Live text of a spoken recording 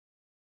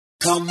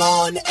Come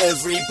on,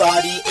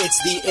 everybody,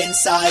 it's the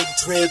inside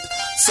trip.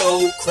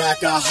 So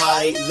crack a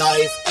high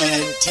life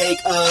and take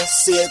a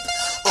sip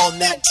on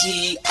that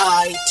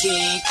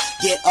T-I-T.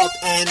 Get up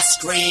and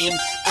scream,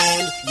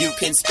 and you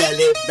can spell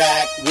it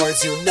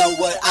backwards, you know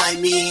what I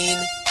mean.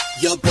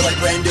 Your boy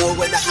Brando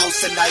in the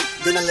house tonight,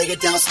 gonna lay it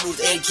down smooth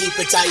and keep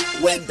it tight.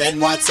 When Ben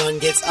Watson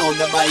gets on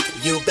the mic,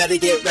 you better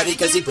get ready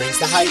cause he brings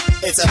the hype.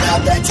 It's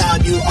about that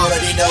time, you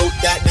already know,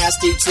 that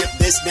nasty trip,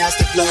 this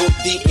nasty flow.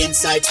 The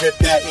inside trip,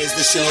 that is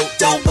the show.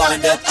 Don't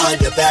wind up on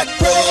your back,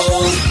 bro.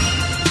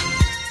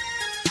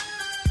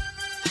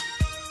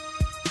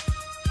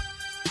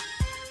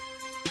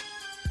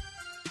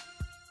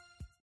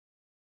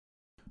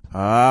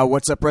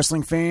 What's up,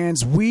 wrestling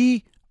fans?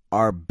 We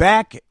are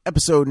back,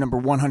 episode number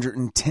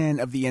 110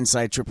 of the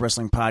Inside Trip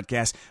Wrestling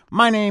Podcast.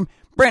 My name,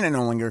 Brandon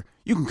Olinger.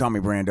 You can call me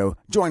Brando.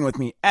 Join with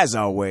me, as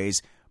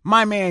always,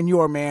 my man,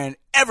 your man,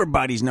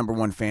 everybody's number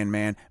one fan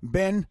man,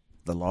 Ben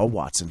the Law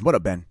Watson. What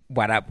up, Ben?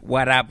 What up,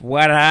 what up,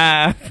 what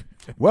up?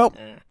 Well,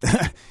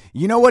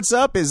 you know what's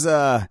up is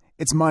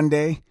it's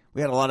Monday. We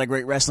had a lot of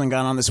great wrestling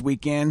going on this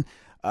weekend.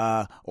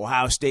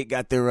 Ohio State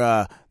got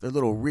their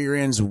little rear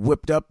ends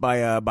whipped up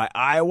by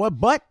Iowa,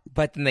 but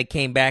then they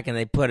came back and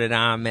they put it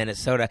on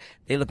Minnesota.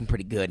 They're looking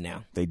pretty good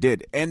now. They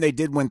did, and they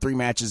did win 3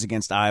 matches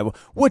against Iowa,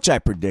 which I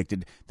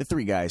predicted the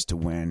 3 guys to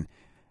win.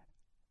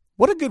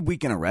 What a good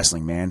weekend of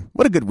wrestling, man!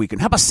 What a good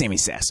weekend. How about Sammy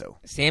Sasso?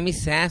 Sammy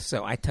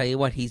Sasso, I tell you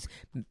what, he's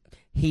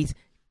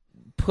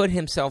put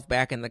himself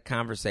back in the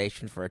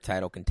conversation for a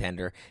title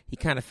contender. He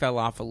kind of fell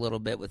off a little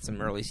bit with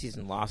some early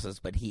season losses,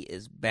 but he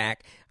is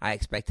back. I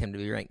expect him to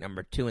be ranked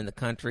number 2 in the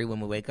country when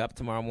we wake up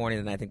tomorrow morning,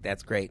 and I think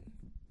that's great.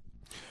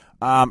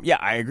 Yeah,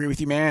 I agree with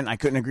you, man. I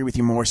couldn't agree with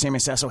you more. Sammy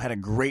Sasso had a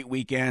great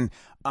weekend.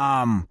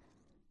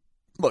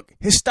 Look,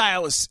 his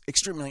style is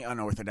extremely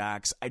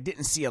unorthodox. I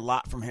didn't see a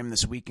lot from him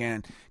this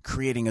weekend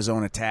creating his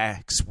own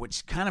attacks,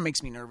 which kind of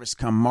makes me nervous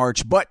come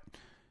March. But,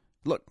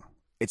 look,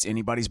 it's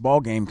anybody's ball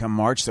game come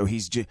March, so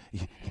he's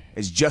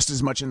just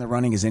as much in the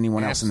running as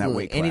anyone else in that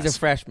weight class. And he's a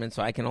freshman,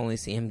 so I can only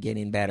see him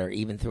getting better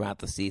even throughout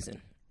the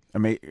season.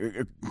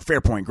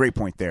 Fair point. Great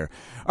point there.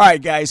 All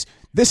right, guys,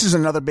 this is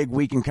another big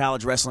week in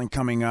college wrestling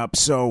coming up.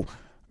 So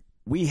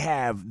we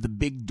have the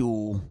big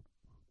duel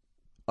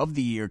of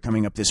the year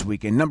coming up this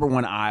weekend. Number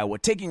 1, Iowa,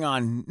 taking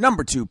on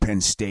number 2,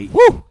 Penn State.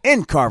 Woo!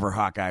 In Carver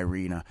Hawkeye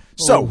Arena.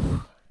 So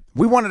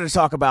we wanted to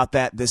talk about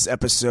that this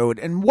episode,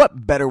 and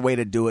what better way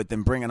to do it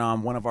than bringing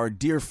on one of our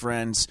dear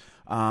friends,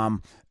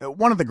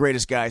 one of the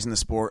greatest guys in the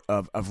sport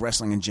of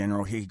wrestling in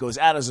general. He goes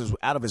out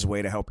of his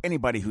way to help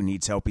anybody who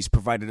needs help. He's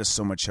provided us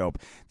so much help.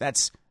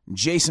 That's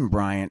Jason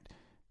Bryant.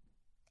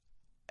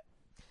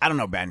 I don't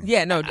know, Ben.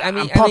 Yeah, no, I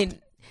mean,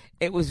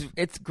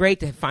 it's great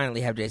to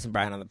finally have Jason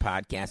Bryant on the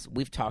podcast.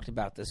 We've talked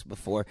about this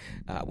before.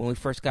 When we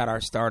first got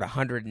our start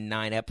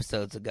 109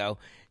 episodes ago,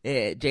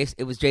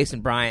 it was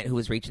Jason Bryant who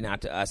was reaching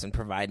out to us and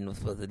providing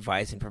us with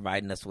advice and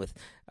providing us with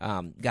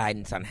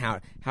guidance on how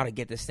to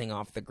get this thing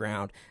off the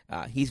ground.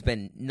 He's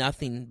been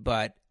nothing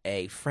but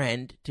a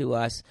friend to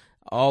us.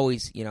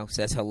 Always,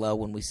 says hello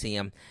when we see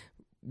him.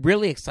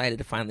 Really excited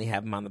to finally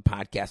have him on the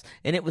podcast.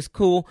 And it was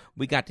cool.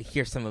 We got to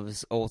hear some of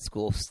his old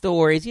school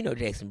stories.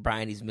 Jason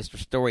Bryant, he's Mr.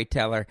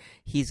 Storyteller.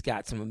 He's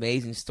got some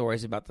amazing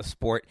stories about the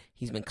sport.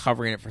 He's been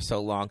covering it for so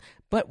long.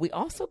 But we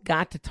also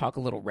got to talk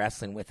a little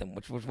wrestling with him,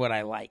 which was what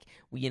I like.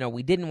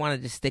 We didn't want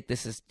to just stick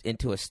this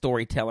into a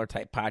storyteller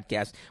type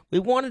podcast. We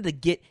wanted to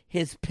get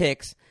his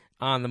picks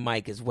on the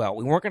mic as well.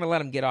 We weren't going to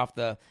let him get off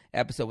the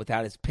episode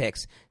without his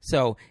picks.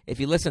 So if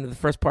you listen to the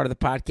first part of the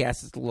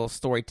podcast, it's a little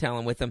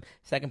storytelling with him.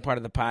 Second part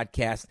of the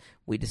podcast,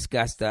 we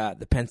discussed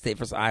the Penn State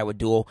versus Iowa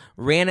duel,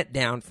 ran it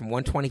down from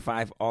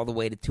 125 all the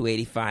way to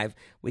 285.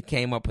 We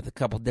came up with a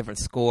couple different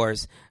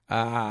scores.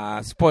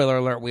 Spoiler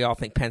alert, we all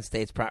think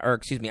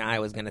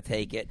Iowa's going to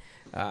take it.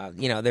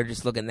 They're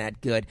just looking that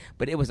good.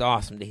 But it was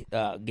awesome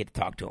to get to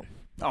talk to him.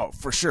 Oh,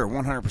 for sure,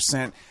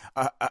 100%.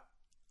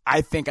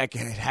 I think I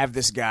could have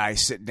this guy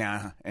sit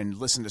down and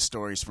listen to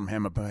stories from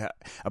him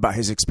about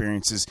his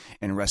experiences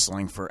in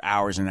wrestling for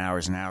hours and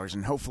hours and hours,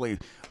 and hopefully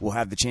we'll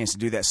have the chance to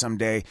do that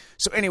someday.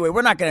 So anyway,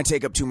 we're not going to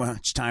take up too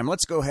much time.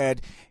 Let's go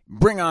ahead,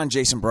 bring on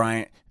Jason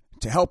Bryant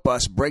to help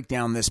us break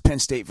down this Penn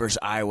State versus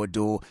Iowa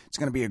duel. It's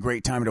going to be a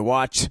great time to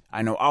watch.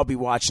 I know I'll be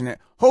watching it,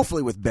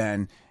 hopefully with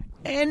Ben.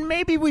 And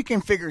maybe we can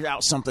figure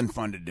out something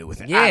fun to do with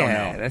it. Yeah, I don't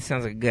know. That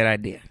sounds like a good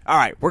idea. All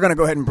right, we're going to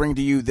go ahead and bring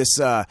to you this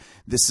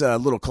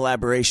little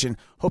collaboration.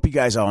 Hope you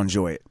guys all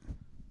enjoy it.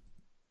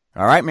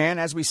 All right, man,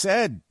 as we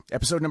said,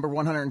 episode number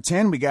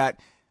 110, we got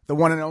the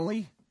one and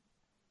only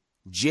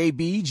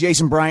JB,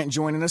 Jason Bryant,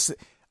 joining us,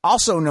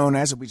 also known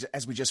as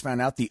we just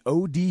found out, the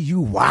ODU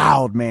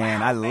Wild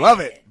Man. I love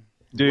it.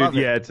 Dude,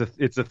 yeah,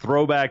 it's a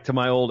throwback to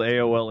my old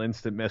AOL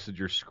Instant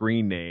Messenger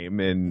screen name,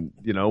 and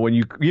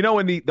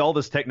when all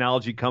this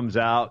technology comes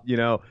out,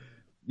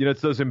 it's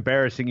those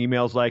embarrassing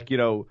emails like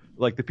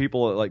the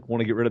people that like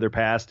want to get rid of their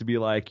past to be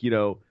like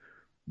Bossman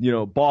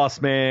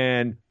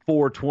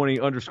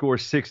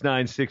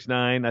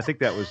 420_6969. I think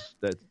that was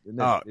that.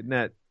 Isn't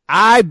that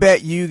I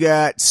bet you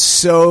got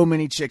so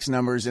many chicks'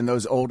 numbers in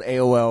those old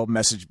AOL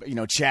message,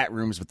 chat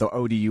rooms with the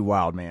ODU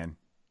Wild Man.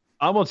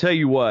 I'm going to tell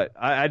you what,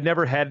 I'd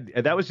never had,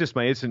 that was just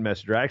my instant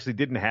messenger. I actually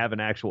didn't have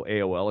an actual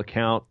AOL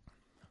account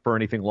for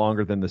anything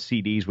longer than the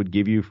CDs would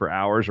give you for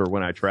hours or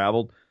when I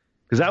traveled.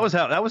 Because that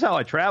was how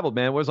I traveled,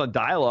 man. I was on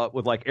dial-up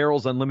with like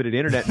Errol's Unlimited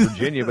Internet in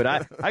Virginia. But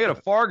I got a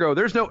Fargo.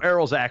 There's no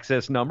Errol's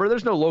access number.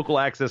 There's no local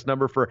access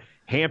number for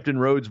Hampton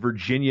Roads,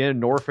 Virginia,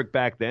 Norfolk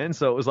back then.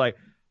 So it was like,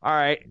 all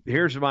right,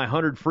 here's my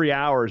 100 free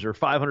hours or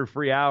 500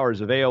 free hours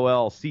of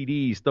AOL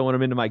CDs, throwing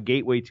them into my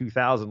Gateway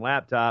 2000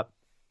 laptop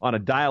on a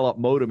dial-up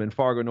modem in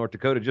Fargo, North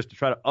Dakota, just to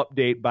try to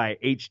update by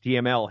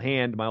HTML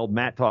hand my old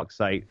Matt Talk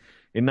site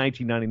in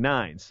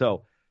 1999.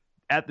 So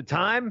at the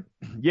time,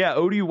 yeah,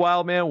 ODU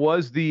Wildman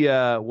was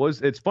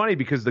it's funny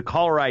because the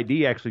caller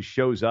ID actually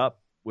shows up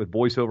with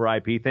voice over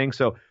IP things.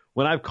 So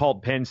when I've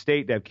called Penn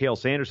State to have Cale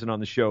Sanderson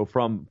on the show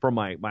from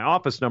my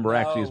office number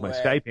actually is my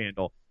Skype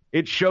handle,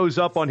 it shows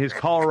up on his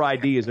caller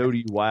ID as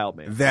ODU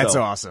Wildman. That's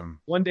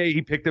awesome. One day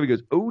he picked up, he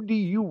goes,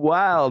 ODU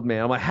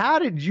Wildman. I'm like,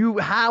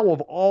 how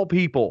of all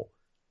people?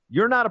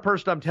 You're not a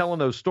person I'm telling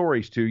those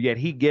stories to, yet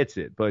he gets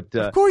it. But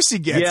of course he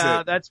gets it.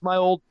 Yeah, that's my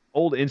old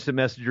instant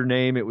messenger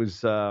name. It was,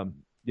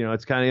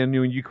 it's kind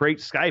of when you create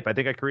Skype. I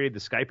think I created the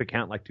Skype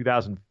account like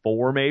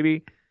 2004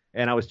 maybe,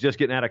 and I was just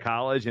getting out of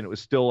college, and it was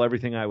still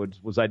everything I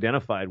was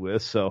identified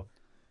with. So,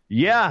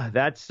 yeah,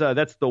 that's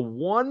the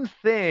one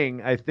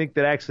thing I think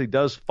that actually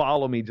does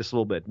follow me just a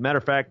little bit. Matter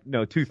of fact,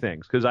 no, two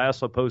things, because I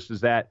also posted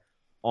that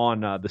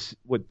on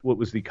what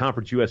was the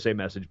Conference USA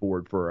message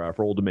board for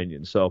Old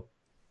Dominion. So.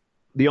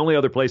 The only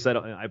other place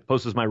I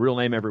post is my real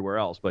name everywhere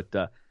else. But,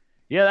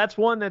 yeah, that's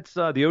one that's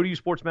the ODU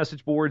Sports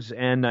message boards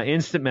and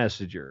Instant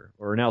Messenger,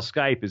 or now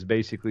Skype, is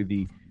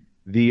basically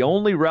the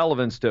only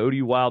relevance to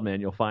ODU Wildman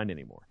you'll find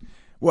anymore.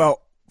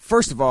 Well,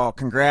 first of all,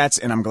 congrats,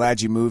 and I'm glad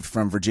you moved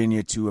from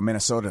Virginia to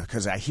Minnesota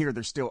because I hear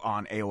they're still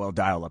on AOL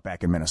dial-up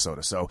back in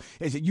Minnesota. So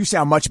you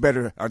sound much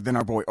better than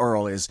our boy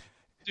Earl is.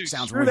 Dude,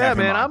 Sounds screw that,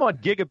 man. I'm on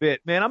gigabit,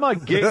 man. I'm on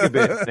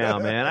gigabit now,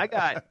 man.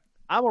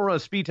 I'm going to run a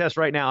speed test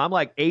right now. I'm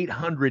like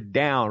 800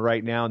 down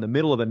right now in the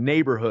middle of a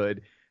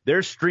neighborhood.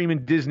 They're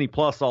streaming Disney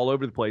Plus all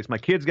over the place. My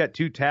kid's got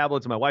 2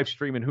 tablets, and my wife's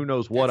streaming who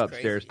knows what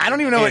upstairs. Crazy. I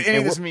don't even know what any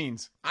of this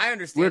means. I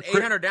understand.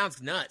 800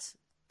 down's nuts.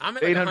 I'm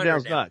at 800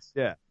 down's down. nuts,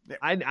 yeah.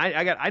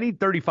 I need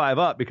 35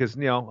 up because,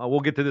 we'll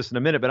get to this in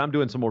a minute, but I'm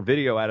doing some more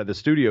video out of the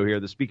studio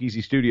here, the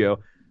Speakeasy Studio.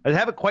 I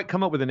haven't quite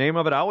come up with the name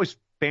of it. I always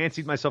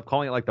fancied myself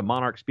calling it like the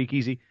Monarch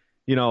Speakeasy,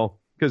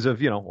 because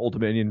of, Old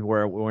Dominion,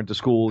 where we went to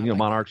school,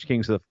 Monarchs,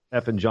 Kings of the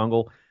effing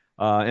Jungle.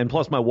 And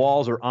plus my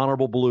walls are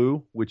honorable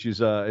blue, which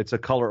is it's a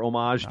color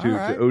homage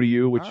to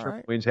ODU, which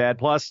Twins had.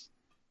 Plus,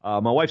 my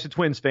wife's a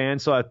Twins fan,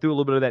 so I threw a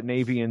little bit of that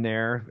navy in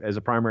there as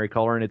a primary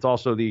color, and it's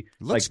also the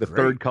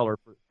third color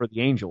for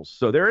the Angels.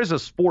 So there is a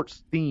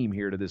sports theme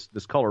here to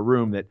this color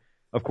room that,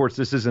 of course,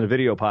 this isn't a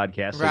video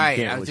podcast, so right.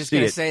 you can't I was just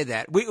going to say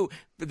that.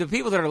 The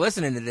people that are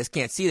listening to this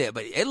can't see that,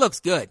 but it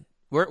looks good.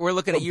 We're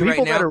looking at you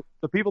right now.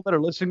 The people that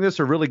are listening to this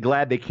are really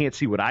glad they can't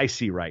see what I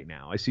see right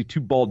now. I see 2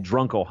 bald,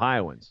 drunk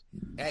Ohioans.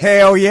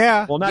 Hell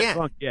yeah. Well, not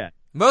drunk yet.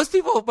 Most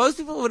people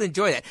would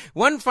enjoy that.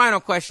 One final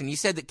question. You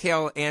said that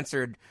Cale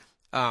answered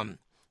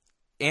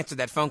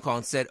that phone call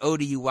and said,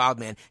 ODU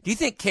Wildman. Do you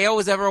think Cale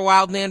was ever a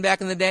wild man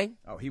back in the day?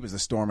 Oh, he was a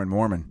Stormin'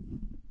 Mormon.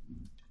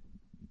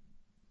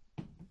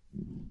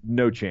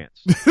 No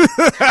chance. Yeah,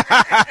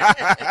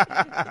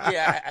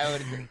 I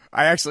would agree.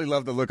 I actually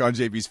love the look on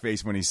JB's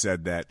face when he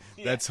said that.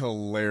 Yeah. That's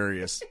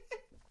hilarious.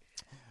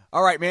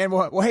 All right, man.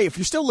 Well, hey, if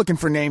you're still looking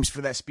for names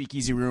for that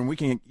speakeasy room, we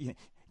can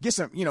get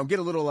some, get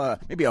a little,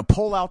 maybe a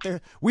poll out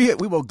there. We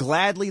will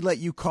gladly let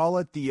you call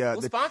it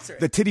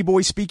the Titty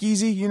Boy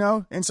Speakeasy,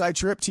 Inside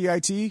Trip,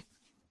 TIT,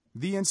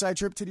 the Inside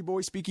Trip Titty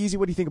Boy Speakeasy.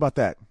 What do you think about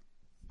that?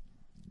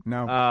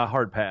 No.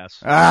 Hard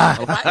pass.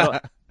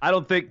 I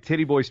don't think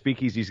Titty Boy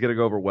Speakeasy is going to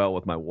go over well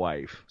with my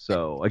wife.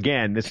 So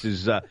again, this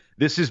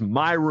is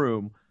my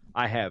room.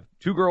 I have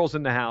 2 girls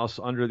in the house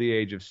under the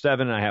age of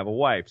 7, and I have a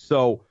wife.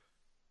 So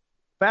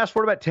fast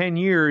forward about 10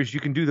 years, you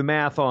can do the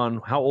math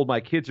on how old my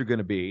kids are going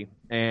to be,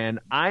 and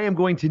I am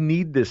going to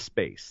need this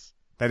space.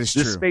 That is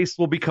true. This space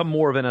will become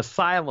more of an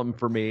asylum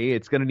for me.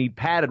 It's going to need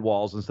padded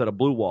walls instead of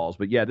blue walls.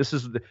 But yeah, this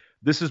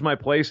is my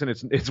place, and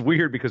it's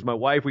weird because my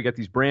wife, we got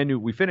these brand new.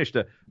 We finished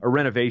a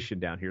renovation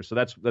down here, so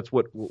that's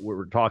what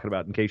we're talking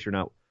about. In case you're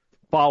not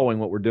following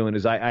what we're doing,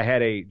 is I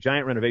had a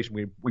giant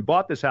renovation. We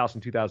bought this house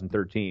in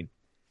 2013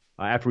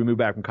 after we moved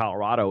back from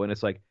Colorado, and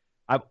it's like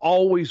I've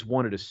always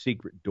wanted a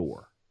secret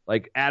door,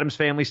 like Addams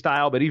Family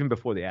style, but even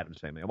before the Addams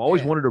Family, I've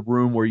always wanted a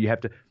room where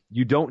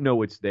you don't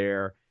know it's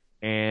there.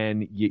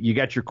 And you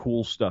got your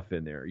cool stuff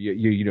in there.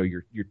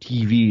 Your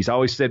TVs. I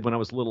always said when I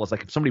was little, I was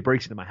like, if somebody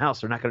breaks into my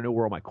house, they're not going to know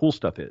where all my cool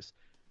stuff is.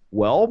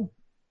 Well,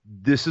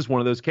 this is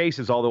one of those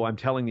cases, although I'm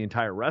telling the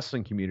entire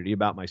wrestling community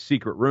about my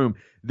secret room.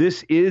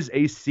 This is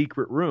a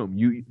secret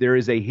room. There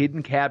is a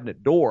hidden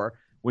cabinet door.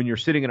 When you're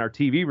sitting in our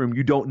TV room,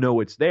 you don't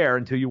know it's there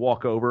until you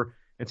walk over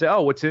and say,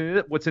 oh, what's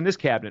in this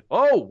cabinet?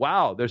 Oh,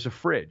 wow, there's a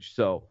fridge.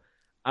 So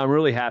I'm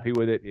really happy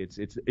with it.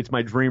 It's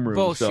my dream room.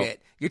 Bullshit.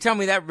 So, You're telling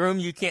me that room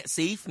you can't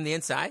see from the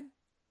inside?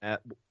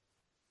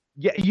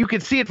 Yeah, you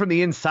can see it from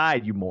the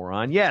inside, you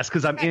moron. Yes,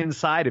 because I'm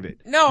inside of it.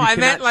 No, you I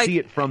meant see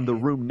it from the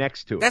room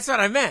next to it. That's what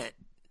I meant.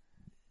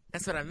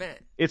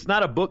 It's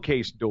not a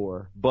bookcase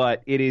door,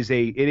 but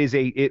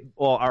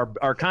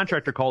our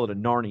contractor called it a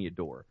Narnia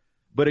door.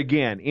 But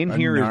again, in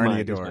here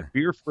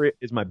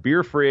is my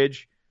beer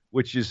fridge,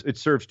 which it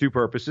serves two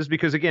purposes.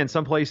 Because again,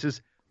 some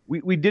places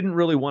we didn't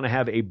really want to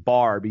have a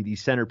bar be the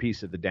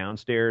centerpiece of the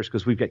downstairs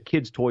because we've got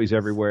kids' toys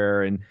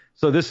everywhere, and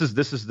so this is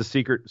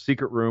the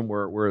secret room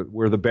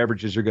where the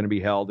beverages are going to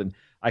be held, and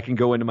I can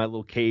go into my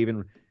little cave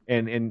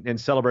and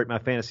celebrate my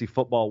fantasy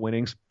football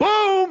winnings.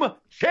 Boom!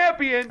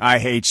 Champion! I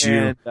hate you.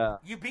 And,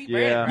 You beat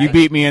Bryant, right? You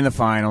beat me in the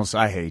finals.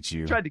 I hate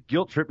you. You tried to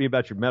guilt trip me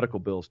about your medical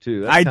bills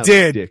too. I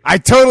did. Ridiculous. I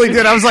totally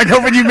did. I was like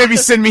hoping you'd maybe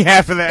send me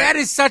half of that. That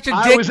is such a dick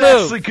I was move.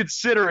 actually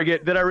considering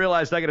it. Then I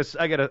realized I got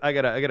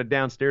a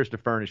downstairs to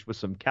furnish with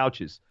some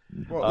couches.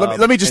 Well,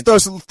 let me just throw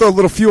a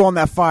little fuel on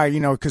that fire,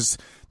 because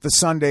the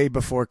Sunday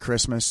before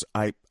Christmas,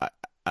 I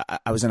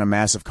was in a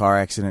massive car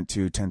accident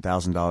too,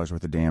 $10,000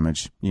 worth of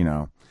damage.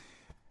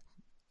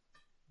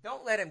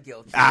 Don't let him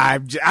guilt you.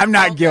 I'm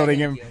not guilting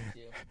him.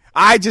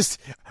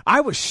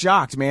 I was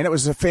shocked, man. It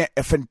was a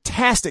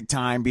fantastic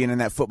time being in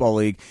that football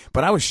league,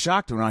 but I was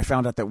shocked when I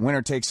found out that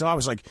winner takes all. I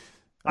was like,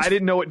 I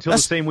didn't know it until the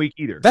same week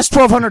either. That's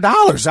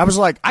 $1,200. I was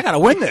like, I got to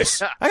win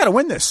this.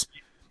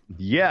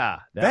 Yeah,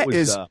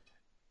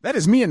 that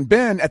is me and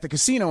Ben at the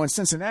casino in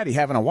Cincinnati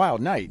having a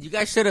wild night. You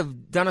guys should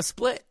have done a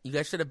split. You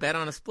guys should have bet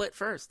on a split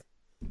first.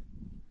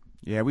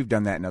 Yeah, we've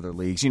done that in other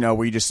leagues,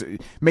 where you just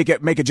make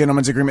a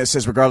gentleman's agreement that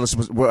says regardless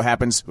of what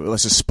happens,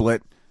 let's just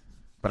split.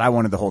 But I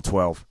wanted the whole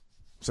 12.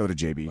 So did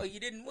JB. Well, you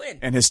didn't win.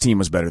 And his team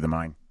was better than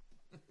mine.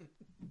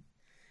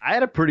 I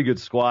had a pretty good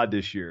squad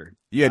this year.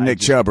 You had Nick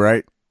Chubb,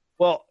 right?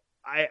 Well,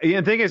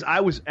 the thing is,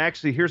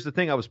 here's the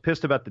thing. I was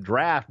pissed about the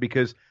draft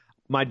because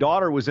my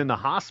daughter was in the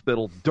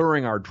hospital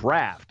during our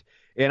draft.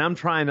 And I'm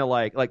trying to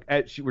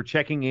we're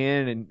checking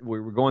in and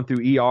we're going through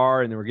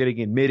ER and then we're getting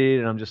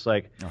admitted. And I'm just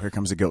like, oh, here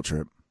comes the guilt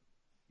trip.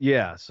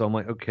 Yeah. So I'm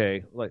like,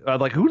 okay,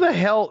 who the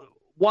hell?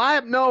 Why?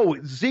 No,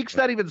 Zeke's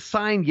not even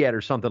signed yet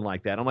or something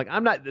like that. I'm like,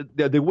 I'm not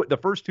the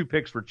first two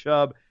picks for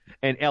Chubb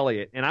and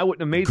Elliott, and I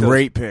wouldn't have made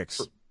great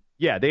picks.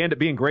 Yeah, they end up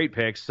being great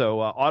picks.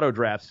 So auto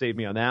draft saved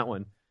me on that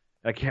one.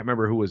 I can't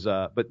remember who was.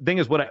 But the thing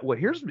is,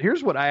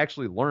 here's what I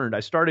actually learned. I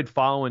started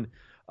following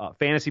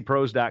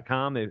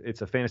fantasypros.com.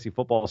 It's a fantasy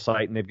football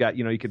site, and they've got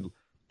you can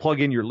plug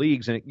in your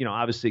leagues, and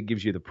obviously it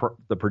gives you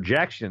the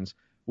projections,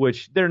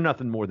 which they're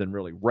nothing more than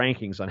really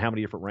rankings on how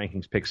many different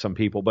rankings pick some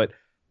people, but.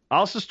 I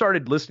also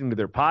started listening to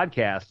their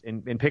podcast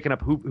and picking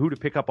up who to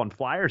pick up on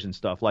flyers and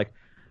stuff. Like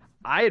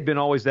I had been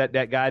always that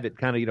guy that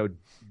kind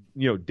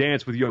of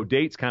dance with yo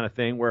dates kind of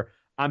thing where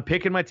I'm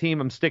picking my team,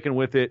 I'm sticking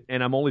with it,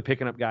 and I'm only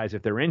picking up guys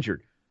if they're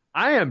injured.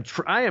 I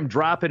am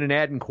dropping and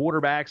adding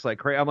quarterbacks like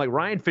crazy. I'm like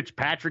Ryan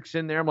Fitzpatrick's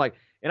in there. I'm like,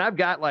 and I've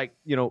got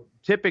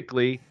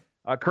typically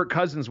Kirk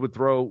Cousins would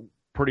throw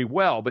pretty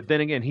well, but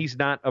then again he's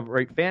not a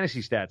great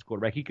fantasy stats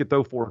quarterback. He could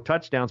throw 4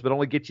 touchdowns, but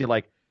only get you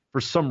for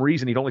some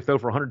reason, he'd only throw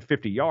for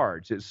 150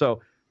 yards. So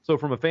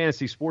from a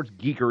fantasy sports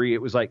geekery, it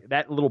was like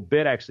that little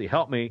bit actually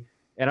helped me.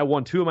 And I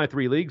won 2 of my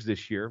 3 leagues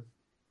this year.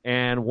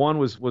 And one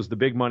was the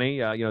big money,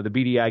 the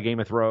BDI Game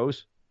of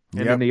Throws.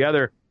 And then the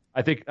other,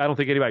 I don't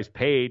think anybody's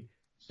paid.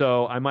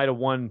 So I might have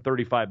won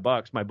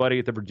 $35. My buddy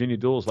at the Virginia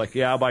Duel is like,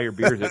 yeah, I'll buy your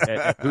beers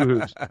at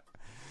Hoo-Hoo's.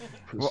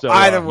 Well,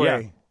 either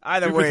way,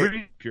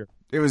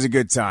 it was a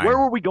good time. Where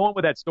were we going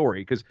with that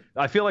story? Because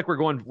I feel like we're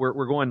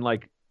going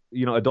like,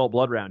 adult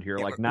blood round here,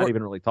 not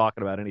even really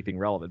talking about anything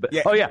relevant. But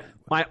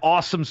my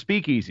awesome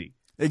speakeasy.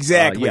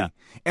 Exactly.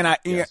 And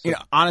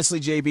honestly,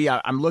 JB,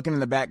 I'm looking in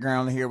the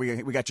background here.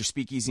 We got your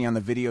speakeasy on the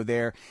video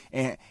there,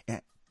 and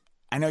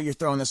I know you're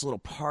throwing this little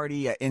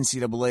party at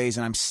NCAA's,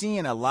 and I'm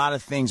seeing a lot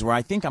of things where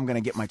I think I'm going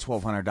to get my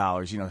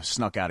 $1,200,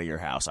 snuck out of your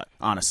house.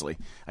 Honestly,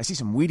 I see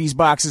some Wheaties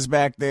boxes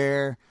back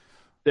there.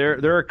 There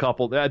are a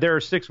couple. There are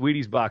 6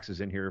 Wheaties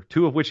boxes in here,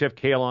 2 of which have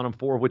kale on them,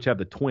 4 of which have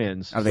the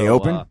twins. Are they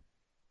open?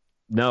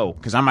 No,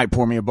 because I might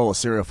pour me a bowl of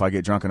cereal if I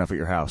get drunk enough at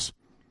your house.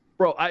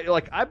 Bro,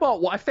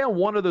 I found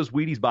one of those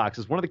Wheaties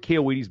boxes, one of the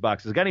kale Wheaties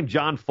boxes. A guy named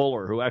John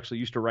Fuller, who actually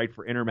used to write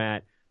for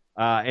Intermat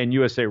and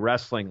USA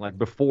Wrestling,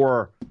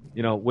 before,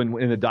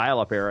 when in the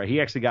dial-up era.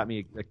 He actually got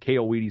me a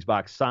kale Wheaties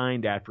box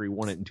signed after he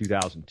won it in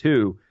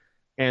 2002.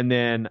 And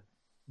then,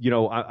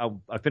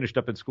 I finished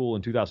up in school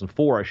in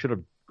 2004. I should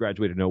have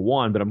graduated in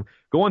 01, but I'm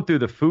going through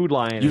the food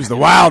line. Use the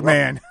wild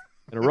man.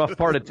 In a rough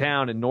part of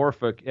town in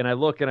Norfolk, and I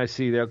look and I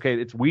see that, okay,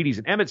 it's Wheaties.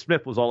 And Emmitt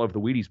Smith was all over the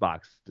Wheaties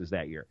boxes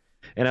that year.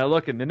 And I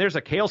look, and then there's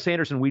a Kale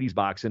Sanderson Wheaties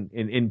box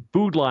in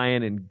Food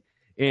Lion and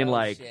in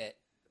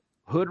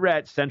Hood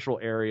Rat Central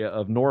area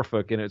of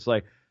Norfolk. And it's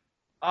like,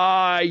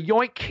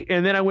 yoink.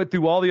 And then I went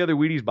through all the other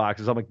Wheaties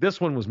boxes. I'm like,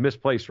 this one was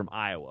misplaced from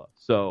Iowa.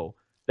 So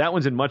That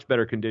one's in much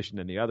better condition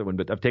than the other one,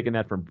 but I've taken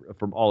that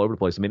from all over the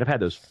place. I mean, I've had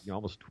those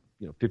almost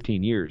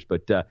 15 years.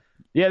 But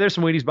yeah, there's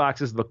some Wheaties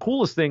boxes. The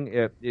coolest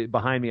thing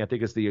behind me, I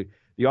think, is the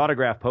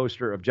autograph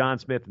poster of John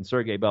Smith and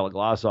Sergei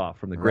Beloglazov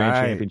from the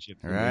Grand Championship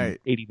in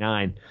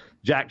 '89.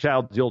 Jack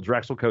Childs, the old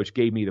Drexel coach,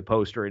 gave me the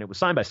poster, and it was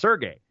signed by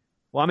Sergei.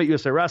 Well, I'm at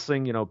USA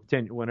Wrestling,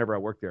 whenever I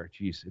work there.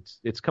 Jeez,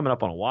 it's coming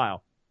up on a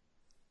while.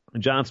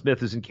 And John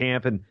Smith is in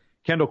camp, and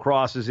Kendall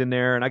Cross is in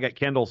there, and I got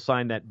Kendall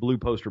sign that blue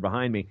poster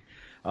behind me.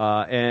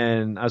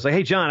 And I was like,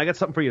 hey, John, I got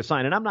something for you to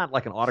sign. And I'm not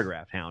like an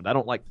autograph hound. I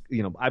don't like,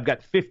 I've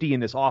got 50 in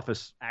this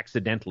office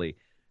accidentally.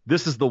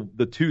 This is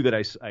the two that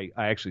I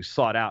actually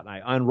sought out, and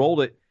I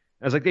unrolled it.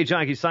 I was like, hey,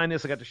 John, can you sign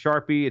this? I got the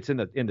Sharpie. It's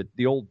in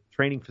the old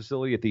training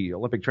facility at the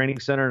Olympic Training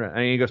Center.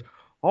 And he goes,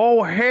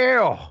 oh,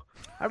 hell,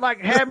 I'd like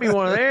to have me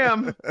one of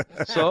them.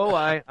 So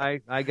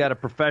I got a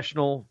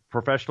professional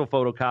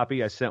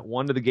photocopy. I sent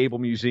one to the Gable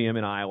Museum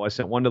in Iowa. I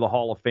sent one to the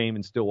Hall of Fame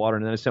in Stillwater.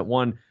 And then I sent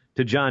one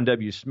to John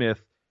W.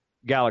 Smith,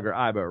 Gallagher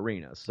Iba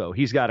Arena. So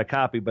he's got a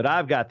copy, but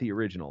I've got the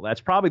original.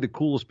 That's probably the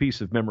coolest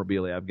piece of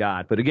memorabilia I've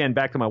got. But again,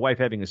 back to my wife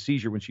having a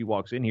seizure when she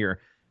walks in here,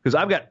 because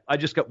I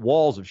just got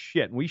walls of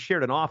shit. And we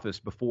shared an office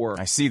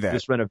before I see that.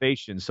 This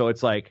renovation. So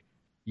it's like,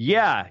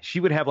 yeah, she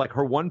would have like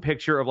her one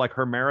picture of like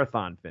her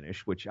marathon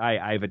finish, which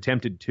I've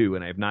attempted to,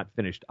 and I have not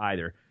finished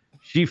either.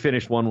 She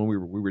finished one when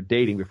we were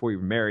dating before we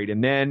were married.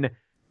 And then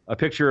a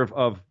picture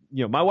of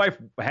my wife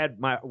had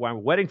my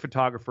wedding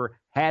photographer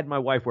had my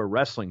wife wear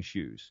wrestling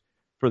shoes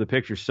for the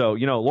picture. So,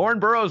 Lauren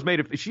Burroughs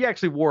she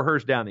actually wore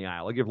hers down the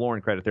aisle. I'll give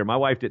Lauren credit there. My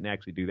wife didn't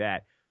actually do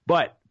that.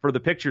 But for the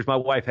pictures, my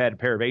wife had a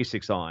pair of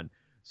Asics on.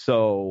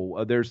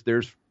 So there's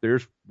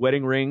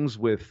wedding rings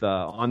with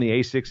on the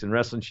Asics and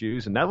wrestling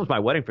shoes, and that was my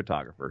wedding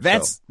photographer.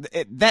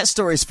 That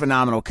story is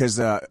phenomenal because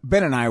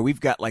Ben and I, we've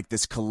got like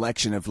this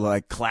collection of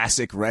like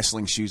classic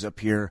wrestling shoes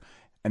up here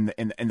in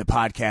the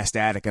podcast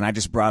attic, and I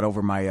just brought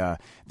over my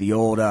the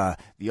old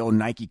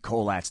Nike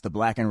Colats, the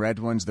black and red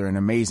ones. They're in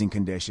amazing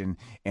condition.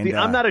 And see,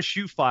 I'm not a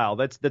shoe file.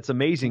 That's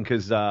amazing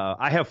because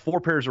I have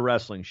 4 pairs of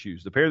wrestling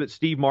shoes. The pair that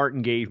Steve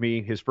Martin gave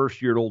me his first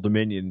year at Old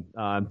Dominion,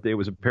 it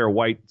was a pair of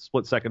white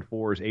split second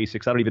 4s,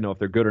 Asics. I don't even know if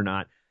they're good or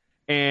not,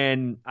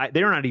 and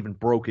they're not even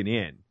broken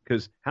in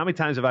because how many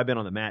times have I been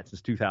on the mat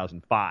since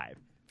 2005?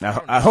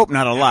 I hope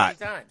not a lot.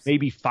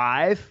 Maybe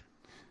 5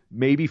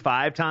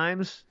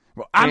 times.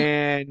 Well,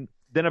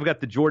 Then I've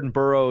got the Jordan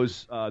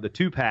Burroughs, the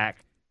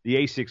 2-pack, the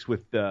Asics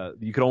with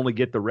you could only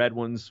get the red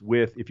ones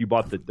if you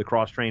bought the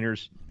cross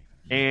trainers,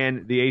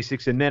 and the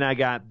Asics. And then I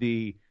got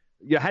I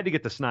had to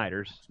get the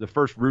Snyders, the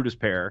first Rudis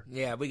pair.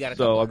 Yeah, we got.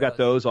 So I've got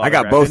those. I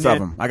got both of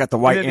them. I got the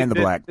white and the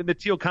black. And the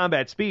Teal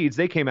Combat Speeds,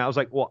 they came out. I was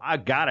like, well, I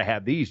gotta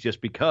have these just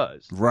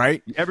because.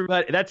 Right.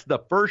 Everybody, that's the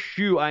first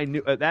shoe I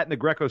knew. That and the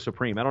Greco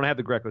Supreme. I don't have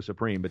the Greco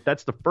Supreme, but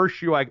that's the first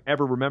shoe I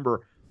ever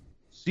remember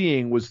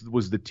seeing was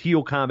the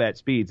Teal Combat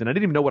Speeds, and I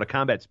didn't even know what a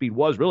Combat Speed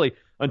was really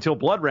until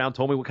Blood Round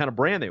told me what kind of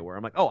brand they were.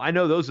 I'm like, oh, I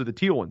know those are the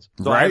Teal ones,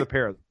 so I have a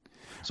pair of them.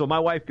 So my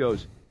wife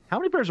goes, how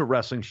many pairs of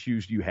wrestling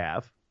shoes do you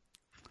have?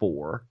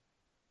 4.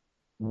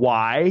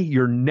 Why?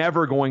 You're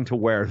never going to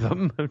wear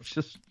them.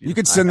 Just you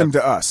could send them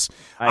to us.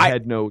 I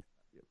have no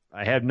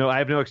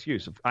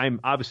excuse. I'm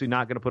obviously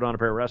not going to put on a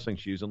pair of wrestling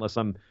shoes unless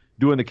I'm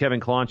doing the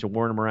Kevin Claunch and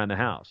wearing them around the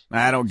house.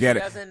 I don't get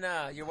it.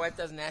 Your wife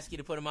doesn't ask you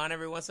to put them on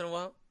every once in a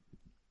while?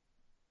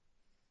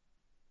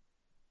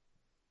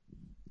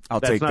 I'll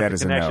take that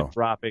as a no.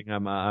 Dropping.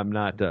 I'm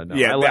not. No.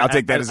 Yeah, I'll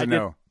take that as a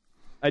no.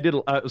 I did.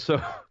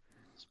 So,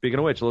 speaking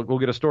of which, we'll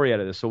get a story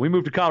out of this. So we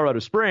moved to Colorado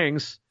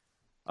Springs.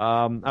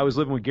 I was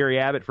living with Gary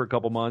Abbott for a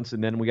couple months,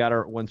 and then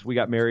once we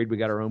got married, we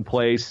got our own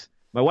place.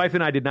 My wife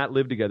and I did not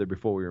live together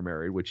before we were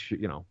married, which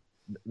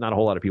not a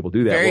whole lot of people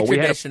do that. Very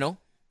traditional.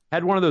 We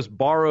had one of those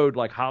borrowed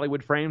like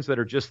Hollywood frames that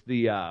are just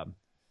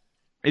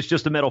it's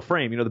just a metal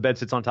frame. The bed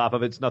sits on top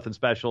of it. It's nothing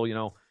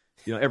special.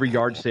 Every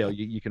yard sale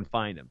you can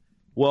find them.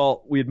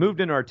 Well, we had moved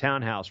into our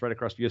townhouse right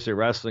across USA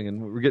Wrestling,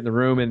 and we were getting the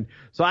room, and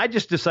so I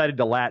just decided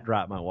to lat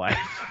drop my wife.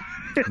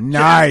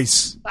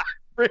 Nice.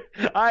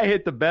 I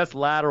hit the best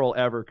lateral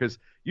ever because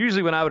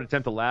usually when I would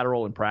attempt a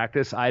lateral in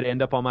practice, I'd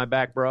end up on my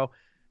back, bro.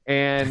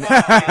 And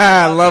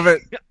I love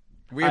it.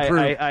 We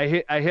approve. I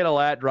hit a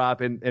lat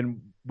drop, and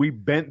we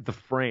bent the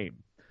frame.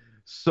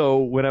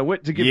 So when I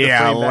went to give the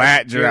frame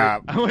lat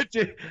drop.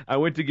 I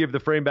went to give the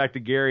frame back to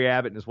Gary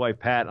Abbott and his wife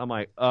Pat. I'm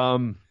like,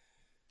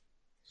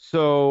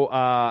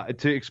 So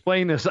to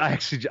explain this, I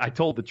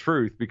told the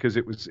truth because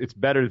it's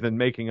better than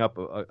making up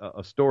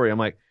a story. I'm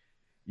like,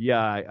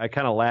 yeah, I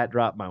kind of lat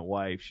dropped my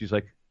wife. She's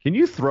like, can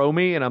you throw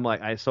me? And I'm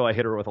like, so I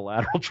hit her with a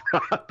lateral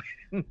drop.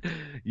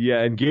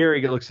 Yeah, and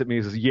Gary looks at me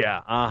and says,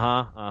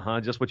 yeah,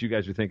 just what you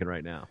guys are thinking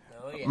right now.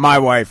 Oh, yeah. My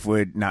wife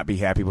would not be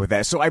happy with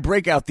that. So I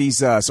break out these.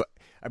 So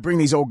I bring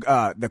these old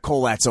the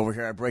Colats over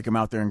here. I break them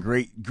out. They're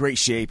in great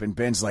shape. And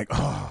Ben's like,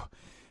 oh,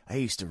 I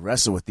used to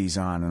wrestle with these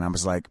on. And I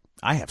was like,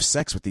 I have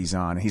sex with these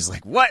on. And he's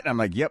like, what? And I'm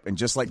like, yep. And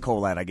just like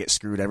Colat, I get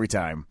screwed every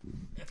time.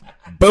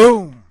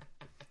 Boom.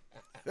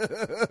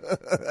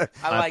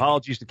 My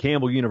apologies to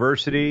Campbell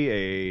University,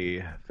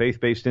 a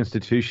faith-based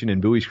institution in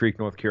Bowie Creek,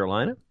 North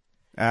Carolina.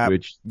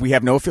 which we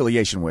have no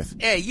affiliation with.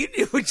 Yeah, you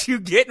knew what you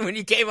getting when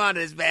you came on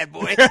this bad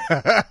boy.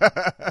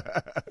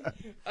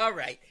 All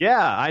right.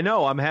 Yeah, I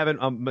know.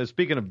 I'm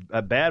speaking of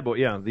a bad boy.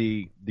 Yeah,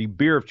 the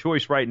beer of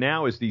choice right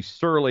now is the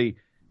Surly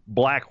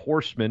Black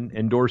Horseman,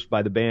 endorsed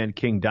by the band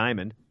King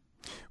Diamond.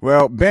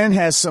 Well, Ben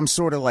has some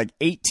sort of like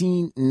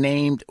 18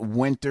 named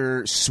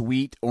winter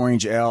sweet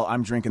orange ale.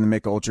 I'm drinking the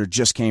Mick Ultra.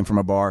 Just came from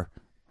a bar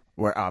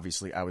where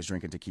obviously I was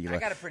drinking tequila. I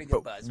got a pretty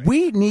good buzz. Right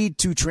we need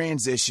to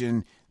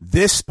transition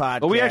this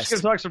podcast. But we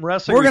actually going to talk some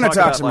wrestling. We're going to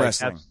talk some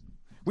wrestling.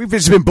 We've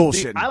just been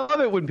bullshitting. I love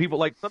it when people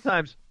like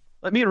sometimes.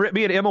 Like me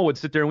and Emma would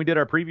sit there and we did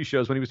our preview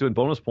shows when he was doing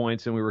bonus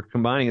points and we were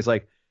combining. It's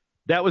like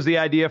that was the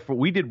idea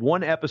we did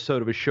one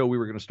episode of a show we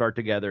were going to start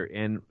together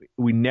and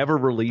we never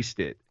released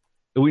it.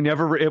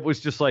 It was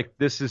just like,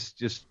 this is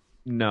just,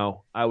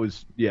 no,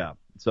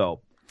 So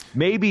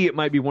maybe it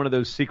might be one of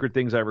those secret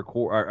things I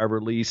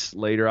release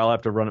later. I'll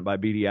have to run it by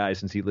BDI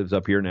since he lives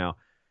up here now,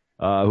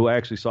 who I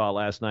actually saw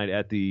last night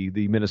at the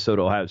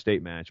Minnesota-Ohio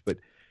State match. But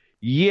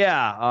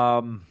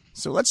yeah,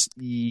 so let's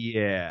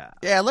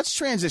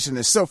transition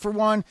this. So for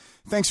one,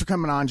 thanks for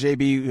coming on,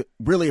 JB.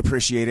 Really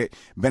appreciate it.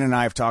 Ben and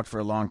I have talked for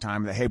a long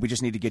time that, hey, we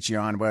just need to get you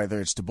on,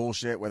 whether it's to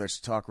bullshit, whether it's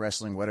to talk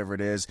wrestling, whatever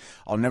it is.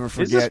 I'll never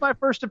forget. Is this my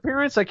first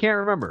appearance? I can't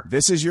remember.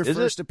 This is your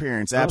first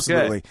appearance,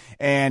 absolutely. Okay.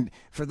 And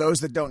for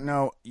those that don't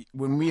know,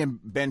 when we and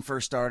Ben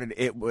first started,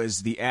 it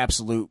was the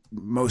absolute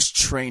most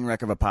train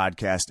wreck of a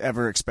podcast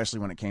ever, especially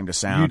when it came to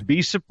sound. You'd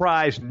be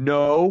surprised.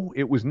 No,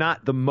 it was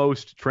not the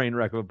most train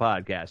wreck of a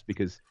podcast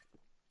because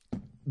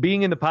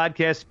being in the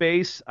podcast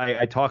space,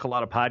 I talk a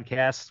lot of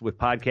podcasts with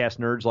podcast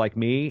nerds like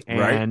me,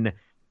 and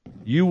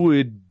you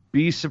would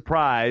be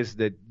surprised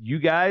that you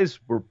guys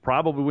were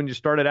probably, when you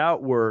started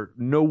out, were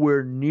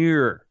nowhere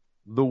near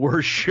the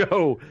worst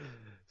show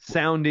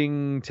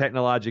sounding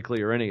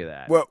technologically or any of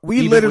that. Well,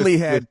 we literally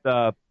had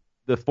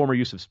the former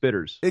use of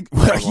spitters.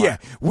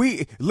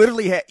 We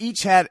literally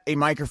each had a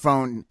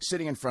microphone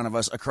sitting in front of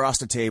us across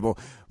the table.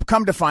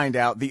 Come to find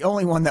out, the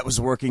only one that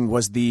was working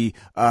was the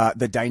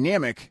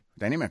dynamic,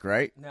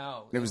 right?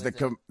 No, it was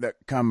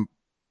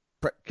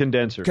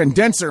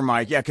condenser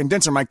mic. Yeah,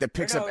 condenser mic that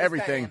picks up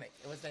everything.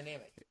 It was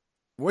dynamic.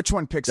 Which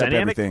one picks up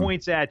everything? Dynamic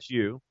points at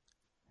you.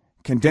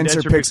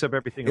 Condenser picks up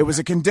everything. It was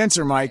a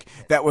condenser mic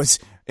that was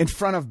in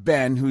front of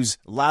Ben, who's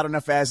loud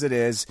enough as it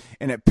is,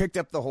 and it picked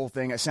up the whole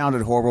thing. It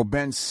sounded horrible.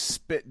 Ben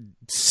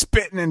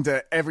spitting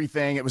into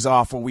everything. It was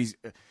awful. We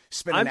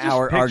spent an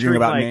hour arguing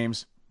about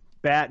names.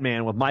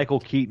 Batman with Michael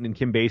Keaton and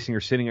Kim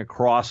Basinger sitting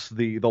across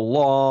the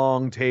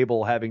long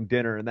table having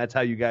dinner, and that's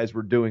how you guys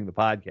were doing the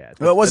podcast.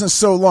 Well, it wasn't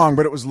so long,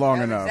 but it was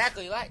long enough. That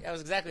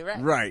was exactly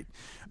right. Right.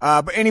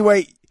 But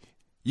anyway,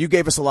 you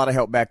gave us a lot of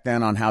help back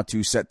then on how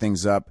to set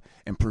things up,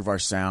 improve our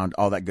sound,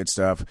 all that good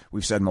stuff.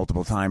 We've said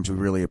multiple times we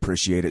really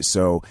appreciate it.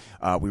 So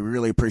we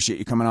really appreciate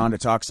you coming on to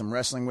talk some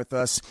wrestling with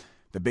us.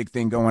 The big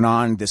thing going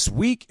on this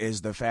week is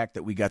the fact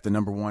that we got the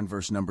number 1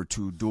 versus number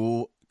 2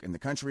 duel in the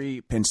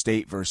country, Penn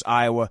State versus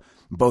Iowa.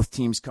 Both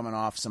teams coming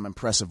off some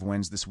impressive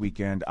wins this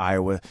weekend.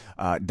 Iowa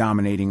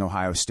dominating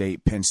Ohio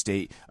State, Penn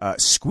State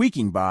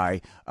squeaking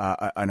by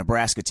a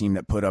Nebraska team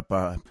that put up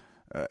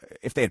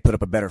if they had put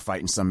up a better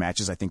fight in some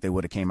matches, I think they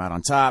would have came out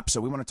on top. So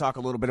we want to talk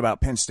a little bit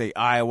about Penn State,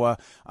 Iowa.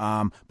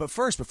 But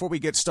first, before we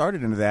get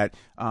started into that,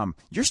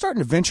 you're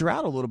starting to venture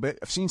out a little bit.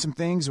 I've seen some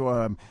things,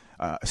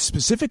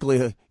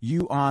 specifically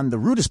you on the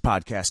Rudis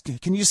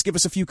podcast. Can you just give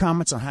us a few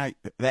comments on how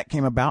that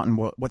came about and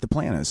what the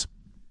plan is?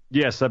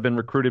 Yes, I've been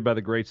recruited by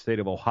the great state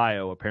of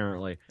Ohio,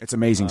 apparently. It's an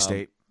amazing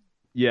state.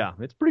 Yeah,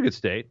 it's a pretty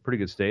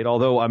good state.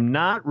 Although I'm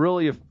not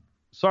really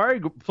sorry,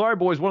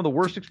 boys. One of the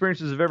worst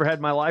experiences I've ever had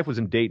in my life was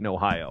in Dayton,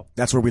 Ohio.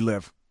 That's where we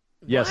live.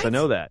 Yes, What? I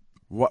know that.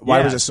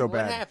 Why was it so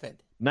bad? What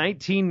happened?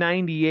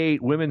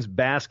 1998 women's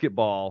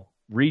basketball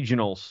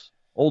regionals.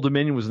 Old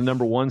Dominion was the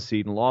number 1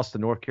 seed and lost to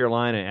North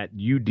Carolina at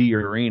UD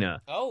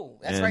Arena. Oh,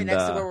 that's right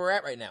next to where we're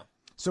at right now.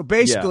 So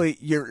basically,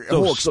 your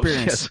whole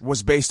experience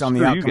was based on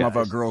the outcome of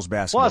a girls'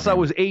 basketball Plus, game. I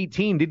was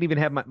 18, didn't even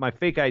have my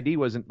fake ID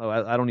wasn't.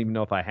 I don't even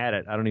know if I had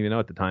it. I don't even know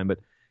at the time. But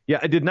yeah,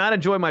 I did not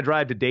enjoy my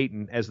drive to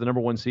Dayton as the number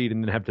 1 seed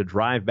and then have to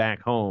drive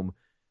back home.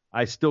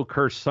 I still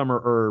curse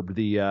Summer Erb,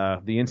 the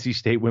NC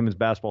State women's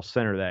basketball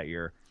center that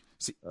year.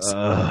 See,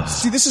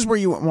 this is where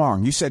you went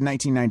wrong. You said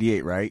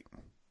 1998, right?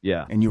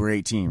 Yeah. And you were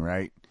 18,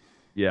 right?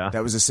 Yeah.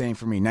 That was the same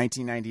for me.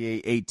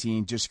 1998,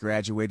 18, just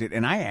graduated,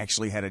 and I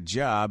actually had a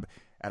job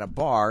at a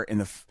bar in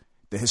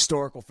the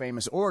historical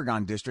famous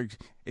Oregon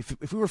district.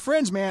 If we were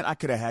friends, man, I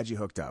could have had you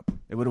hooked up.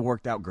 It would have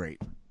worked out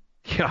great.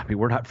 Yeah, I mean,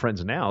 we're not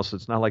friends now, so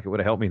it's not like it would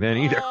have helped me then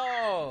either.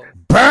 Oh.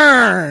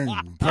 Burn!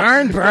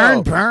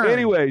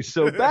 Anyway,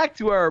 so back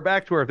to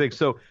our thing.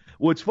 So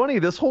what's funny,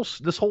 this whole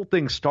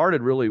thing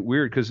started really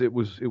weird because it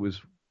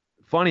was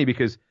funny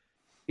because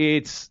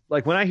it's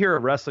like when I hear a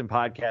wrestling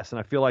podcast and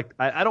I feel like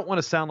I don't want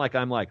to sound like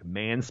I'm like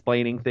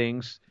mansplaining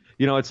things.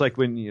 You know, it's like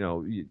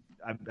when,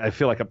 I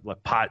feel like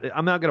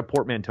I'm not going to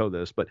portmanteau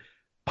this, but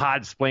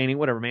podsplaining,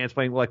 whatever,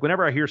 mansplaining. Like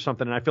whenever I hear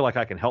something and I feel like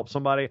I can help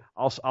somebody,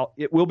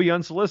 it will be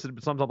unsolicited,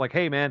 but sometimes I'm like,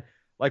 hey man,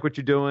 like what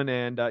you're doing,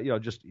 and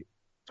just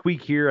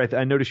tweak here.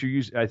 I notice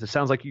it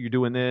sounds like you're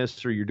doing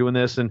this or you're doing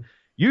this. And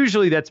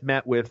usually that's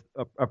met with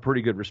a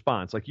pretty good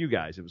response. Like you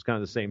guys, it was kind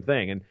of the same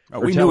thing. And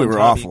we knew we were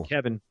awful.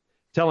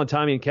 Telling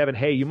Tommy and Kevin,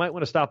 hey, you might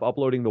want to stop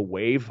uploading the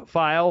WAV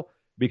file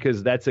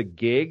because that's a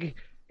gig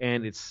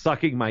and it's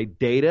sucking my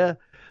data.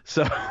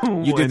 So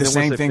you did the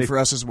same thing for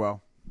us as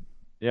well.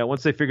 Yeah,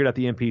 once they figured out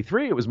the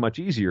MP3, it was much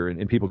easier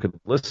and people could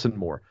listen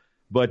more.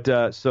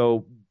 But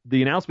so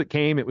the announcement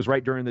came. It was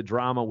right during the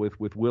drama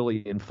with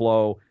Willie and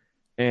Flo.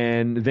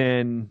 And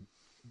then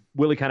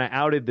Willie kind of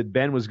outed that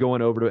Ben was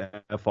going over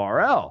to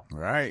FRL.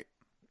 Right.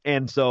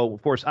 And so,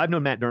 of course, I've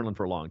known Matt Dernland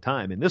for a long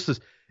time. And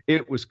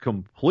it was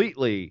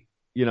completely,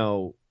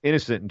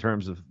 innocent in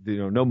terms of,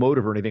 no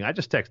motive or anything. I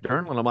just text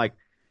Dernland. I'm like,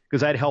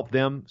 because I'd helped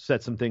them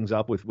set some things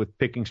up with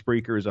picking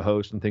Spreaker as a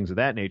host and things of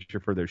that nature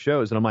for their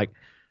shows. And I'm like,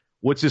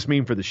 what's this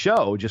mean for the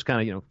show? Just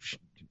kind of,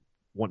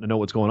 wanting to know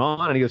what's going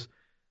on. And he goes,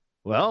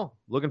 well,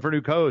 looking for a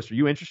new co-host. Are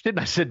you interested? And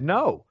I said,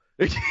 no.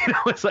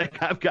 It's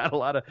like I got a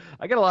lot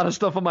of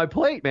stuff on my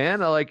plate,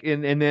 man.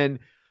 And then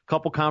a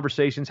couple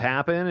conversations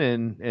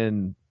happen,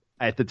 and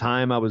at the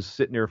time I was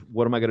sitting there,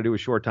 what am I going to do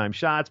with short time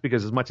shots?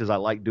 Because as much as I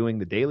like doing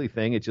the daily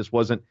thing, it just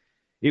wasn't.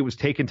 It was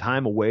taking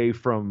time away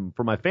from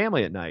my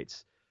family at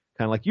nights,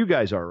 kind of like you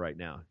guys are right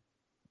now.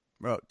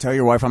 Well, tell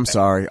your wife I'm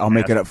sorry. I'll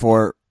make it up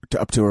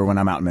to her when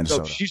I'm out in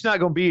Minnesota. So she is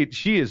going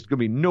to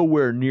be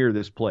nowhere near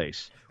this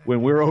place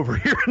when we're over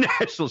here in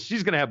Nashville.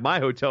 She's going to have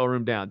my hotel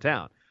room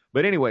downtown.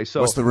 But anyway,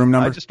 so what's the room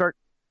number? I just start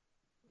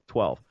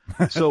 12.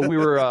 So we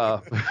were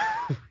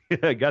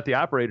got the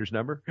operator's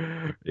number.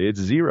 It's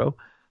 0.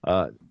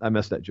 I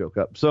messed that joke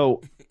up.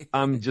 So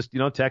I'm just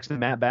texting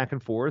Matt back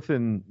and forth,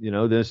 and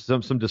there's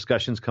some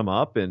discussions come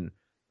up, and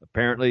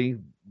apparently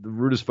the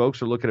Rudis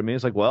folks are looking at me.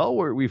 It's like, well,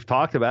 we've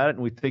talked about it,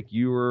 and we think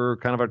you were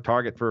kind of our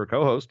target for a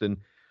co-host, and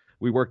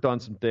we worked on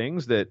some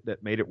things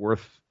that made it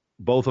worth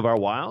both of our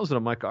whiles. And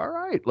I'm like, all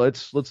right,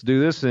 let's do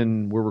this,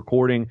 and we're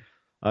recording.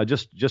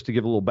 Just to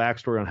give a little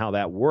backstory on how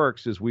that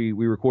works is we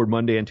record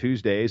Monday and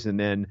Tuesdays, and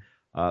then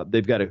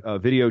they've got a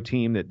video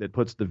team that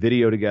puts the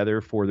video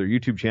together for their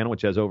YouTube channel,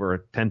 which has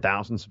over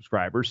 10,000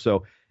 subscribers.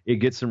 So it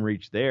gets some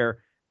reach there.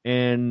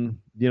 And,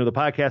 the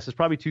podcast is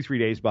probably 2-3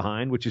 days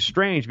behind, which is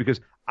strange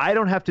because I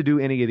don't have to do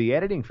any of the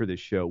editing for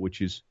this show,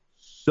 which is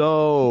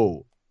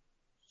so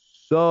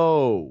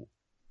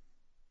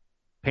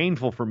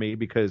painful for me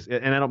because,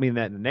 and I don't mean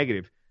that in a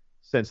negative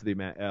sense of the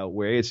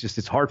way.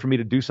 It's hard for me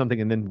to do something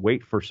and then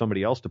wait for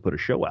somebody else to put a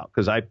show out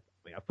because I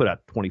put out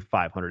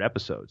 2,500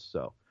 episodes.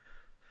 So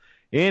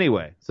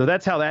anyway, so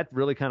that's how that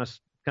really kind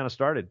of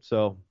started.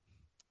 So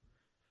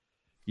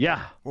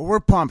yeah, well,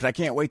 we're pumped. I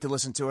can't wait to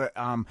listen to it.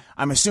 I'm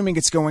assuming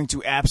it's going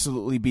to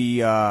absolutely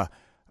be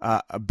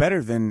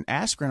better than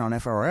Askren on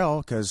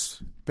FRL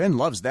because Ben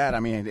loves that. I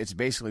mean, it's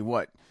basically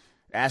what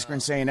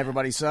Askren saying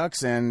everybody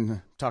sucks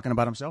and talking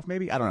about himself.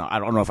 Maybe I don't know. I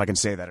don't know if I can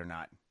say that or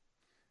not.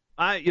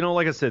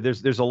 Like I said,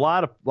 there's a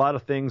lot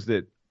of things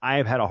that I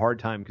have had a hard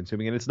time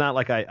consuming, and it's not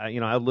like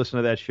I listen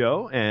to that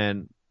show,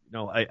 and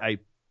I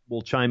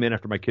will chime in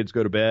after my kids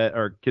go to bed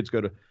or kids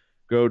go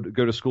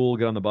to school,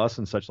 get on the bus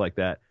and such like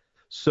that.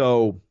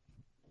 So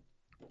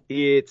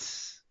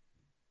it's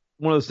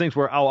one of those things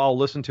where I'll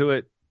listen to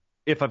it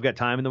if I've got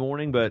time in the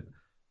morning, but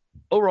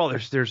overall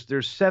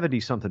there's 70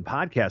 something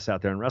podcasts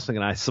out there in wrestling,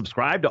 and I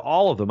subscribe to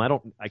all of them.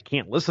 I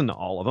can't listen to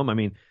all of them. I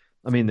mean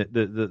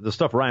the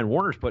stuff Ryan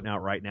Warner's putting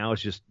out right now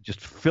is just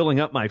filling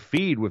up my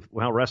feed with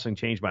how wrestling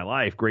changed my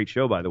life. Great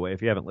show, by the way,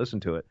 if you haven't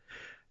listened to it.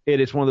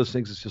 It's one of those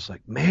things that's just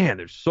like, man,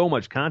 there's so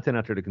much content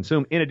out there to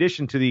consume, in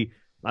addition to the,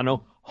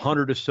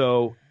 100 or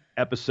so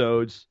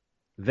episodes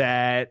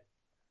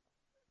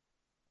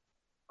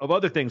of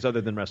other things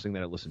other than wrestling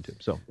that I listen to.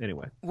 So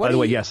anyway, by the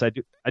way, yes, I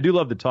do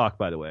love the talk,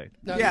 by the way.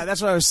 Yeah,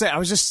 that's what I was saying. I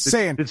was just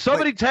saying. Did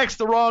somebody text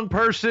the wrong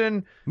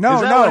person? No,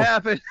 Is that what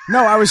happened?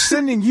 No, I was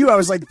sending you. I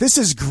was like, this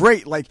is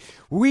great. Like,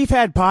 we've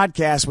had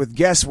podcasts with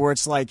guests where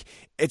it's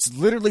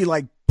literally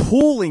like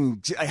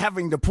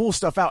having to pull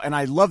stuff out. And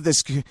I love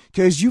this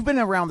because you've been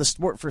around the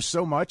sport for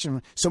so much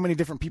and so many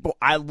different people.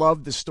 I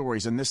love the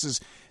stories, and this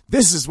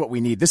is what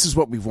we need. This is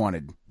what we've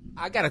wanted.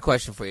 I got a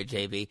question for you,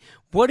 JB.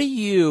 What do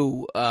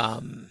you,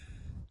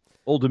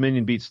 Old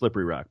Dominion beat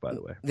Slippery Rock, by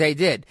the way. They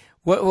did.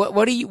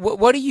 What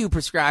do you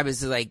prescribe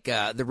as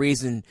the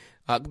reason?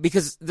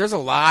 Because there's a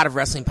lot of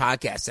wrestling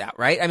podcasts out,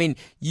 right? I mean,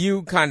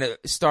 you kind of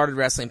started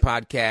wrestling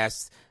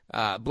podcasts.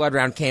 Blood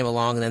Round came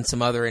along, and then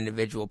some other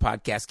individual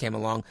podcasts came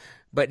along.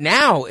 But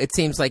now it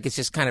seems like it's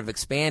just kind of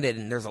expanded,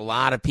 and there's a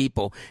lot of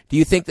people. Do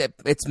you think that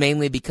it's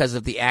mainly because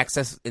of the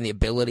access and the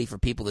ability for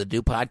people to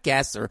do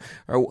podcasts,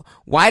 or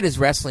why does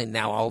wrestling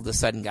now all of a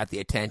sudden got the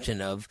attention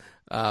of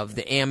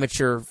the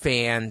amateur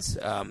fans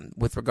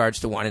with regards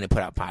to wanting to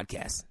put out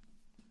podcasts?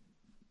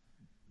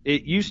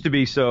 It used to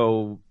be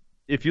so.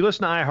 If you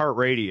listen to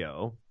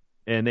iHeartRadio,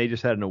 and they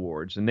just had an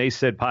awards, and they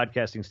said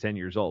podcasting's 10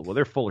 years old. Well,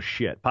 they're full of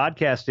shit.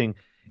 Podcasting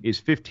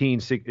is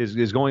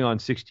going on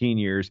 16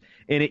 years,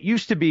 and it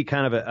used to be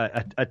kind of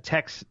a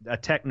tech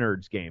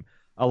nerds game.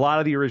 A lot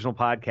of the original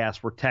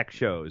podcasts were tech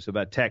shows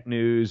about tech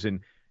news and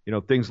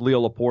things.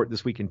 Leo Laporte,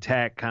 This Week in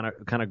Tech, kind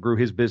of grew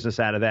his business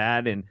out of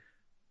that. And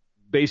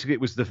basically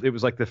it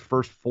was like the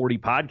first 40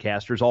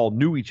 podcasters all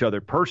knew each other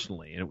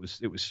personally. And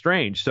it was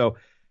strange. So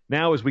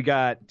now as we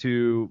got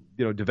to,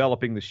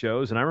 developing the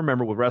shows, and I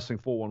remember with Wrestling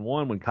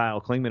 411 when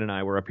Kyle Klingman and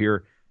I were up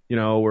here,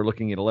 we're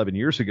looking at 11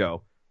 years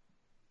ago,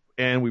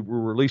 and we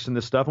were releasing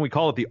this stuff, and we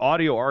call it the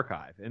audio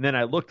archive. And then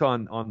I looked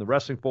on the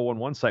Wrestling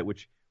 411 site,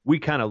 which we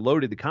kind of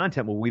loaded the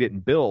content, but we didn't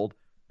build.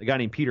 A guy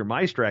named Peter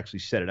Meister actually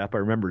set it up. I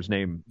remember his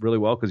name really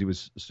well because he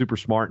was super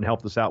smart and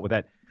helped us out with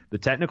the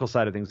technical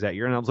side of things that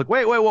year. And I was like,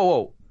 wait,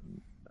 whoa.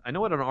 I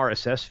know what an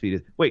RSS feed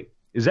is. Wait,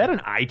 is that an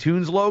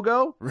iTunes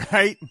logo?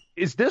 Right.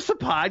 Is this a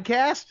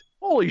podcast?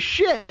 Holy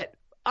shit.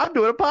 I'm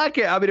doing a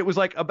podcast. I mean, it was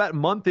like about a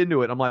month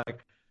into it. I'm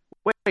like,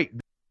 wait,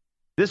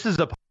 this is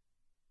a podcast.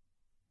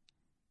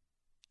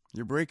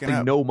 You're breaking I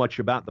up. know much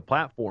about the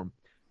platform.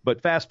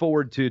 But fast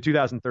forward to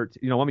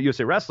 2013, I'm at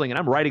USA Wrestling, and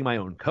I'm writing my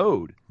own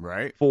code.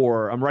 Right.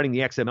 I'm writing the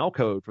XML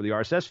code for the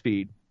RSS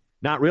feed,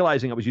 not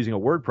realizing I was using a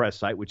WordPress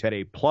site, which had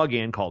a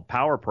plugin called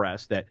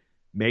PowerPress that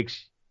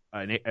makes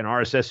an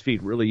RSS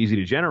feed really easy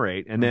to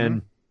generate. And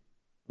then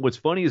what's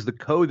funny is the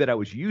code that I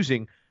was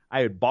using, I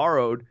had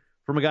borrowed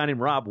from a guy named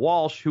Rob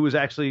Walsh, who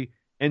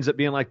ends up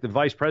being like the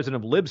vice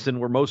president of Libsyn,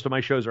 where most of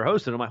my shows are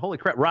hosted. I'm like, holy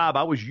crap, Rob!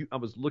 I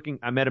was looking.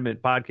 I met him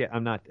at podcast.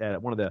 I'm not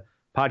at one of the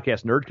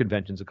podcast nerd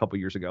conventions a couple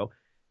years ago.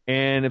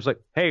 And it was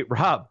like, hey,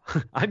 Rob,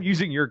 I'm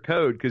using your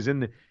code because in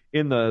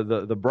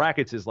the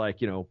brackets is like,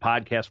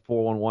 podcast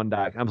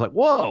 411. I was like,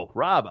 whoa,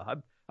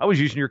 Rob, I was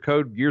using your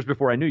code years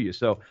before I knew you.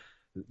 So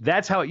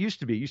that's how it used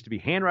to be. It used to be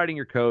handwriting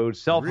your code,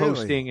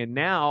 self-hosting. Really? And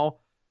now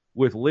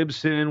with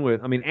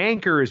Libsyn,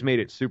 Anchor has made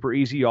it super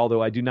easy,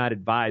 although I do not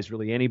advise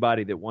really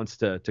anybody that wants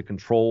to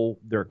control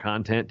their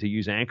content to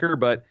use Anchor.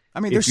 But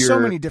there's so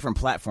many different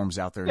platforms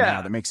out there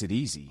now that makes it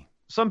easy.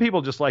 Some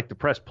people just like to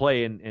press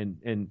play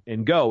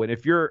and go. And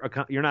if you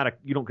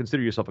don't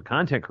consider yourself a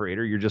content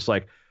creator, you're just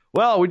like,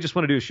 well, we just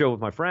want to do a show with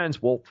my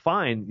friends. Well,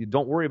 fine. You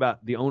don't worry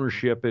about the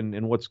ownership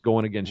and what's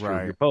going against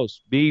your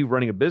posts. Be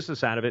running a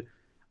business out of it.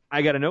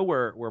 I got to know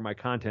where my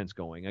content's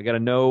going. I got to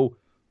know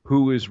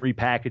who is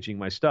repackaging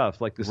my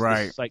stuff. Like this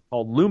site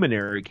called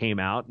Luminary came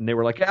out, and they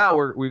were like, yeah,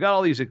 we've got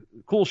all these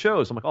cool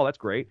shows. I'm like, oh, that's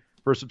great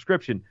for a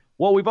subscription.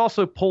 Well, we've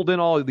also pulled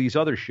in all of these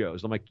other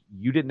shows. I'm like,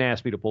 you didn't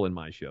ask me to pull in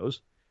my shows.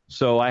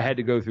 So I had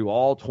to go through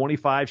all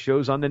 25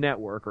 shows on the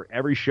network, or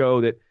every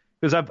show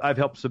because I've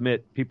helped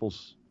submit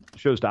people's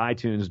shows to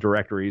iTunes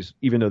directories,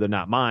 even though they're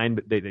not mine,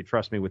 but they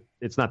trust me with,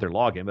 it's not their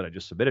login, but I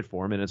just submit it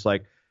for them. And it's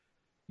like,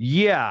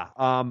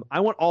 I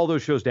want all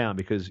those shows down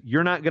because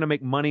you're not going to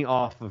make money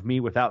off of me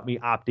without me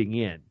opting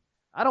in.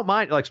 I don't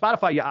mind, like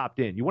Spotify, you opt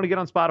in. You want to get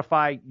on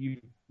Spotify,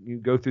 you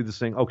go through this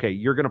thing. Okay,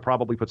 you're going to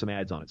probably put some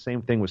ads on it.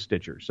 Same thing with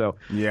Stitcher. So,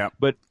 yeah.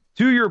 But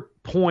to your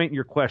point,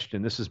 your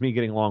question, this is me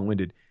getting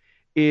long-winded,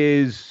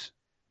 is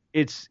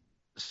it's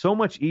so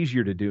much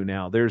easier to do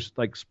now. There's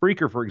like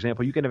Spreaker, for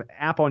example. You can have an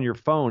app on your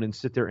phone and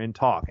sit there and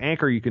talk.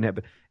 Anchor, you can have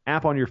an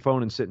app on your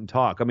phone and sit and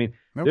talk. I mean,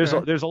 there's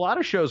a lot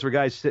of shows where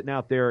guys sitting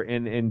out there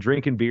and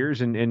drinking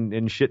beers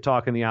and shit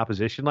talking the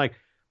opposition. Like,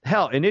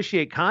 hell,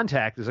 Initiate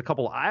Contact is a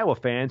couple of Iowa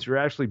fans who are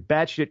actually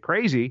batshit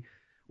crazy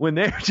when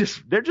they're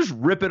just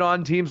ripping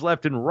on teams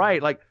left and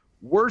right, like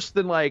worse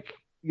than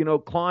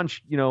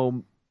Clonch,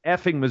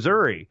 effing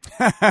Missouri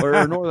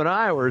or Northern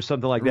Iowa or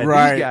something like that.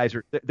 Right. These guys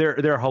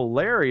they're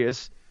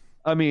hilarious.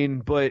 I mean,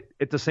 but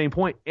at the same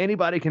point,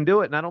 anybody can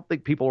do it, and I don't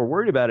think people are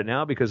worried about it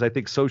now because I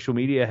think social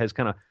media has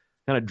kind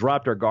of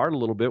dropped our guard a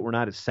little bit. We're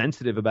not as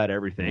sensitive about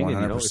everything.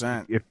 100%.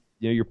 And, if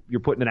you're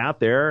putting it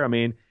out there, I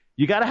mean,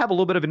 you got to have a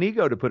little bit of an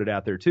ego to put it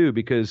out there too,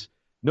 because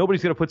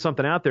nobody's going to put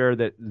something out there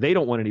that they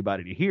don't want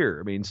anybody to hear.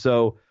 I mean,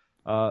 so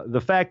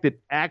the fact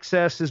that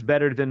access is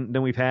better than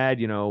we've had,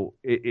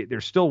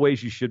 there's still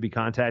ways you should be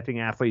contacting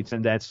athletes,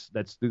 and that's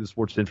through the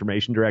sports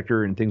information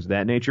director and things of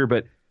that nature.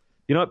 But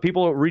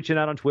people are reaching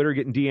out on Twitter,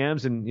 getting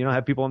DMs, and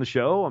have people on the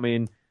show. I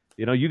mean,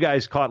 you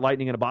guys caught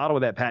lightning in a bottle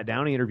with that Pat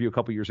Downey interview a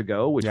couple years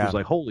ago, which was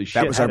like, holy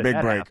shit! That was our big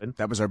break. Happen?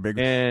 That was our big.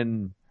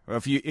 And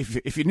well,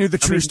 if you knew the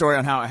true story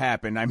on how it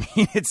happened, I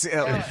mean,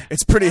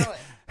 it's pretty.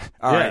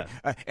 All right.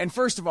 And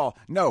first of all,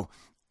 no.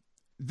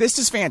 This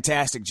is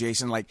fantastic,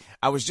 Jason. Like,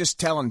 I was just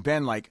telling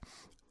Ben, like,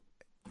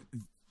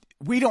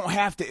 we don't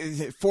have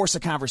to force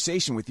a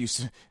conversation with you.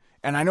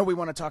 And I know we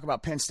want to talk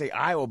about Penn State,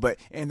 Iowa, but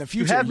in the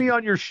future, you have me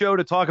on your show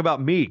to talk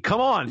about me. Come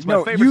on, it's my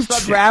favorite you've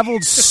subject.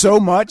 traveled so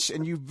much,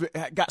 and you've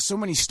got so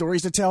many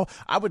stories to tell.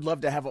 I would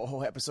love to have a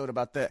whole episode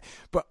about that.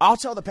 But I'll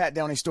tell the Pat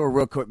Downey story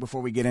real quick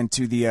before we get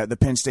into the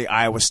Penn State,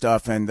 Iowa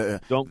stuff and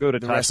the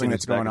wrestling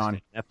that's going on.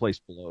 That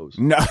place blows.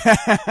 No,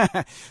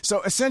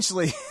 so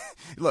essentially,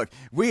 look,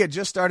 we had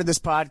just started this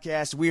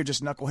podcast. We are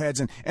just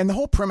knuckleheads, and the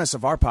whole premise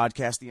of our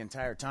podcast the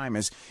entire time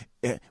is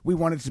we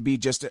wanted it to be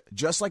just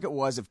like it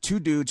was of two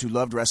dudes who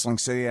loved wrestling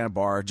sitting at a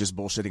bar just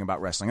bullshitting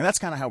about wrestling. And that's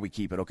kind of how we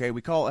keep it, okay?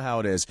 We call it how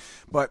it is.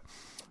 But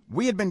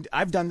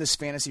I've done this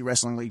fantasy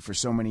wrestling league for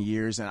so many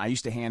years, and I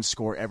used to hand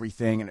score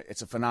everything, and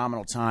it's a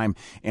phenomenal time.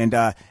 And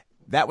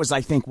that was, I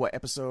think, what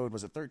episode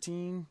was it,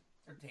 13?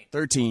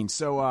 13.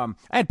 So I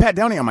had Pat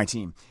Downey on my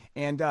team,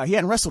 and he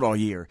hadn't wrestled all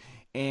year.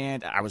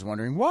 And I was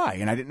wondering why,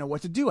 and I didn't know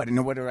what to do. I didn't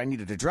know whether I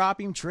needed to drop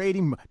him, trade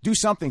him, do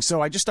something. So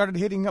I just started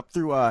hitting up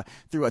through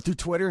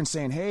Twitter and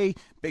saying, "Hey,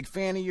 big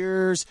fan of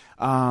yours.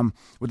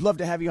 Would love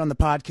to have you on the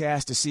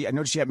podcast to see. I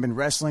noticed you haven't been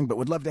wrestling, but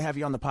would love to have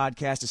you on the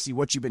podcast to see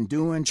what you've been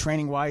doing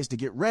training wise to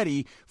get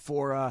ready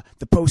for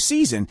the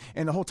postseason."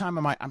 And the whole time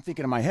I'm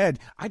thinking in my head,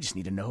 I just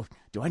need to know,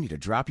 do I need to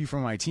drop you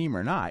from my team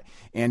or not?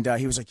 And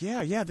he was like,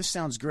 "Yeah, this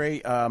sounds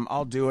great.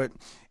 I'll do it."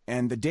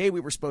 And the day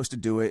we were supposed to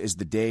do it is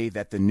the day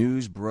that the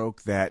news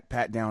broke that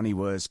Pat Downey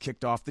was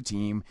kicked off the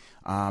team.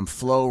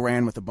 Flo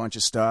ran with a bunch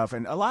of stuff,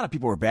 and a lot of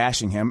people were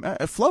bashing him.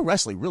 Flo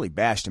Wrestling really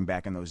bashed him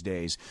back in those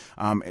days,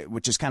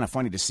 which is kind of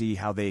funny to see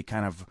how they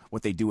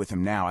what they do with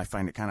him now. I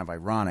find it kind of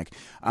ironic.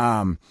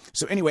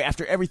 So anyway,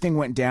 after everything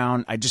went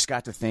down, I just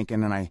got to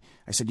thinking, and I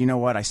said, you know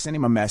what? I sent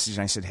him a message,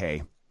 and I said,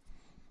 "Hey,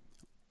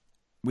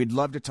 we'd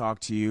love to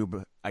talk to you,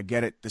 but I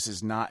get it. This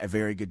is not a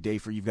very good day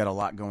for you. You've got a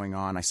lot going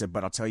on." I said,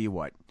 "But I'll tell you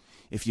what.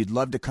 If you'd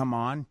love to come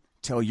on,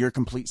 tell your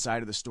complete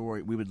side of the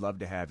story, we would love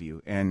to have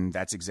you." And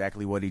that's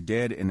exactly what he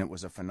did, and it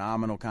was a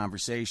phenomenal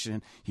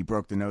conversation. He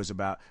broke the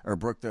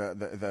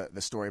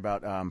story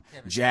about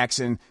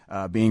Jackson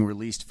being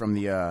released from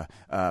the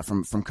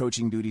from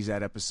coaching duties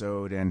that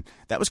episode, and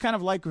that was kind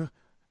of like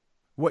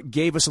what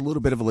gave us a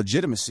little bit of a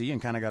legitimacy and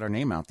kind of got our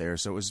name out there.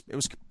 So it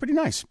was pretty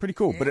nice, pretty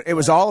cool. But it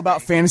was all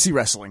about fantasy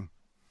wrestling.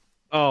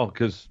 Oh,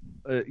 because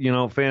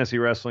fantasy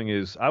wrestling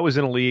is. I was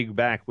in a league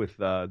back with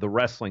the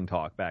Wrestling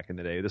Talk back in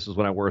the day. This is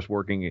when I was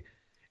working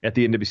at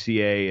the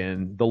NWCA,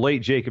 and the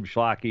late Jacob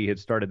Schlocke had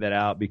started that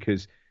out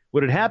because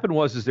what had happened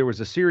was there was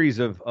a series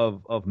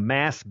of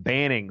mass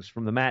bannings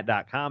from the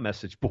Matt.com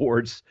message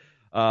boards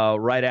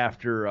right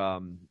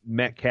after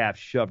Metcalf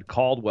shoved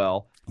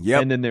Caldwell.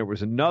 Yep. And then there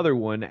was another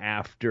one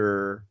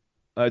after.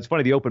 It's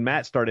funny, the open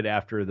mat started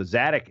after the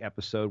Zadok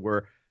episode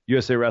where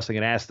USA Wrestling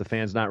had asked the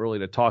fans not really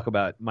to talk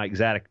about Mike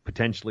Zadok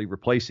potentially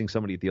replacing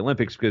somebody at the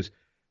Olympics because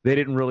they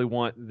didn't really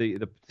want the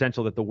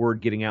potential that the word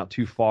getting out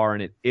too far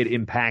and it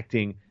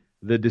impacting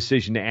the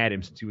decision to add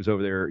him since he was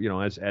over there,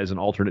 as an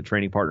alternate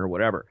training partner or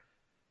whatever.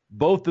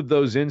 Both of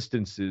those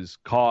instances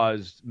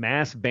caused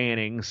mass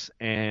bannings,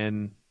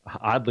 and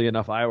oddly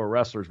enough, Iowa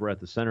wrestlers were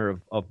at the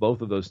center of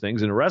both of those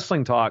things. And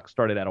Wrestling Talk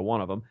started out of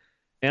one of them,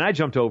 and I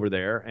jumped over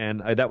there,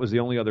 and that was the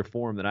only other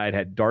forum that I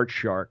had. Dart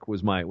Shark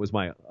was my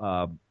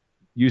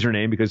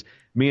username because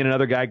me and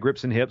another guy,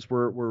 Grips and Hips,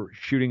 were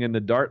shooting in the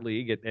Dart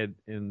League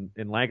in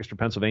Lancaster,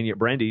 Pennsylvania at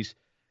Brendy's,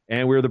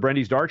 and we were the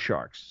Brendy's Dart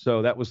Sharks.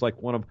 So that was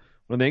like one of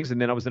the things.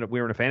 And then we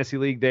were in a fantasy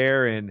league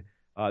there, and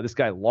this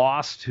guy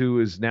Lost,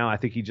 who is now, I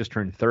think he just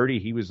turned 30.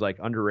 He was like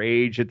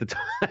underage at the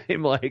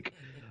time,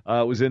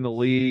 was in the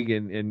league,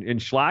 and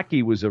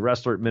Schlocke was a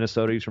wrestler at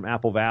Minnesota. He's from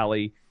Apple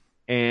Valley,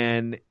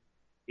 and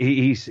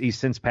he's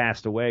since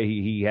passed away.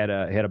 He had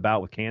a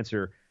bout with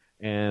cancer.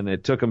 And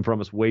it took him from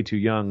us way too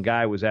young.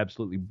 Guy was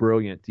absolutely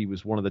brilliant. He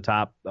was one of the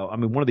top,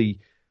 one of the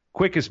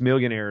quickest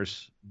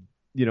millionaires,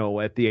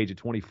 at the age of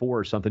 24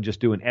 or something, just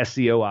doing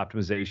SEO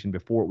optimization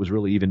before it was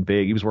really even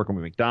big. He was working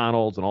with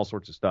McDonald's and all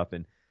sorts of stuff.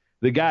 And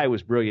the guy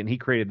was brilliant. He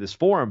created this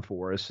forum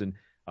for us. And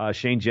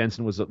Shane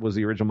Jensen was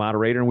the original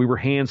moderator, and we were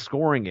hand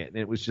scoring it. And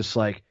it was just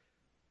like,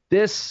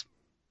 this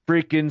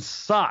freaking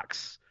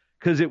sucks.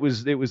 Because it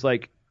was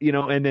like,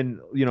 and then,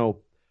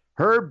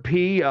 Herb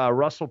P.,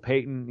 Russell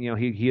Payton,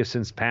 he has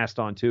since passed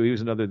on too. He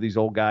was another of these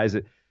old guys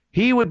that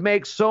he would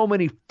make so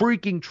many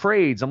freaking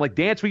trades. I'm like,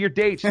 dance with your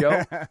dates,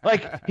 yo.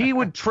 Like he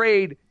would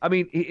trade. I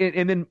mean,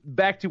 and then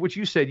back to what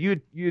you said,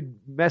 you'd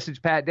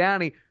message Pat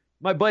Downey,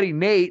 my buddy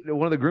Nate,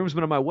 one of the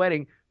groomsmen of my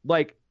wedding,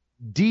 like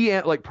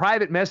DM, like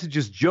private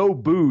messages Joe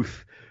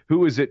Booth, who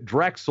was at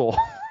Drexel,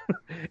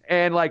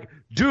 and like,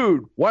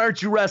 dude, why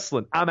aren't you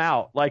wrestling? I'm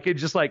out. Like it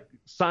just like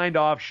signed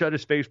off, shut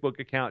his Facebook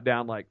account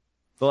down, like.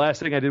 The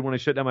last thing I did when I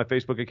shut down my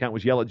Facebook account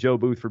was yell at Joe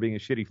Booth for being a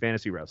shitty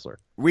fantasy wrestler.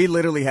 We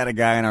literally had a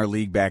guy in our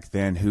league back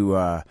then who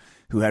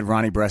had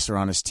Ronnie Bresser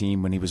on his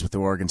team when he was with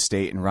Oregon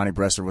State, and Ronnie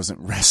Bresser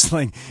wasn't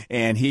wrestling,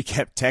 and he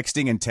kept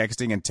texting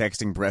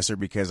Bresser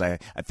because I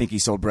think he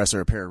sold Bresser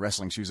a pair of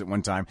wrestling shoes at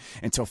one time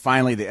until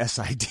finally the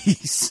SID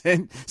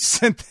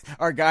sent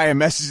our guy a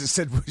message that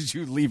said, "Would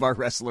you leave our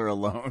wrestler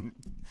alone?"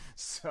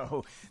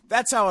 So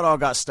that's how it all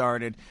got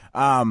started.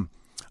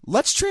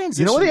 Let's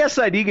transition. When the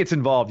SID gets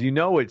involved,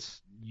 it's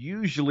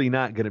usually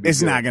not going to be It's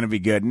good. not going to be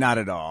good. Not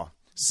at all.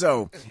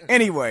 So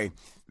anyway,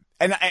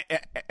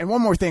 and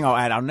one more thing I'll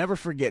add. I'll never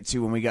forget,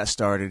 too, when we got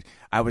started,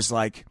 I was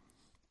like,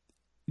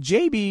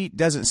 JB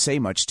doesn't say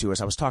much to us.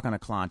 I was talking to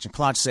Clonch, and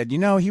Clonch said,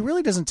 he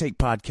really doesn't take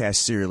podcasts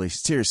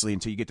seriously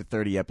until you get to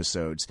 30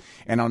 episodes.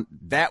 And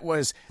that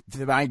was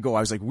my goal. I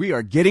was like, we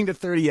are getting to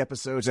 30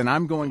 episodes, and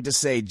I'm going to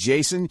say,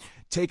 Jason,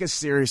 take us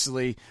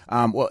seriously.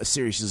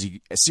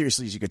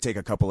 Seriously as you could take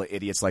a couple of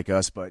idiots like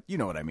us, but you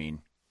know what I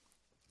mean.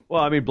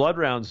 Well, I mean, Blood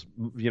Rounds,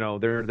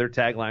 their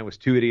tagline was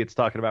two idiots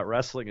talking about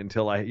wrestling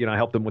until I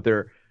helped them with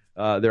their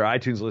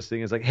iTunes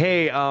listing. It's like,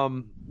 hey,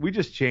 we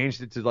just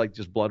changed it to like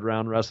just Blood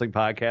Round Wrestling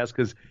Podcast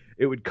because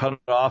it would cut it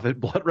off at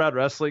Blood Round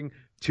Wrestling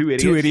two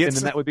idiots, and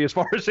then that would be as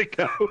far as it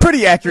goes.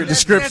 Pretty accurate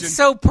description. That's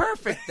so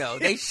perfect, though.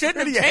 They shouldn't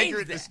have Pretty changed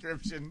accurate that.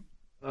 description.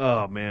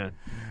 Oh man!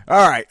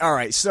 All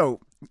right.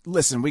 So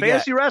listen, we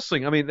fantasy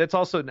wrestling. I mean, that's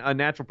also a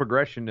natural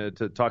progression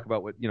to talk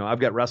about what I've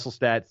got wrestle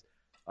stats.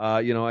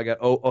 I got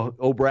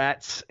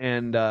Obrats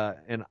and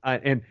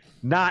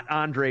not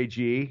Andre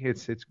G.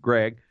 It's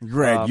Greg.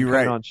 Greg, you're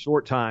right. On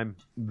short time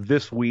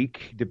this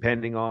week,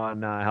 depending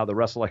on how the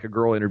Wrestle Like a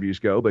Girl interviews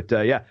go. But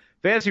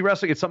fantasy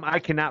wrestling, it's something I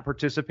cannot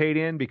participate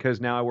in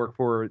because now I work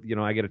for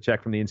I get a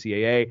check from the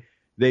NCAA.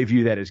 They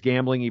view that as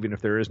gambling, even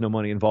if there is no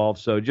money involved.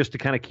 So just to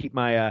kind of keep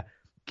my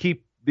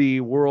keep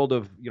the world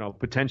of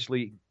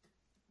potentially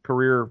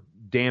career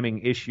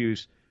damning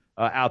issues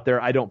out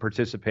there, I don't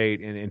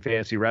participate in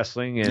fantasy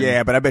wrestling.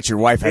 And but I bet your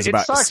wife has it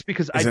sucks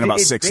because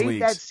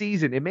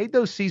it made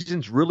those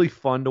seasons really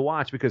fun to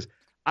watch because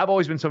I've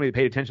always been somebody that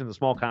paid attention to the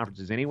small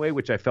conferences anyway,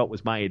 which I felt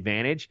was my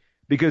advantage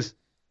because,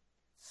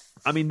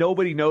 I mean,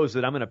 nobody knows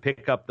that I'm going to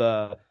pick up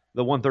the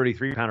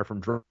 133 pounder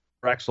from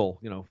Drexel,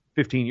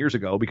 15 years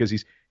ago because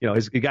he's, a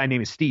guy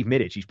named Steve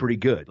Middich. He's pretty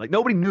good. Like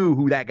nobody knew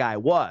who that guy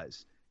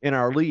was in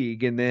our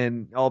league, and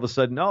then all of a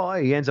sudden,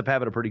 he ends up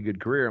having a pretty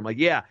good career. I'm like,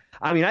 yeah.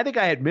 I mean, I think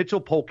I had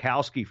Mitchell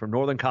Polkowski from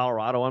Northern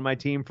Colorado on my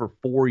team for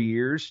 4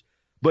 years,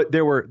 but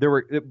there was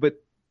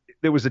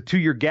a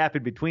 2-year gap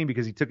in between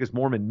because he took his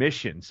Mormon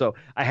mission. So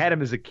I had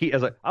him as a key. I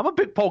was like, I'm gonna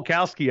pick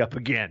Polkowski up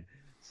again.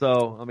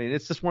 So I mean,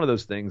 it's just one of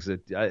those things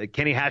that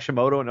Kenny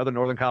Hashimoto, another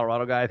Northern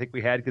Colorado guy, I think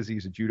we had because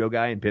he's a judo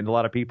guy and pinned a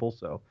lot of people.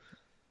 So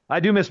I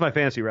do miss my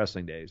fantasy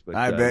wrestling days. But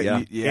I bet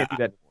can't do that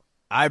anymore.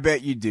 I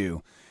bet you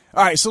do.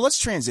 All right, so let's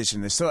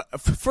transition this. So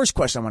first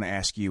question I want to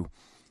ask you,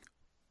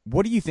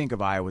 what do you think of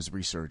Iowa's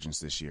resurgence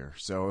this year?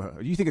 So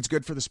do you think it's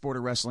good for the sport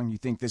of wrestling? Do you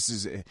think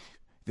this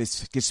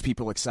gets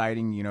people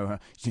exciting? Do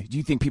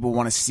you think people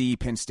want to see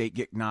Penn State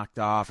get knocked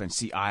off and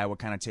see Iowa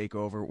kind of take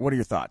over? What are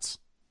your thoughts?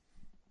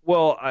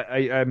 Well,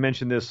 I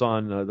mentioned this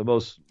on the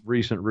most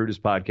recent Rudis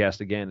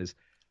podcast again,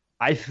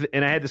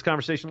 and I had this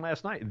conversation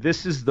last night.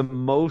 This is the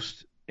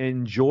most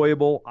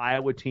enjoyable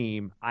Iowa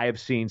team I have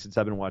seen since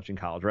I've been watching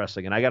college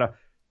wrestling. And I got to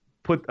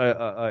put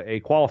a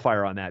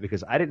qualifier on that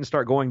because I didn't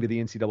start going to the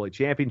NCAA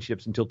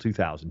championships until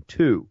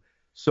 2002.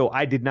 So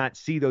I did not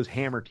see those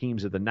hammer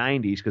teams of the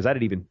 90s because I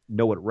didn't even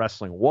know what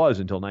wrestling was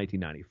until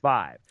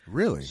 1995.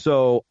 Really?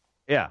 So,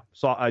 yeah.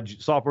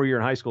 Sophomore year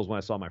in high school is when I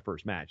saw my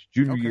first match.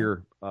 Junior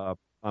year,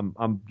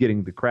 I'm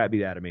getting the crap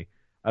beat out of me.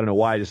 I don't know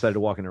why I decided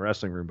to walk in the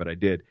wrestling room, but I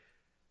did.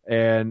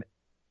 And,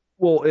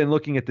 in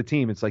looking at the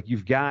team, it's like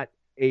you've got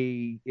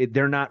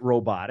they're not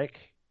robotic.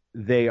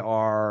 They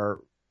are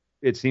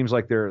 – it seems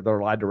like they're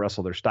allowed to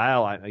wrestle their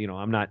style.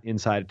 I'm not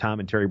inside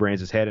Tom and Terry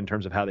Brands' head in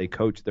terms of how they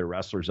coach their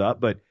wrestlers up,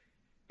 but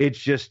it's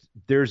just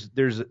there's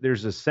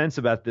a sense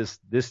about this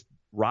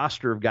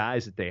roster of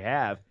guys that they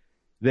have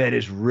that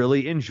is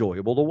really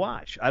enjoyable to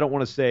watch. I don't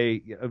want to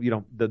say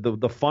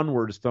the fun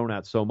word is thrown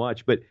out so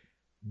much, but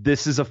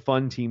this is a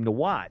fun team to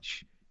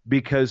watch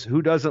because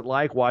who doesn't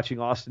like watching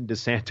Austin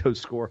DeSanto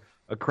score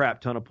a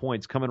crap ton of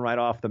points coming right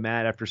off the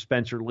mat after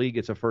Spencer Lee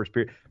gets a first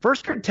period.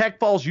 First period tech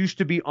falls used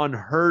to be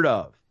unheard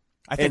of.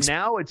 And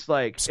now it's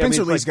like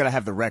Spencer Lee's got to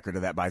have the record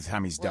of that by the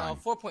time he's done.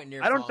 4-point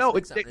near. I don't know.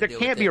 There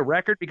can't be a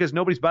record because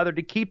nobody's bothered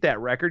to keep that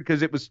record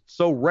because it was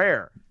so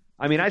rare.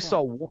 I mean, I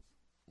saw one.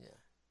 Yeah.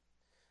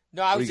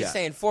 No, I was just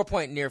saying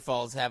 4-point near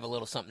falls have a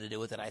little something to do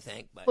with it. I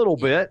think a little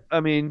bit.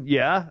 I mean,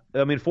 yeah.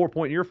 I mean,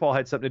 4-point near fall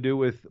had something to do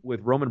with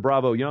Roman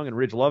Bravo Young and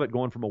Ridge Lovett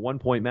going from a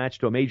 1-point match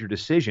to a major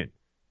decision.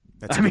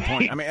 That's a good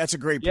point. I mean, that's a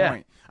great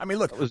point. I mean,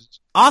 look,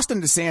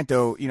 Austin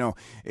DeSanto,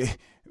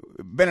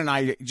 Ben and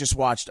I just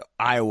watched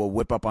Iowa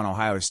whip up on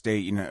Ohio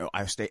State.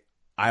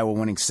 Iowa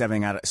winning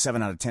 7 out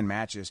of 10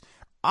 matches.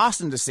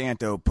 Austin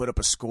DeSanto put up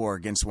a score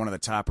against one of the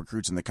top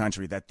recruits in the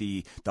country that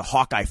the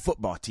Hawkeye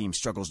football team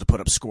struggles to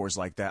put up scores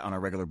like that on a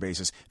regular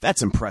basis.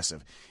 That's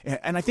impressive.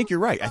 And I think you're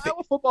right. I think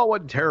Iowa football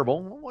wasn't terrible.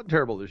 It wasn't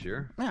terrible this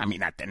year. I mean,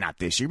 not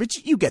this year, but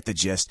you get the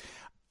gist.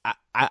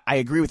 I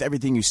agree with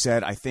everything you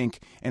said. I think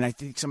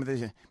some of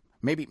the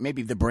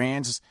maybe the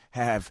brands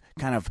have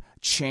kind of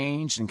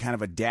changed and kind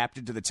of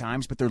adapted to the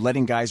times, but they're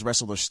letting guys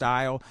wrestle their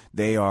style.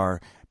 They are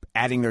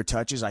adding their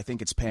touches. I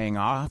think it's paying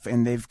off,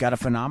 and they've got a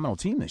phenomenal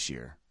team this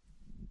year.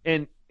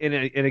 And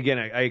again,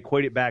 I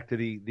equate it back to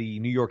the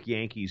New York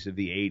Yankees of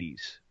the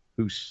 80s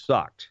who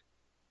sucked.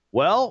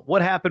 Well,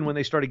 what happened when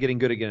they started getting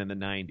good again in the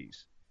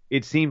 90s?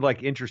 It seemed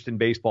like interest in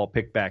baseball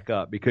picked back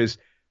up because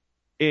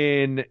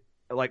in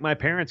like my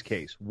parents'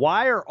 case,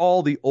 why are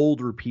all the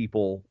older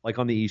people like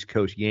on the East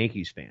Coast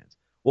Yankees fans?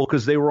 Well,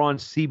 because they were on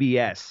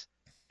CBS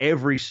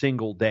every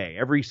single day.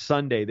 Every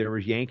Sunday there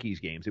was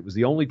Yankees games. It was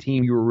the only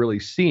team you were really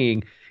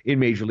seeing in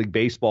Major League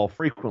Baseball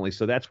frequently.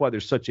 So that's why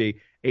there's such a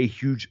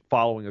huge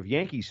following of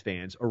Yankees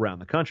fans around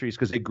the country is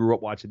because they grew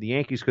up watching the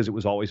Yankees because it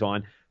was always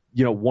on,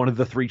 one of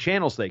the 3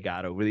 channels they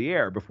got over the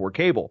air before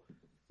cable.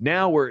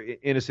 Now we're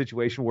in a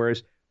situation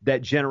whereas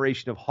that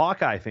generation of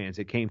Hawkeye fans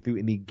that came through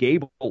in the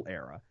Gable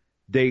era,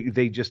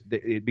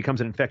 it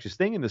becomes an infectious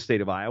thing in the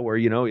state of Iowa where,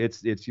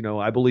 it's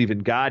I believe in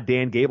God,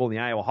 Dan Gable, and the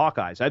Iowa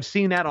Hawkeyes. I've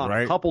seen that on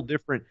a couple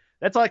different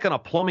That's like on a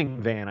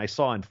plumbing van I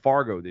saw in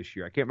Fargo this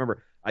year. I can't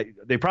remember.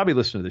 They probably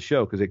listen to the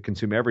show because they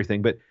consume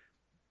everything. But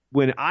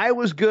when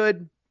Iowa's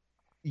good,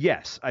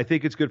 yes, I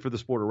think it's good for the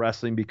sport of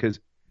wrestling because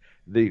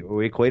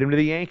we equate them to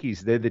the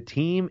Yankees. They're the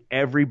team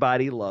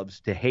everybody loves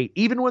to hate.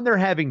 Even when they're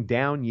having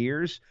down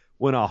years,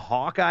 when a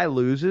Hawkeye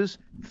loses,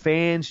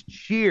 fans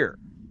cheer.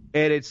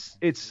 And it's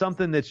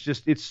something that's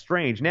just, it's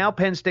strange. Now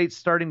Penn State's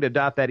starting to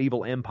adopt that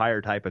evil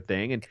empire type of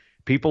thing, and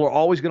people are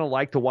always going to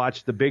like to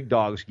watch the big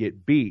dogs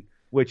get beat,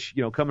 which,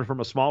 coming from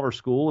a smaller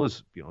school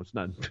is, it's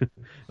not,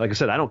 like I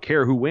said, I don't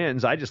care who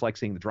wins. I just like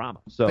seeing the drama.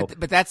 So,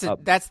 but that's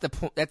the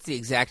point. That's the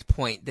exact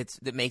point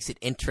that makes it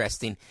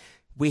interesting.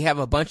 We have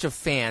a bunch of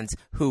fans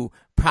who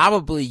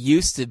probably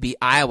used to be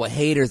Iowa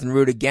haters and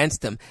root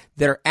against them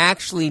that are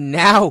actually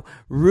now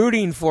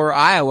rooting for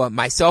Iowa,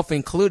 myself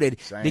included,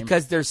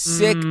 because they're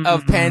sick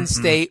of Penn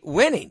State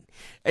winning.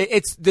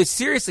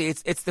 Seriously,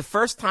 it's the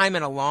first time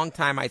in a long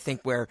time, I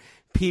think, where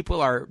people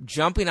are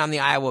jumping on the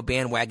Iowa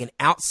bandwagon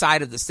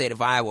outside of the state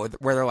of Iowa,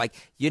 where they're like,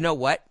 you know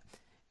what?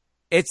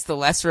 It's the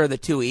lesser of the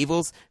two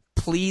evils.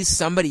 Please,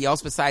 somebody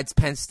else besides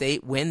Penn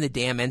State win the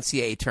damn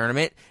NCAA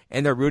tournament,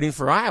 and they're rooting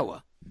for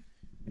Iowa.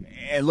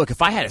 And look,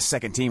 if I had a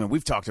second team, and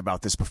we've talked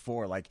about this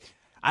before, like,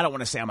 I don't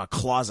want to say I'm a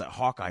closet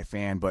Hawkeye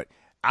fan, but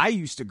I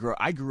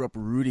grew up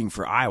rooting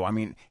for Iowa. I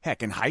mean,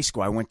 heck, in high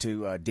school, I went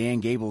to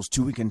Dan Gable's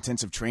 2-week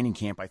intensive training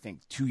camp, I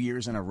think 2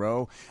 years in a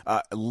row.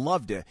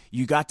 Loved it.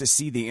 You got to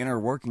see the inner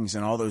workings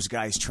and all those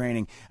guys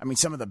training. I mean,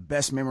 some of the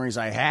best memories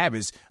I have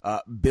is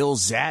Bill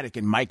Zadek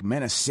and Mike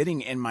Menace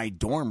sitting in my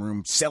dorm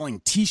room selling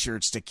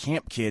T-shirts to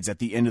camp kids at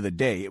the end of the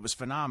day. It was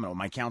phenomenal.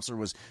 My counselor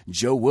was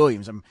Joe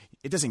Williams.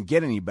 It doesn't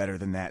get any better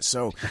than that.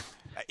 So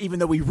even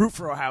though we root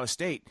for Ohio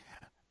State,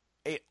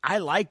 I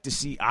like to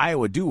see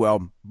Iowa do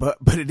well, but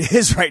it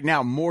is right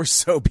now more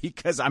so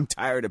because I'm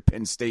tired of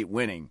Penn State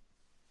winning.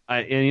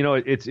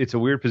 It's a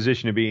weird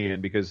position to be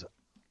in because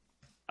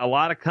a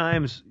lot of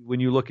times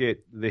when you look at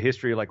the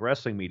history of like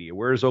wrestling media,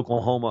 where's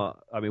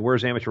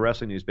amateur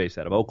wrestling news based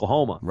out of?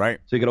 Oklahoma. Right.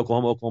 So you get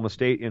Oklahoma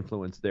State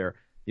influence there.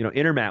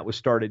 Intermat was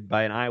started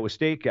by an Iowa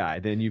State guy.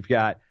 Then you've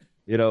got,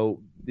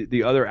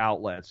 the other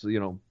outlets,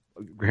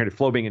 granted,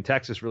 Flow being in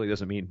Texas really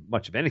doesn't mean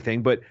much of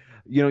anything, but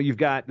you've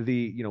got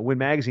the Win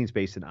Magazine's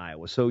based in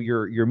Iowa, so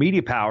your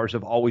media powers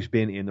have always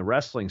been in the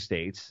wrestling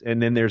states,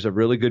 and then there's a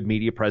really good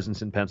media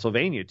presence in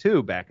Pennsylvania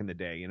too. Back in the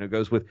day, it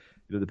goes with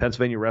the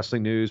Pennsylvania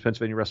Wrestling News,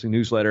 Pennsylvania Wrestling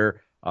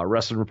Newsletter,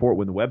 Wrestling Report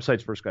when the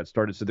websites first got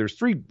started. So there's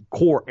three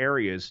core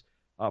areas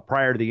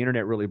prior to the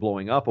internet really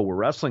blowing up of where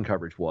wrestling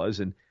coverage was,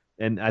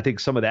 and I think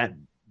some of that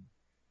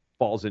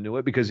falls into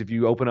it because if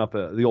you open up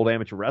the old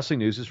amateur wrestling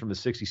news is from the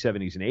 60s,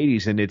 70s, and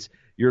 80s, and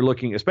you're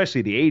looking,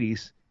 especially the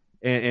 80s,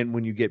 and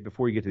when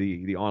before you get to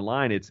the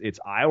online, it's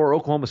Iowa or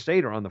Oklahoma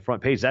State are on the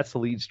front page. That's the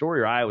lead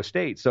story, or Iowa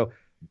State. So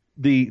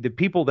the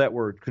people that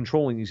were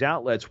controlling these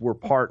outlets were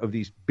part of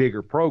these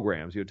bigger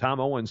programs. Tom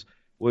Owens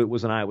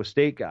was an Iowa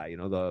State guy.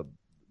 The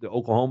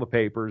Oklahoma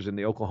papers and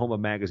the Oklahoma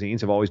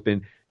magazines have always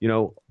been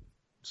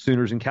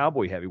Sooners and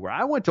Cowboy heavy. Where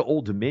I went to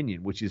Old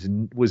Dominion, which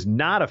was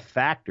not a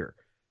factor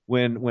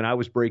when I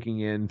was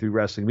breaking in through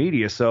wrestling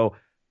media. So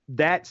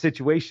that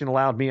situation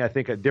allowed me, I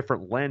think, a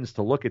different lens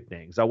to look at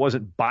things. I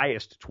wasn't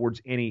biased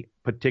towards any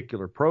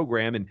particular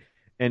program,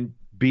 and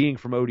being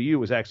from ODU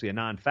was actually a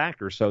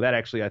non-factor. So that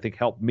actually, I think,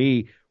 helped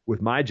me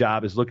with my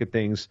job is look at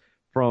things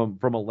from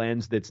a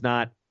lens that's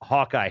not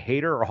Hawkeye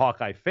hater or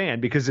Hawkeye fan.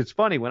 Because it's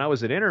funny, when I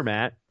was at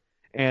Intermat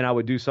and I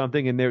would do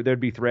something and there'd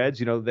be threads,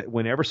 that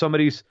whenever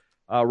somebody's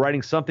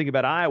writing something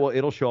about Iowa,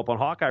 it'll show up on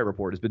Hawkeye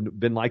Report. It's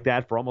been like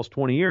that for almost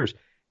 20 years.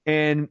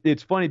 And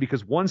it's funny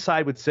because one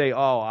side would say,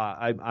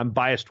 I'm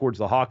biased towards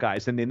the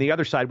Hawkeyes. And then the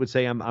other side would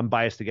say, I'm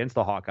biased against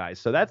the Hawkeyes.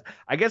 So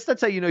I guess that's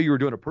how you were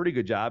doing a pretty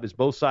good job, is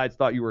both sides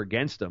thought you were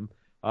against them.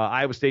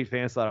 Iowa State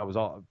fans thought I was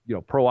all,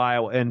 pro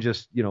Iowa, and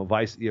just,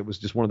 vice. It was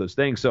just one of those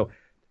things. So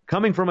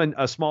coming from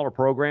a smaller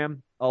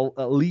program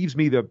leaves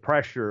me the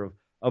pressure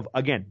of,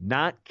 again,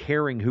 not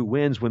caring who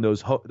wins when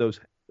those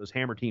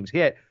hammer teams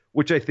hit,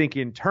 which I think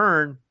in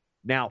turn,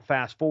 now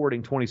fast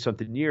forwarding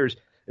 20-something years,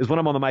 is when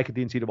I'm on the mic at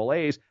the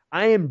NCAAs,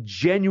 I am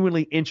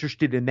genuinely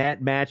interested in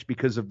that match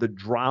because of the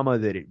drama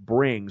that it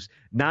brings,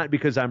 not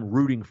because I'm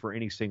rooting for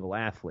any single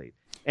athlete.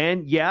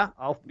 And yeah,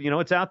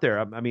 it's out there.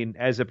 I mean,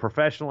 as a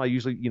professional, I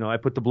usually, I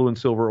put the blue and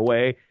silver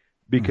away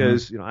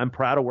because, I'm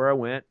proud of where I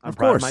went. I'm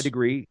proud of my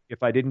degree.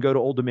 If I didn't go to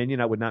Old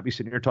Dominion, I would not be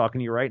sitting here talking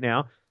to you right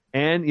now.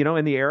 And,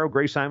 in the era,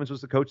 Gray Simons was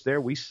the coach there.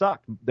 We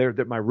sucked.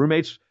 My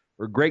roommates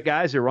were great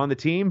guys. They were on the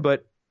team,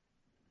 but,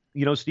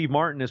 Steve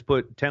Martin has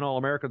put 10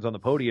 All-Americans on the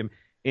podium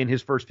in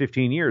his first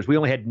 15 years. We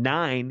only had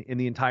 9 in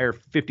the entire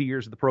 50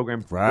 years of the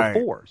program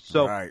before.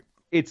 So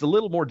it's a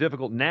little more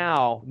difficult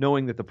now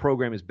knowing that the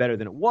program is better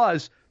than it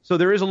was. So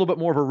there is a little bit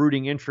more of a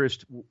rooting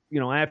interest.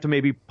 I have to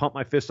maybe pump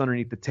my fist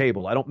underneath the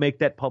table. I don't make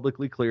that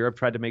publicly clear. I've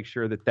tried to make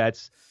sure that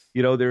that's,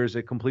 there's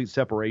a complete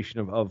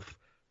separation of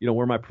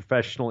where my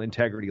professional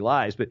integrity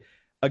lies. But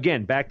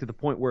again, back to the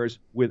point whereas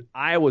with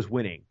Iowa's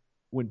winning,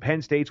 when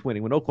Penn State's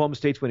winning, when Oklahoma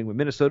State's winning, when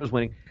Minnesota's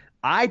winning,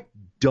 I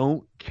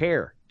don't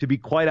care. To be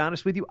quite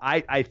honest with you,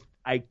 I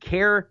I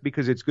care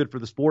because it's good for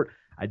the sport.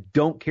 I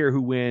don't care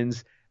who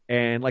wins.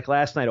 And like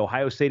last night,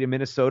 Ohio State and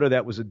Minnesota,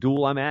 that was a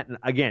duel I'm at. And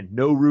again,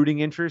 no rooting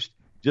interest.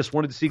 Just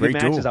wanted to see good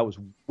matches. I was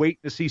waiting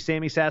to see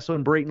Sammy Sasso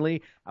and Brayton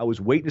Lee. I was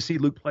waiting to see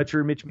Luke Pletcher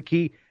and Mitch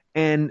McKee.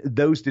 And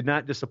those did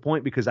not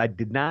disappoint because I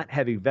did not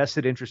have a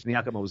vested interest in the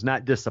outcome. I was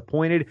not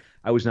disappointed.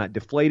 I was not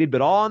deflated.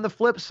 But on the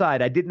flip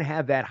side, I didn't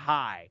have that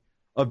high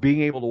of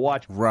being able to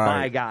watch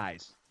my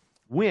guys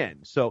win.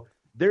 So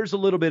there's a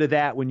little bit of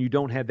that when you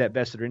don't have that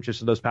vested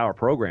interest in those power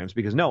programs.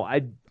 Because, no,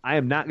 I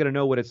am not going to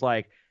know what it's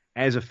like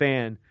as a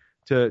fan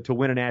to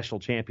win a national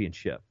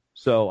championship.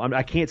 So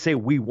I can't say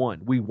we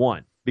won. We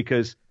won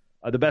because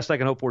the best I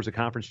can hope for is a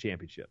conference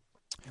championship.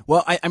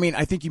 Well, I mean,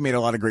 I think you made a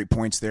lot of great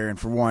points there. And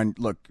for one,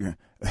 look,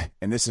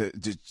 and this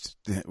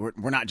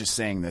we're not just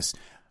saying this.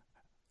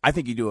 I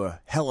think you do a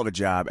hell of a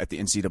job at the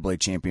NCAA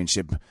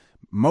championship.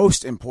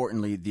 Most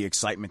importantly, the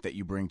excitement that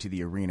you bring to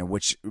the arena,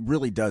 which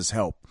really does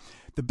help.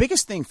 The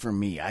biggest thing for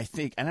me, I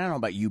think, and I don't know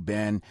about you,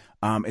 Ben,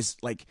 is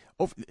like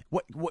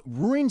what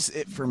ruins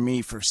it for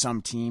me for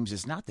some teams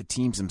is not the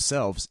teams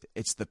themselves,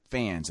 it's the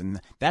fans.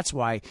 And that's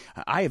why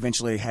I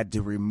eventually had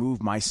to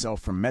remove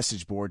myself from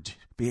message board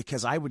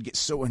because I would get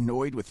so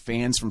annoyed with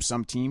fans from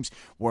some teams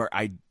where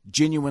I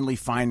genuinely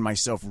find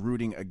myself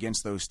rooting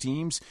against those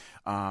teams.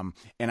 And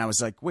I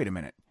was like, wait a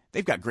minute.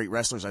 They've got great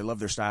wrestlers. I love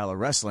their style of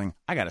wrestling.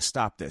 I got to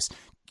stop this.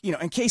 You know,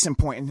 and case in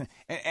point,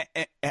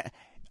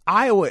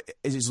 Iowa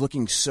is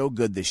looking so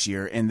good this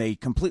year, and they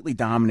completely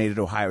dominated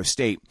Ohio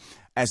State,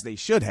 as they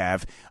should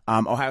have.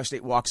 Ohio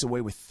State walks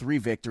away with 3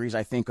 victories.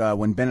 I think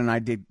when Ben and I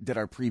did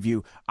our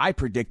preview, I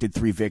predicted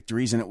 3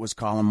 victories, and it was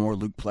Colin Moore,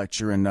 Luke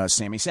Pletcher, and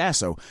Sammy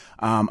Sasso.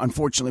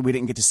 Unfortunately, we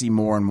didn't get to see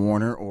Moore and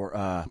Warner or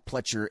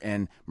Pletcher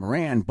and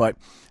Moran, but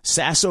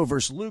Sasso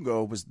versus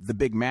Lugo was the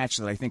big match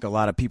that I think a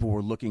lot of people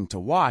were looking to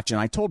watch. And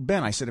I told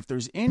Ben, I said, if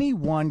there's any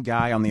one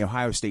guy on the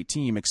Ohio State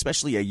team,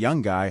 especially a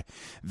young guy,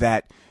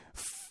 that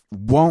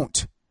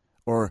won't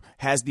or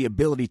has the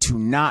ability to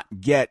not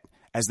get,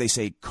 as they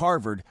say,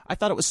 carvered, I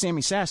thought it was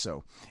Sammy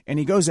Sasso. And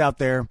he goes out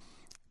there,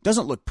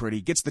 doesn't look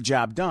pretty, gets the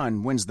job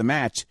done, wins the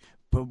match.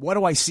 But what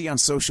do I see on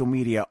social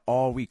media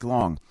all week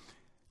long?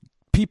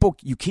 People,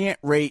 you can't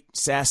rank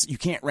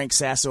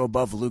Sasso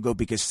above Lugo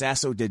because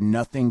Sasso did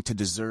nothing to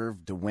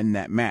deserve to win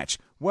that match.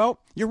 Well,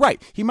 you're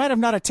right. He might have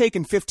not have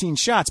taken 15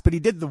 shots, but he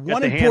did the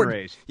one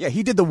important. Yeah,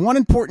 he did the one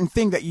important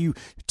thing that you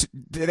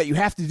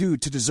have to do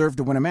to deserve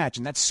to win a match,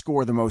 and that's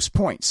score the most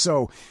points.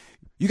 So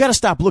you got to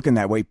stop looking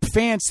that way,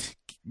 fans.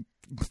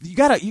 You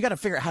gotta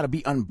figure out how to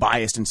be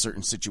unbiased in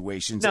certain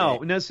situations.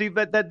 No. See,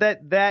 but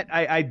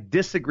I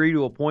disagree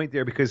to a point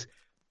there because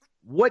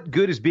what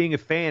good is being a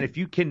fan if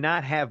you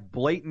cannot have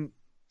blatant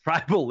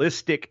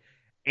tribalistic,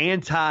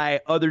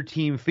 anti-other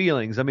team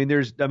feelings? I mean,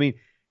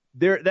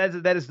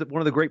 that is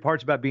one of the great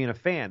parts about being a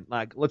fan.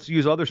 Like, let's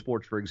use other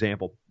sports for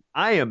example.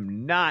 I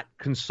am not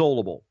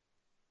consolable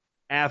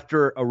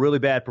after a really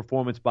bad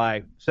performance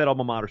by said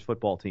alma mater's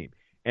football team,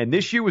 and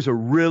this year was a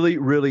really,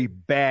 really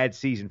bad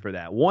season for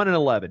that.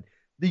 1-11.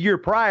 The year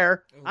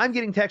prior, I'm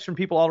getting texts from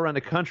people all around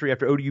the country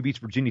after ODU beats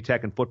Virginia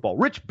Tech in football.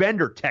 Rich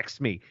Bender texts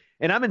me,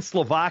 and I'm in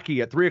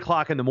Slovakia at 3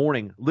 o'clock in the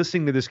morning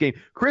listening to this game.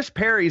 Chris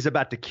Perry is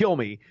about to kill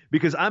me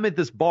because I'm at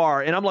this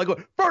bar, and I'm like,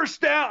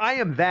 first down. I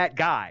am that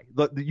guy.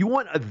 Look, you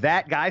want a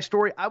that guy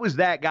story? I was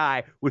that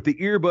guy with the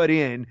earbud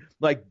in,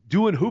 like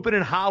doing hooping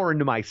and hollering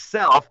to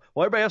myself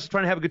while everybody else is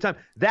trying to have a good time.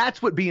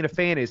 That's what being a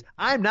fan is.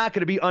 I'm not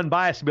going to be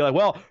unbiased and be like,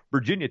 well,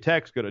 Virginia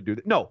Tech's going to do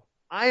that. No.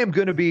 I am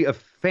going to be a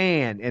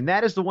fan, and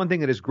that is the one thing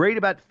that is great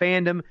about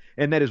fandom,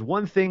 and that is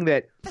one thing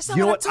that,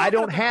 I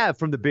don't have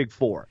from the Big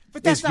Four.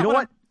 But that's not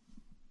what.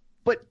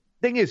 But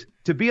thing is,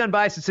 to be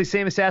unbiased and say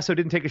Sammy Sasso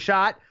didn't take a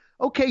shot,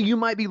 okay, you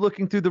might be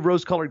looking through the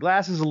rose-colored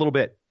glasses a little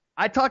bit.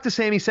 I talked to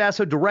Sammy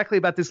Sasso directly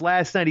about this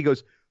last night. He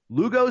goes,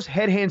 Lugo's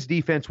head-hands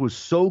defense was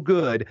so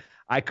good,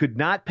 I could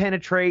not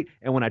penetrate,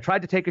 and when I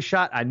tried to take a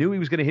shot, I knew he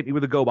was going to hit me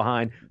with a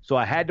go-behind, so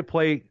I had to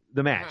play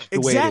the match the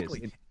way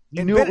it is.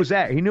 He knew it was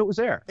there. He knew it was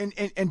there.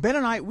 And Ben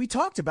and I, we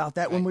talked about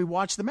that when we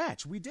watched the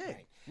match. We did.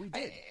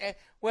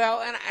 Well,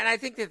 and I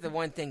think that the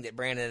one thing that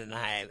Brandon and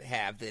I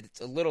have that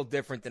it's a little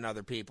different than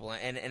other people,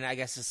 and I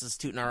guess this is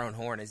tooting our own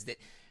horn, is that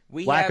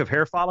we lack have of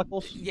hair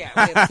follicles. Yeah,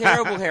 we have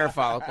terrible hair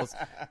follicles,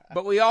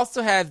 but we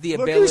also have the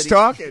ability. Look who's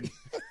talking.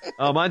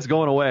 Oh, mine's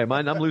going away.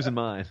 I'm losing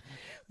mine.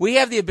 We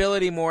have the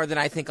ability more than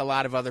I think a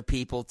lot of other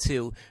people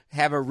to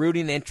have a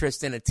rooting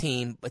interest in a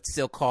team, but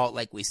still call it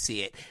like we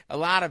see it. A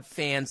lot of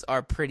fans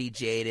are pretty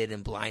jaded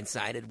and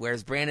blindsided,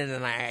 whereas Brandon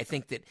and I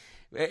think that,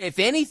 if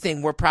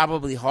anything, we're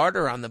probably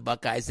harder on the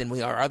Buckeyes than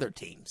we are other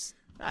teams.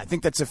 I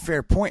think that's a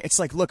fair point. It's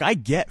like, look, I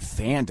get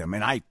fandom,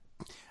 and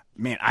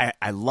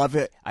I love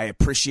it. I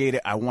appreciate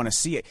it. I want to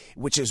see it,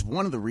 which is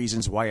one of the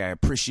reasons why I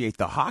appreciate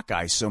the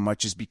Hawkeyes so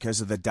much is because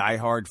of the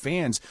diehard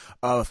fans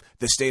of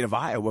the state of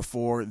Iowa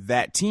for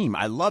that team.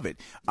 I love it.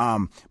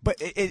 But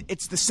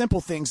it's the simple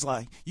things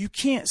like you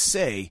can't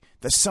say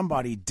that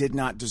somebody did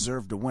not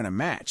deserve to win a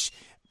match.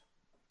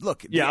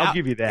 Look, I'll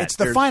give you that. It's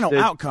the final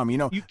outcome,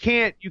 You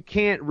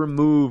can't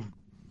remove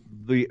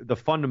the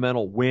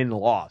fundamental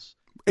win-loss.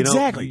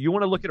 Exactly. You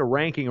want to look at a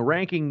ranking. A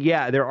ranking,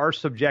 yeah, there are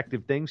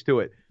subjective things to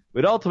it,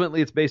 but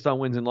ultimately it's based on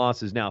wins and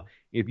losses. Now,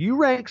 if you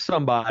rank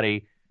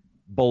somebody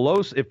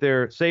below, if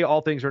they're, say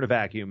all things are in a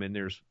vacuum and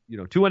there's,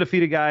 two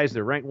undefeated guys,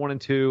 they're ranked 1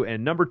 and 2,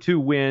 and number 2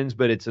 wins,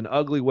 but it's an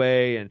ugly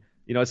way, and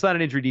it's not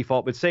an injury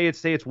default, but say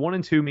it's 1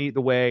 and 2 meet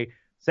the way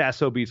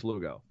Sasso beats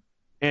Lugo.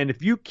 And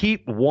if you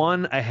keep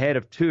 1 ahead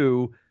of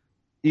 2,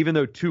 even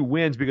though 2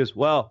 wins because,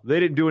 well, they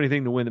didn't do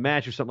anything to win the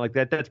match or something like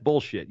that, that's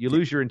bullshit. You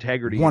lose your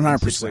integrity 100%. in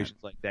situations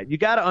like that. You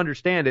got to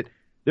understand it.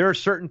 There are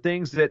certain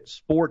things that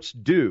sports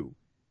do,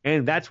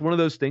 and that's one of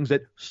those things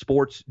that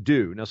sports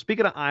do. Now,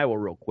 speaking of Iowa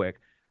real quick,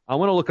 I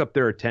want to look up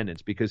their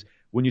attendance because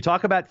when you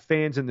talk about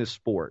fans in this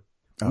sport,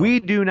 we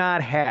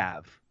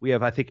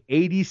have, I think,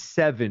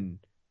 87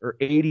 or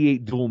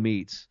 88 dual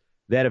meets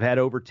that have had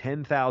over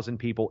 10,000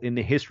 people in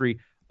the history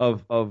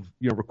of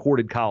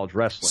recorded college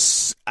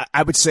wrestling.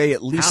 I would say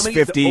at least How many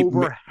 50.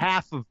 Over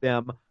half of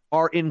them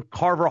are in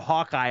Carver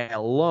Hawkeye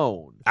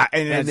alone.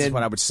 And that's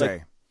what I would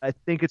say. I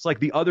think it's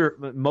like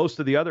most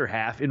of the other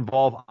half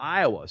involve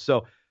Iowa.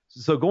 So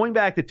going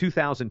back to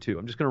 2002,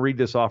 I'm just going to read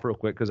this off real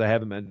quick because I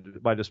have them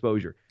at my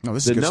disposal. No,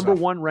 this is the number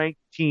one ranked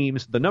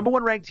teams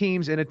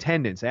in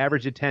attendance,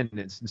 average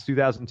attendance since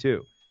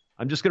 2002.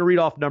 I'm just going to read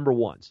off number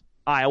ones.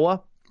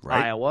 Iowa,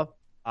 right. Iowa,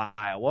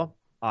 Iowa,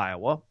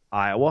 Iowa,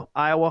 Iowa, Iowa,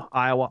 Iowa, Iowa,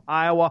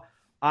 Iowa,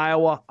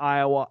 Iowa,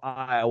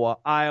 Iowa,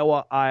 Iowa,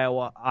 Iowa,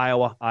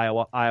 Iowa,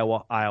 Iowa,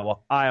 Iowa, Iowa,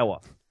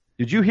 Iowa.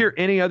 Did you hear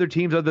any other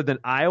teams other than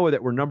Iowa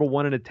that were number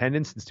 1 in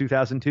attendance since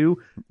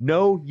 2002?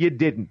 No, you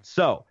didn't.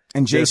 So,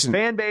 and Jason, the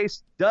fan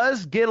base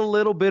does get a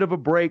little bit of a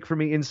break for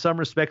me in some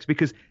respects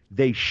because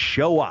they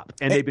show up,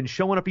 and they've been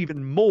showing up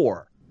even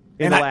more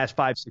in the last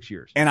 5-6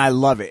 years. And I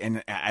love it,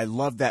 and I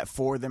love that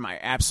for them. I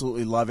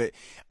absolutely love it.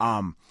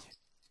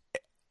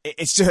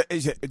 It's just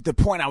the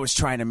point I was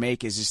trying to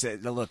make is just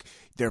that, look,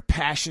 they're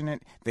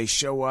passionate. They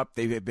show up.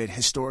 They've been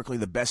historically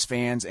the best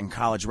fans in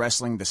college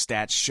wrestling. The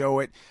stats show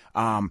it.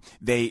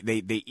 They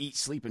eat,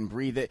 sleep, and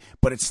breathe it.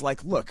 But it's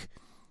like, look,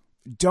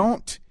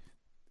 don't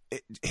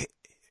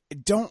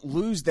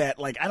lose that.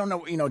 Like, I don't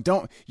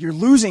know, you're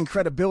losing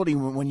credibility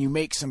when you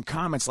make some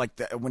comments like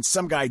that. When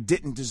some guy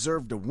didn't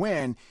deserve to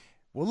win.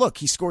 Well, look,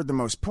 he scored the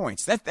most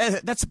points.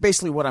 That's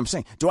basically what I'm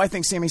saying. Do I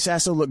think Sammy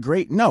Sasso looked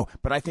great? No,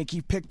 but I think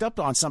he picked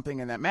up on something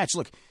in that match.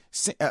 Look,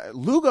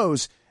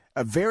 Lugo's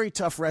a very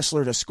tough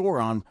wrestler to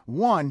score on.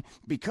 One,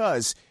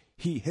 because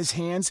his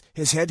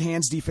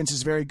head-hands defense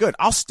is very good.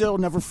 I'll still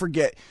never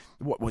forget,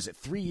 what was it,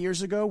 3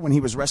 years ago when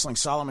he was wrestling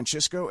Solomon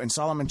Chisco, and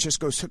Solomon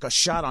Chisco took a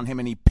shot on him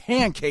and he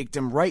pancaked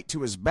him right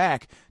to his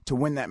back to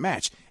win that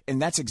match.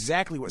 And that's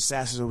exactly what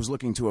Sasso was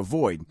looking to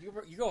avoid. You're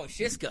going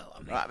Chisco.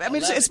 I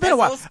mean, it's been a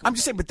while. I'm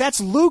just saying, but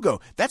that's Lugo.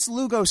 That's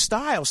Lugo's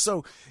style.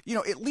 So,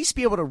 at least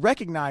be able to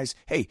recognize,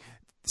 hey,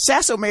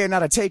 Sasso may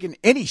not have taken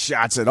any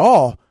shots at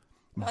all,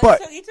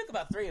 but he took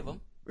about 3 of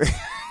them.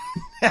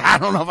 I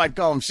don't know if I'd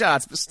call them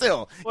shots, but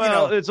still.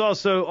 Well, it's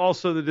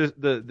also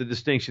the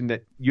distinction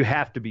that you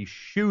have to be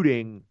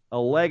shooting a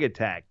leg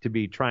attack to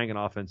be trying an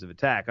offensive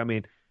attack. I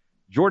mean,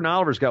 Jordan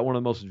Oliver's got one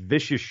of the most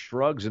vicious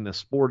shrugs in the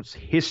sport's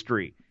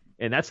history,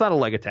 and that's not a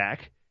leg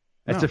attack.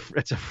 That's a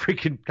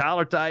freaking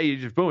collar tie. You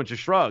just boom, it's a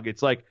shrug.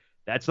 It's like,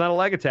 that's not a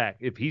leg attack.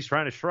 If he's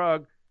trying to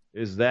shrug,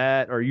 is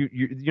that, or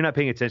you're not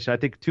paying attention. I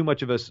think too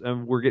much of us,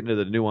 we're getting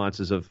into the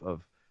nuances of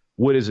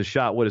what is a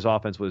shot, what is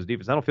offense, what is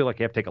defense. I don't feel like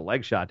you have to take a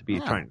leg shot to be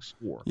trying to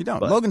score. You don't.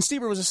 But Logan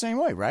Stieber was the same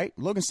way, right?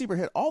 Logan Stieber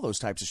hit all those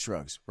types of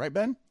shrugs, right,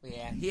 Ben?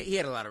 Yeah, he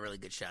had a lot of really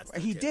good shots.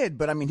 He did,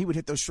 but I mean, he would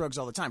hit those shrugs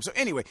all the time. So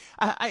anyway,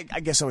 I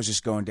guess I was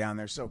just going down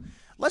there. So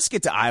let's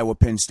get to Iowa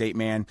Penn State,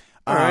 man.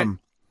 All right.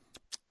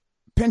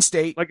 Penn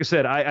State. Like I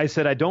said, I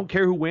said I don't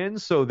care who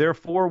wins. So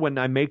therefore, when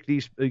I make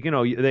these,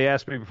 they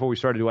asked me before we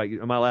started,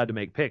 am I allowed to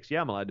make picks?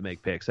 Yeah, I'm allowed to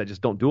make picks. I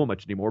just don't do them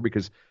much anymore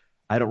because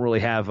I don't really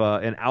have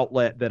an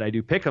outlet that I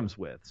do pick'ems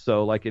with.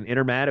 So like in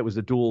Intermat, it was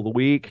the duel of the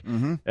week.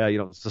 Mm-hmm.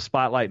 It's a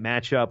spotlight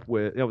matchup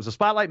with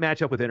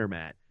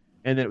Intermat,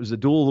 and then it was the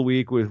duel of the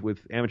week with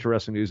Amateur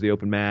Wrestling News, the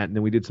Open Mat, and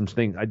then we did some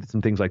things. I did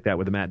some things like that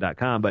with the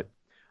Mat.com. But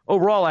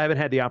overall, I haven't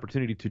had the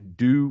opportunity to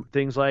do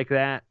things like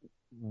that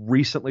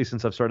recently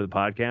since I've started the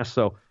podcast.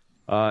 So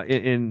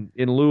in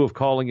lieu of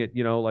calling it,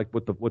 like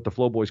what the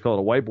Flow Boys call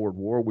it, a whiteboard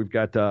war, we've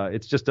got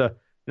it's just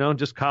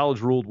just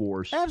college ruled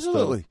wars.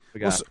 Absolutely.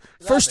 So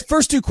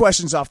first 2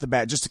 questions off the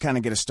bat, just to kind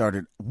of get us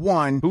started.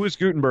 One, who is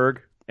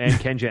Gutenberg and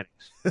Ken Jennings?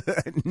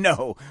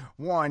 No.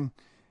 One,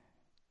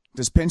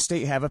 does Penn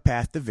State have a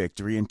path to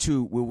victory? And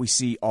 2, will we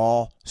see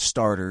all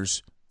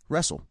starters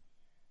wrestle?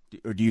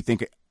 Or do you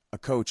think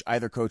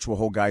either coach will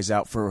hold guys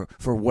out for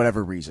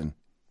whatever reason?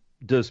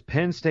 Does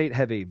Penn State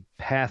have a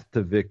path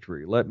to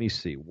victory? Let me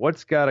see.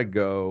 What's got to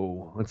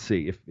go? Let's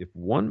see. If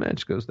one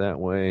match goes that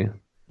way,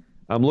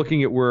 I'm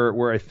looking at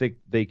where I think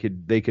they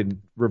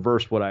could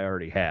reverse what I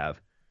already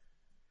have.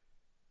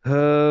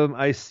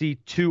 I see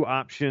 2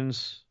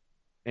 options,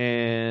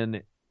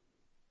 and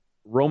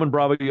Roman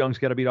Bravo Young's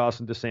got to beat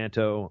Austin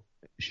DeSanto.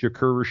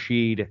 Shakur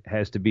Rashid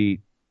has to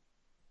beat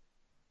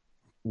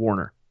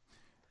Warner.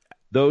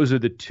 Those are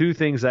the 2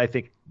 things I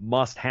think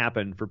must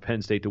happen for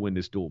Penn State to win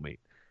this dual meet.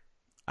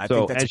 I so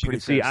think that's as you can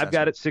see, I've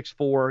got it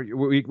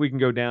 6'4". We can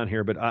go down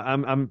here, but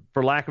I'm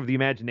for lack of the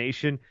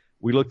imagination,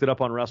 we looked it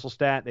up on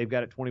WrestleStat. They've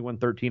got it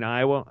 21-13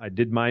 Iowa. I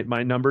did my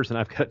numbers, and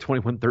I've got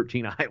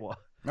 21-13 Iowa.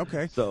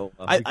 Okay. So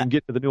we can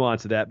get to the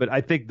nuance of that, but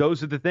I think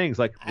those are the things.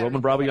 Like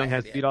Roman Bravo Young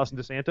has to beat Austin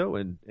DeSanto,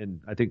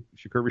 and I think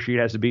Shakur Rashid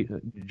has to beat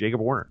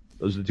Jacob Warner.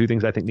 Those are the two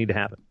things I think need to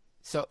happen.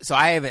 So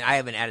I haven't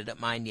added up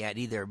mine yet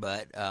either,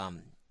 but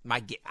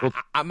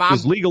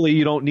because legally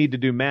you don't need to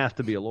do math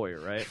to be a lawyer,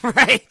 right?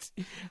 Right.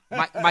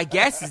 My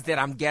guess is that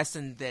I'm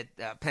guessing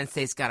that Penn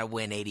State's got to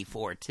win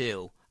 84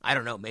 too. I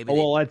don't know. Maybe.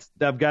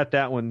 I've got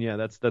that one. Yeah,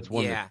 that's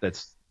one. Yeah.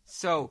 That's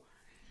so.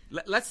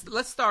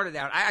 Let's start it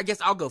out. I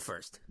guess I'll go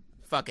first.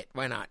 Fuck it.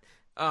 Why not?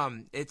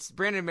 It's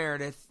Brandon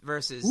Meredith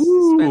versus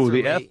Spencer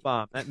the Lee.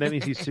 F-bomb. That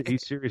means he's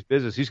serious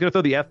business. He's going to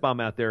throw the F-bomb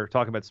out there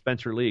talking about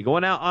Spencer Lee.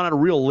 Going out on a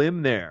real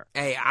limb there.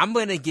 Hey, I'm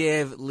going to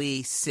give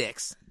Lee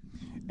 6.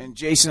 And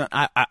Jason,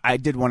 I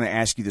did want to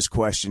ask you this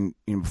question,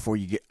 before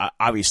you get.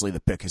 Obviously, the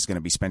pick is going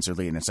to be Spencer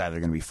Lee, and it's either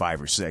going to be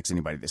 5 or 6.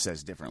 Anybody that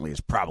says differently is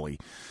probably.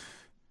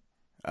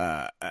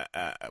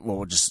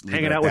 We'll just leave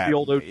hanging it out at with that. the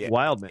old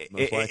wild man.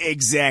 Most likely.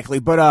 Exactly,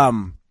 but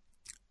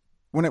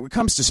when it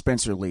comes to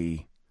Spencer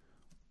Lee,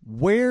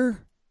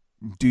 where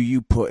do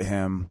you put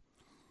him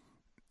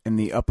in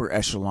the upper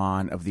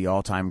echelon of the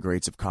all-time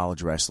greats of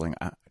college wrestling?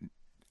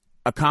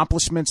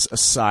 Accomplishments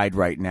aside,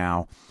 right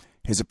now,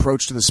 his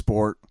approach to the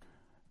sport.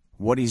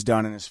 What he's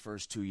done in his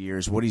first 2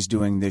 years, what he's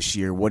doing this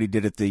year, what he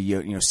did at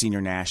the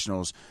senior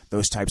nationals,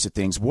 those types of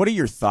things. What are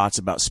your thoughts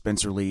about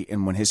Spencer Lee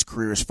and when his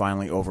career is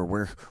finally over,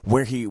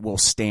 where he will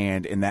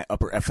stand in that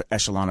upper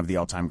echelon of the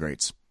all-time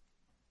greats?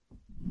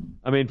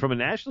 I mean, from a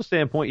national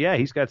standpoint, yeah,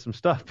 he's got some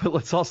stuff, but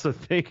let's also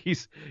think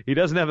he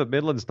doesn't have a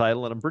Midlands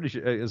title, and I'm pretty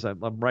sure, as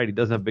I'm right, he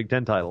doesn't have a Big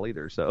Ten title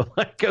either. So,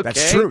 okay.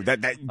 That's true.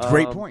 That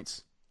great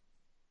points.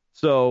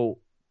 So,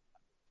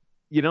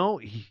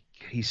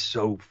 he's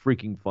so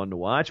freaking fun to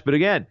watch. But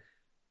again,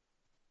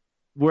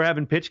 we're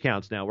having pitch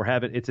counts now.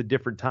 It's a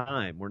different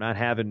time. We're not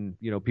having,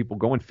 people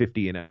going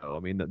 50-0. I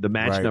mean, the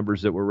match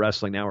numbers that we're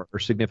wrestling now are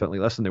significantly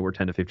less than they were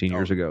 10 to 15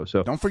 years ago.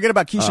 So don't forget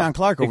about Keyshawn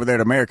Clark over there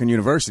at American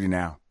University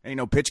now. Ain't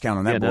no pitch count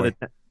on that boy.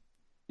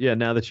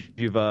 Now that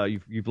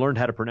you've learned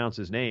how to pronounce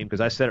his name,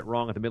 because I said it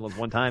wrong at the Midlands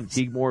one time.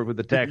 Teague Moore with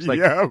the text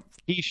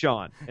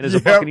Keyshawn, and as a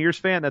Buccaneers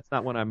fan, that's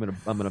not one I'm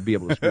gonna be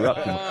able to screw up.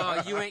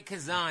 Oh, you went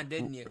Kazan,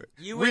 didn't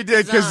you? We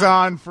did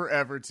Kazan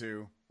forever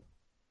too.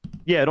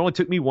 Yeah, it only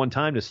took me one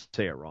time to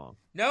say it wrong.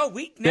 No,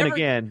 we never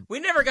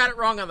got it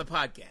wrong on the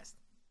podcast.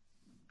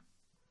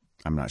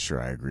 I'm not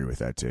sure I agree with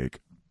that take.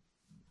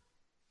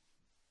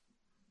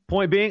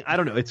 Point being, I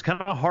don't know. It's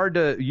kind of hard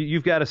to.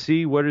 You've got to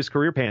see where his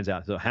career pans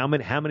out. So how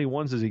many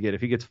ones does he get?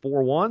 If he gets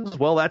 4 ones,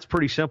 well, that's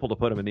pretty simple to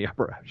put him in the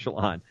upper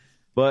echelon.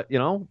 But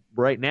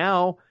right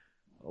now,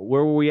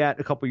 where were we at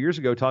a couple years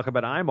ago? Talk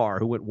about Imar,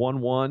 who went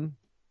 1-1,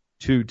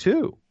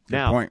 2-2.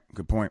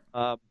 Good point.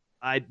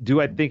 I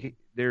think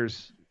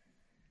there's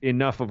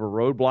enough of a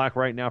roadblock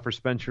right now for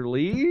Spencer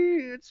Lee.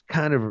 It's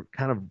kind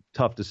of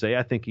tough to say.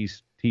 I think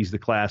he's the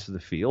class of the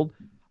field.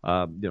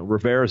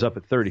 Rivera's up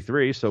at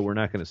 33, so we're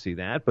not going to see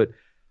that. But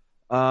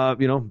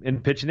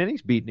and pitching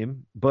innings beating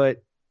him.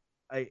 But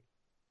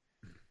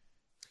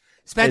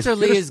Spencer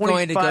Lee is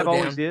going to go down.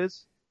 Always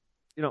is.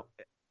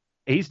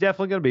 He's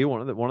definitely going to be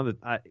one of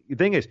the. The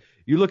thing is,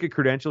 you look at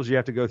credentials you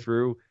have to go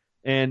through,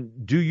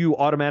 and do you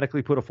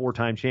automatically put a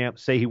 4-time champ,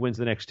 say he wins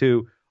the next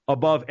 2,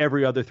 above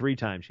every other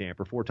 3-time champ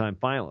or 4-time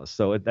finalist?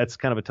 So that's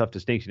kind of a tough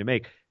distinction to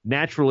make.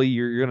 Naturally,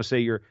 you're going to say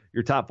your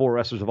top 4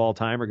 wrestlers of all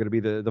time are going to be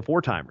the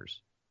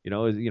 4-timers.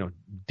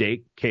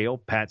 Dake, Cale,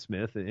 Pat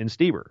Smith, and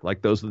Stieber.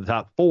 Like, those are the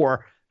top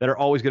 4 that are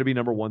always going to be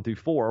number 1 through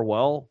 4.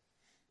 Well,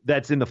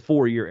 that's in the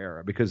 4-year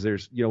era, because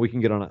there's, we can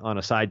get on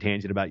a side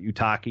tangent about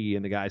Utaki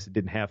and the guys that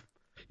didn't have,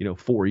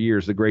 4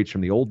 years, the greats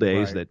from the old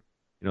days, that,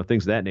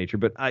 things of that nature.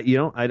 But I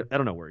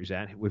don't know where he's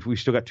at. If we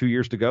still got 2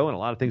 years to go, and a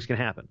lot of things can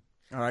happen.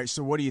 All right.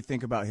 So what do you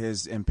think about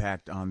his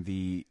impact on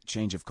the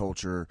change of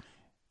culture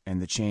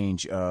and the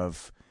change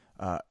of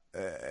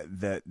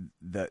the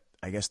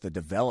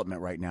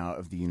development right now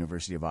of the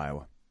University of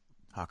Iowa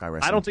Hawkeye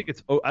wrestling? I don't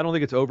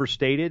think it's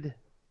overstated,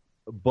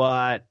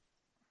 but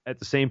at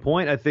the same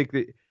point, I think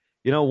that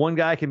one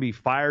guy can be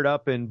fired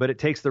up, but it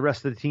takes the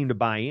rest of the team to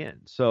buy in.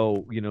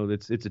 So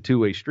it's a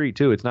two-way street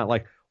too. It's not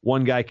like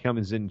one guy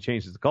comes in and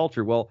changes the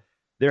culture. Well,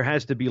 there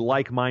has to be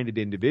like-minded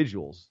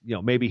individuals.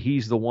 Maybe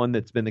he's the one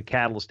that's been the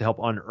catalyst to help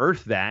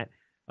unearth that,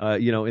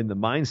 in the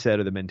mindset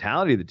or the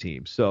mentality of the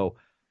team. So,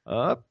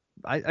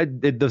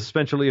 the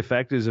Spencer Lee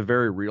effect is a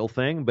very real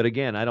thing. But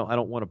again, I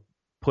don't want to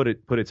put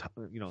its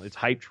its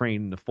hype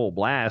train into full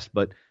blast.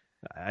 But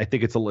I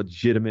think it's a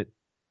legitimate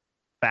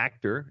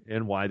factor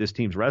in why this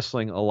team's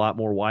wrestling a lot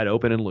more wide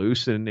open and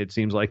loose, and it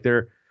seems like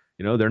they're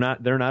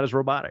not as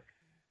robotic.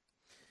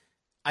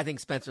 I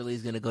think Spencer Lee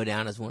is going to go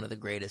down as one of the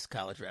greatest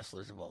college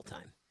wrestlers of all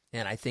time.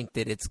 And I think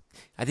that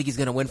he's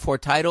going to win 4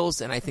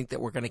 titles, and I think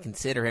that we're going to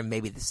consider him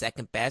maybe the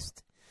second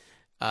best,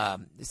 the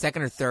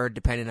second or third,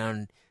 depending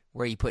on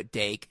where you put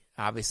Dake.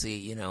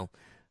 Obviously,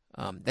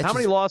 how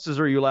many losses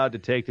are you allowed to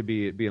take to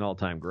be an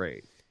all-time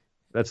great?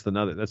 That's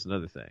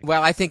another thing.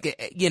 Well, I think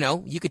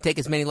you could take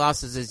as many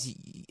losses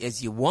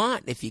as you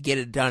want if you get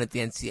it done at the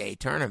NCAA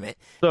tournament.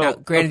 So, now,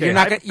 granted, you're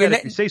not going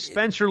to say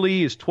Spencer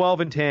Lee is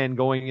 12-10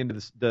 going into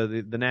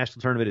the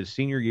national tournament his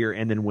senior year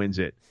and then wins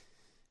it.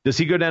 Does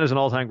he go down as an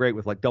all-time great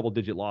with like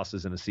double-digit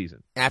losses in a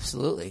season?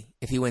 Absolutely.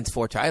 If he wins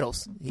 4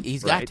 titles,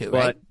 he's got to,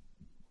 right?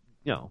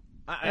 But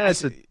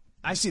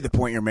I see the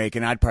point you're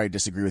making. I'd probably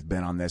disagree with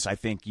Ben on this. I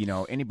think,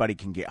 anybody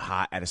can get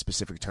hot at a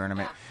specific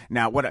tournament.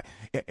 Now,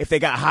 if they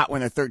got hot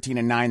when they're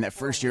 13-9 that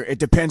first year, it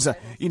depends on,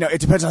 it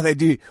depends how they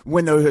do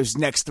win those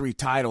next 3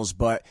 titles,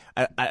 but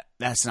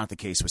that's not the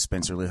case with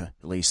Spencer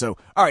Lee. So,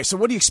 all right, so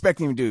what do you expect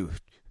him to do?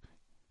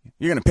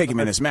 You're going to pick him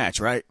in this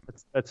match, right?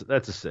 That's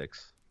a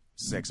 6.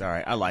 6, all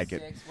right. I like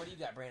it. 6. What do you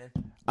got,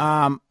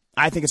 Brandon?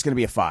 I think it's going to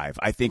be a 5.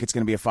 I think it's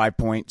going to be a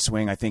 5-point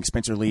swing. I think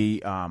Spencer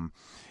Lee,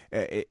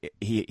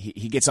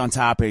 he gets on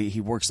top.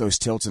 He works those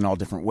tilts in all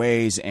different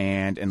ways,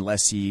 and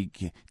unless he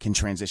can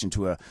transition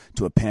to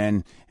a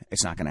pin,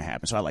 it's not going to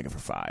happen. So I like it for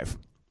 5.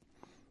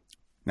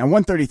 Now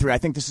 133. I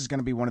think this is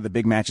going to be one of the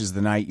big matches of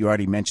the night. You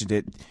already mentioned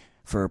it.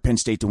 For Penn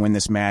State to win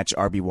this match,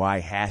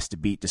 RBY has to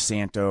beat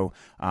DeSanto.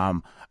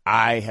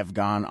 I have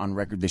gone on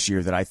record this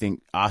year that I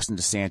think Austin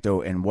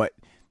DeSanto and what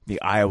the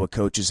Iowa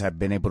coaches have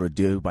been able to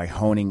do by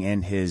honing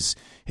in his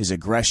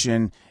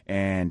aggression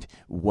and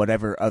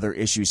whatever other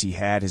issues he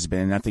had has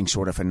been nothing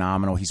short of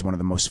phenomenal. He's one of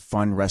the most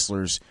fun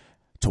wrestlers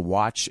to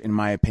watch, in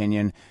my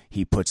opinion.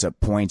 He puts up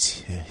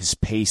points. His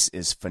pace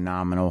is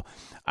phenomenal.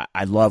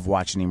 I love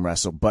watching him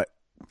wrestle, but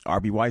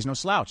RBY is no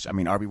slouch. I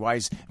mean, RBY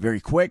is very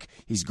quick.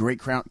 He's a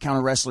great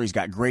counter wrestler. He's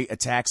got great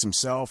attacks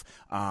himself.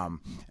 And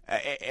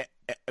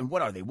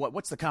what are they?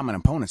 What's the common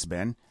opponents,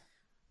 Ben?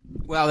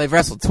 Well, they've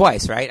wrestled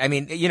twice, right? I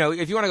mean, if you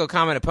want to go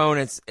common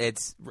opponents,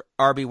 it's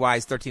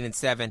RBY's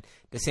 13-7,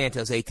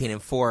 DeSanto's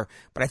 18-4.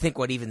 But I think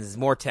what even is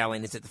more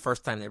telling is that the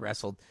first time they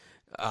wrestled,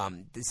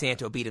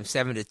 DeSanto beat him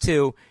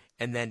 7-2,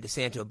 and then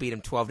DeSanto beat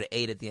him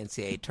 12-8 at the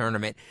NCAA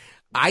tournament.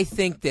 I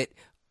think that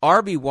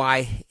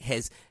RBY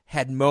has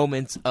had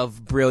moments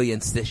of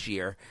brilliance this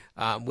year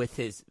with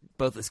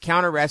both his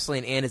counter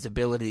wrestling and his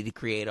ability to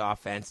create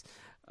offense.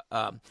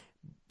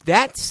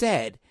 That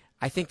said,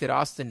 I think that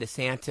Austin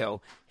DeSanto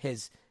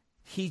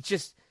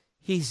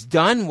he's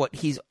done what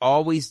he's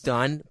always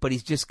done, but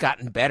he's just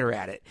gotten better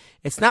at it.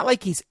 It's not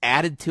like he's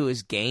added to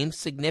his game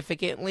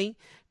significantly,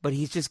 but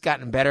he's just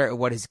gotten better at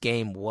what his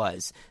game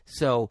was.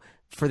 So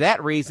for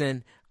that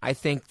reason, I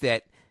think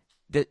that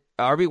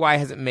RBY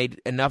hasn't made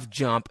enough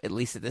jump, at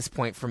least at this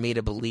point, for me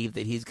to believe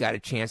that he's got a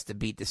chance to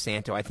beat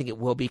DeSanto. I think it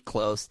will be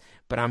close,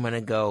 but I'm going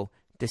to go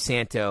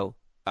DeSanto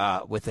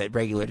with a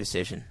regular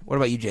decision. What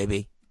about you,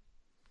 JB?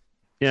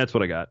 Yeah, that's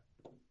what I got.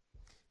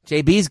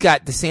 JB's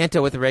got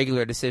DeSanto with a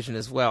regular decision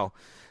as well.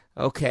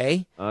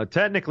 Okay.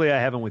 Technically, I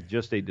have him with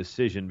just a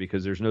decision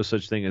because there's no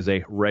such thing as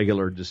a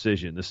regular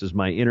decision. This is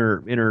my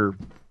inner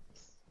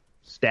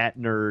stat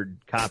nerd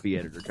copy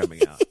editor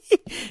coming out.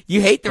 You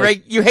hate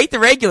the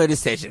regular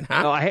decision,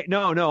 huh?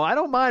 No, I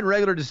don't mind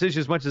regular decision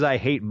as much as I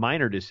hate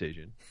minor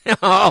decision.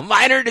 Oh,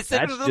 minor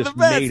decisions are the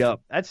best. Made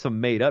up. That's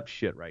some made up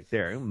shit right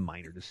there.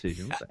 Minor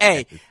decision.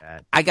 Hey,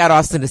 I got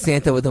Austin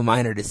DeSanto with a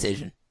minor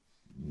decision.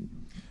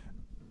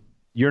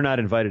 You're not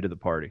invited to the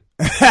party.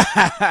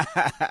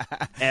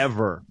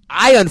 Ever.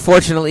 I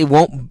unfortunately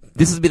won't.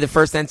 This will be the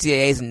first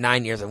NCAAs in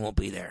 9 years I won't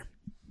be there.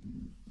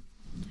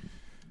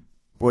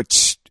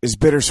 Which is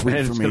bittersweet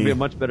for me. It's going to be a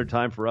much better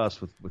time for us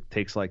with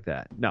takes like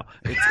that. No.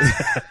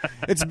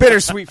 It's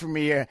bittersweet for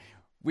me.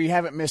 We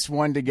haven't missed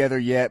one together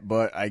yet,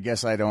 but I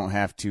guess I don't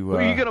have to. Who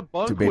are you going to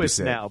bunk with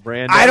now,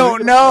 Brandon? I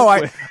don't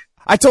know.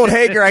 I told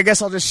Hager I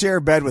guess I'll just share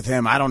a bed with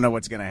him. I don't know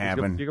what's going to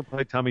happen. You're going to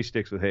play tummy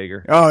sticks with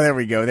Hager. Oh, there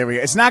we go.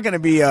 It's not going to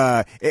be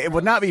it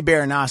would not be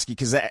Baranowski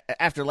because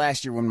after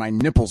last year when my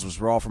nipples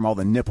was raw from all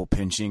the nipple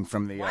pinching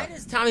from the. Why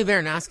does Tommy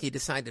Baranowski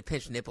decide to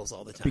pinch nipples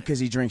all the time? Because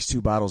he drinks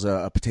 2 bottles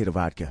of potato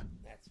vodka.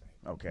 That's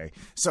right. Okay.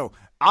 So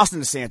Austin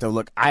DeSanto,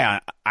 look,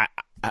 I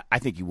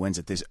think he wins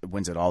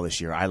it all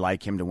this year. I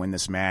like him to win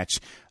this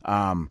match.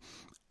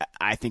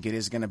 I think it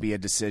is going to be a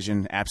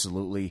decision.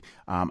 Absolutely.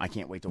 I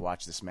can't wait to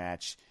watch this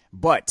match.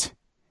 But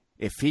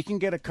if he can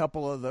get a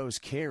couple of those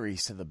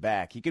carries to the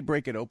back, he could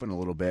break it open a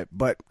little bit.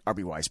 But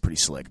RBY is pretty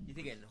slick. You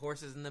think getting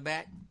horses in the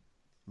back?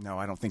 No,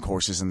 I don't think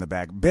horses in the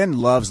back. Ben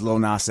loves Lil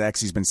Nas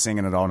X. He's been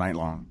singing it all night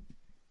long.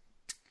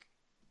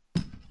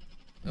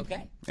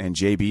 Okay. And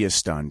JB is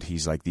stunned.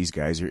 He's like, these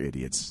guys are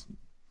idiots.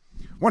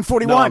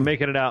 141. No, I'm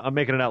making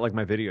it out like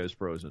my video is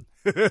frozen.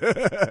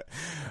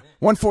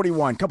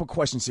 141. Couple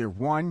questions here.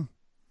 One,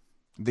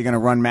 they're going to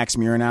run Max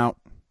Murin out.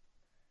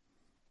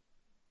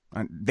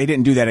 They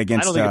didn't do that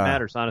against I don't think it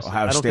matters, honestly.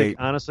 Ohio State.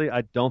 I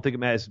don't think it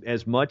matters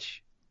as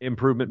much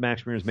improvement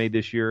Max Murin has made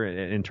this year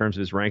in terms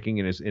of his ranking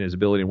and his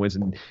ability to win.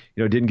 And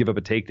didn't give up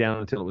a takedown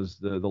until it was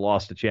the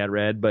loss to Chad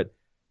Red. But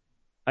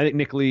I think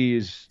Nick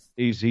Lee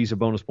he's a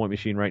bonus point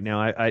machine right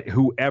now.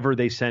 Whoever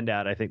they send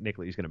out, I think Nick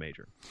Lee's going to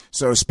major.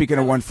 So speaking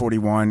of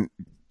 141,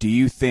 do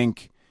you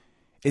think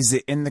is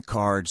it in the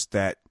cards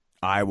that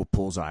Iowa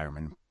pulls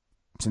Ironman,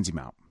 sends him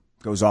out,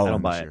 goes all in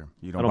this year?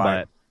 You don't buy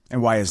it.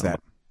 And why is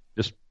that?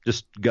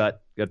 Just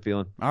gut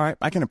feeling. All right,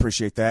 I can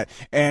appreciate that.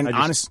 And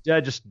I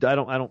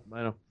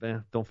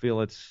don't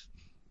feel it's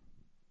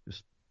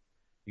just.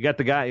 You got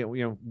the guy,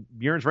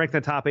 Murin's ranked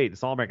in the top 8.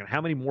 It's All-American.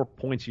 How many more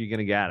points are you going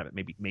to get out of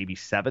it? Maybe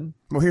 7?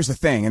 Well, here's the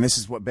thing, and this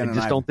is what Ben and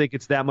I don't think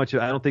it's that much.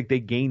 I don't think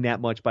they gain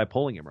that much by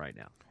pulling him right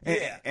now.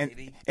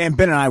 And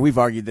Ben and I, we've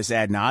argued this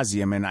ad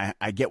nauseum, and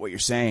I get what you're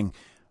saying.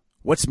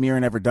 What's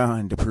Murin ever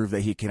done to prove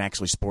that he can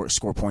actually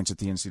score points at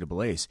the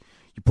NCAAs?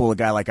 You pull a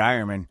guy like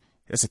Ironman,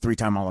 that's a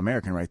 3-time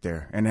All-American right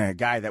there, and a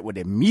guy that would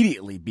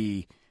immediately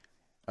be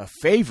a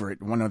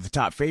favorite, one of the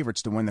top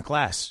favorites to win the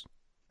class.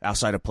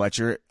 Outside of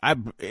Pletcher,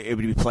 it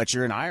would be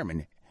Pletcher and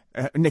Ironman.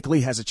 Nick Lee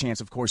has a chance,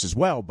 of course, as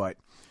well. But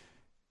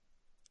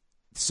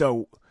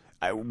so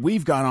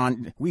we've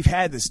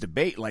had this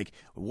debate, like,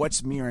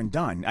 what's Murin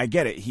done? I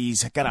get it.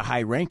 He's got a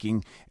high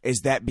ranking.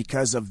 Is that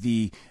because of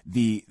the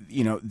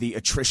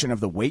attrition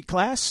of the weight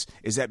class?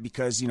 Is that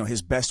because,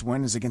 his best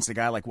win is against a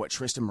guy like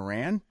Tristan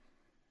Moran?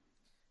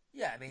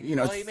 Yeah, I mean,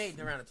 he made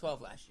the round of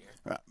 12 last year.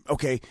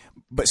 Okay,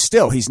 but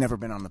still, he's never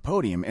been on the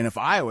podium. And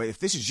if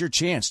this is your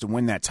chance to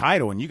win that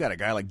title, and you got a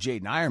guy like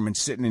Jaden Ironman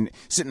sitting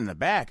in the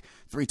back,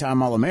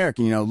 3-time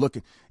All-American,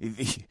 looking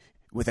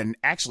with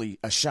actually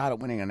a shot at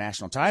winning a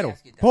national title,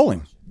 pull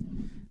him.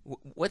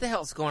 What the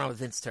hell's going on with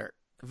Vince Turk?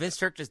 Vince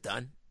Turk just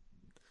done.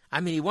 I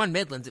mean, he won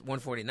Midlands at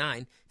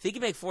 149. If he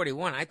can make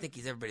 41, I think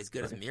he's everybody's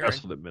good as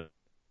Murin.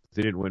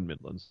 He didn't win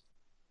Midlands.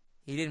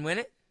 He didn't win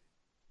it?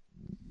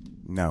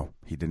 No,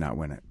 he did not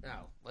win it.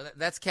 No. Well,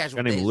 that's Casual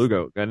Guy Dave.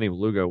 named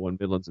Lugo won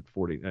Midlands at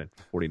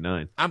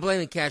 49. I'm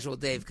blaming Casual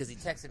Dave because he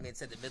texted me and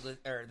said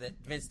that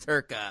Vince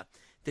Turk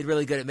did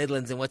really good at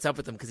Midlands, and what's up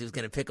with him because he was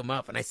going to pick him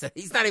up. And I said,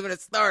 he's not even a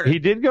starter. He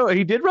did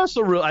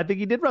wrestle I think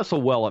he did wrestle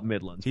well at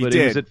Midlands, but he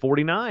was at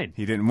 49.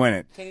 He didn't win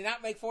it. Can he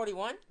not make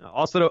 41?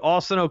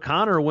 Austin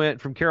O'Connor went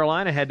from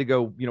Carolina, had to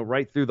go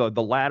right through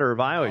the ladder of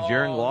Iowa.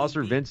 Jaron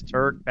Glosser, Vince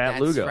Turk, Pat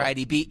Lugo. That's right.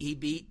 He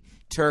beat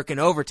Turk in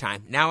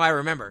overtime. Now I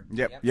remember.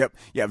 Yep.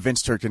 Yeah,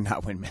 Vince Turk did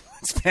not win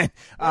Midlands, man.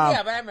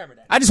 Yeah, but I remember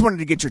that. I just wanted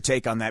to get your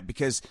take on that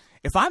because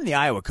if I'm the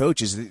Iowa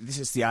coaches, this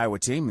is the Iowa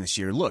team this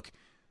year. Look,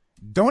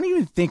 don't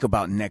even think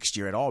about next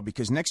year at all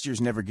because next year's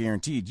never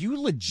guaranteed.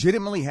 You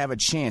legitimately have a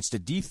chance to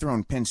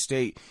dethrone Penn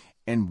State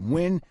and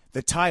win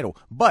the title.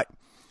 But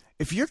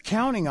if you're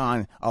counting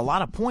on a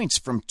lot of points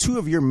from 2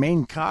 of your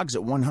main cogs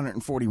at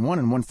 141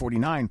 and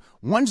 149,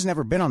 one's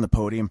never been on the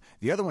podium.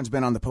 The other one's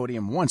been on the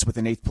podium once with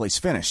an 8th place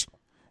finish.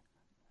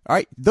 All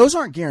right, those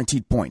aren't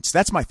guaranteed points.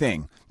 That's my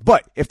thing.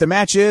 But if the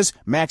match is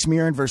Max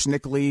Murin versus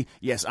Nick Lee,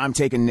 yes, I'm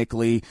taking Nick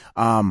Lee.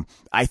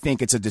 I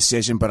think it's a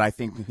decision, but I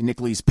think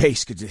Nick Lee's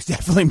pace could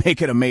definitely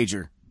make it a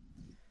major.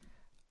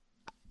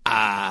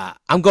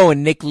 I'm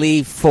going Nick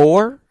Lee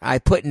 4. I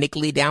put Nick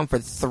Lee down for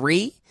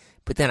 3,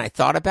 but then I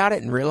thought about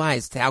it and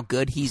realized how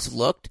good he's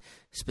looked,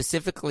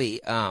 specifically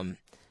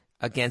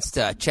against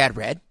Chad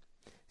Red.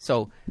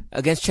 So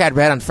against Chad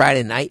Red on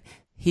Friday night,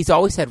 he's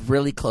always had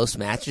really close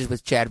matches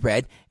with Chad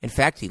Red. In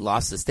fact, he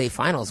lost the state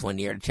finals one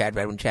year to Chad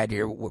Red when Chad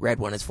Red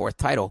won his 4th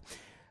title.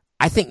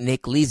 I think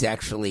Nick Lee's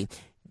actually,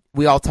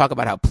 we all talk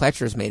about how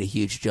Pletcher's made a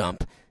huge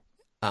jump.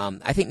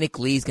 I think Nick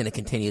Lee's going to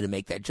continue to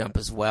make that jump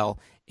as well.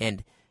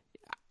 And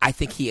I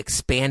think he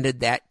expanded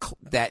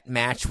that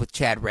match with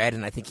Chad Red,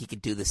 and I think he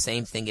could do the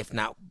same thing, if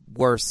not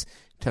worse,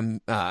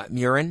 to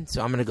Murin.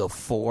 So I'm going to go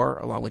 4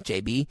 along with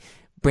JB.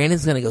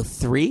 Brandon's going to go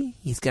 3.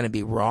 He's going to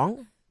be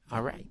wrong.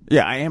 All right.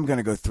 Yeah, I am going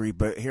to go 3,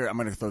 but here I'm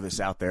going to throw this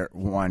out there.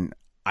 1,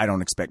 I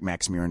don't expect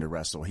Max Murin to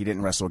wrestle. He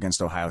didn't wrestle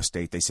against Ohio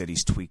State. They said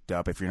he's tweaked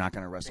up. If you're not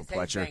going to wrestle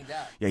Pletcher,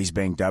 he's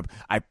banged up.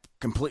 I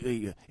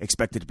completely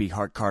expect it to be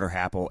Carter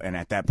Happel, and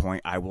at that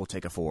point, I will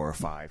take a 4 or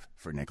 5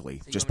 for Nick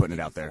Lee. So just putting it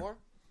out there. 4?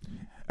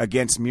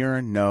 Against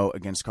Murin, no.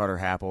 Against Carter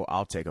Happel,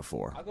 I'll take a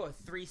 4. I'll go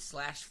with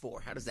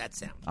 3/4. How does that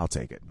sound? I'll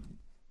take it.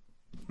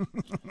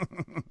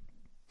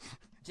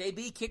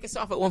 JB, kick us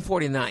off at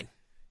 149.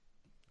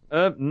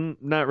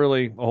 Not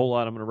really a whole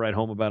lot I'm going to write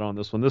home about on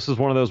this one. This is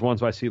one of those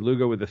ones where I see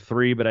Lugo with a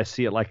 3, but I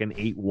see it like an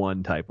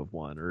 8-1 type of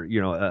one, or a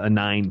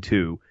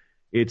 9-2.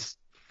 It's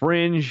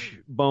fringe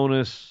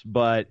bonus,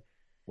 but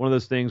one of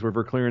those things where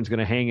Verclaren's going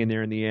to hang in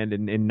there in the end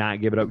and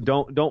not give it up.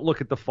 Don't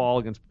look at the fall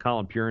against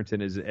Colin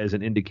Purinton as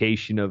an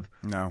indication of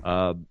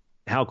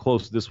how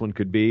close this one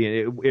could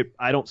be.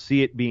 I don't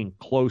see it being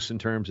close in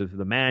terms of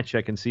the match.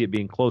 I can see it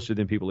being closer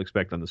than people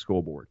expect on the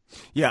scoreboard.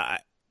 Yeah,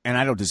 and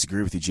I don't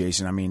disagree with you,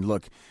 Jason. I mean,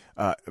 look,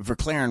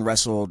 Verclaren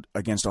wrestled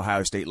against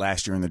Ohio State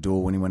last year in the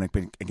duel when he went up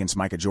against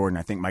Micah Jordan.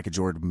 I think Micah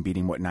Jordan beat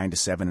him,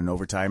 9-7 in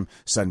overtime,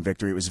 sudden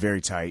victory. It was very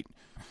tight.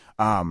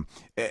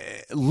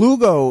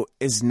 Lugo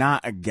is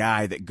not a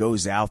guy that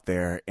goes out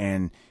there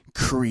and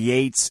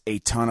creates a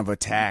ton of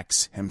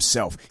attacks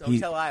himself. Don't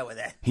tell Iowa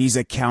that. He's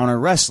a counter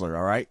wrestler,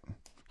 all right?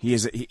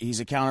 He's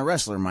a counter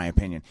wrestler, in my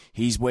opinion.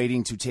 He's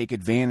waiting to take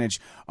advantage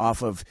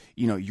off of,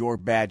 your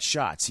bad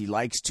shots. He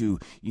likes to,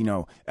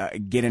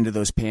 get into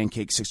those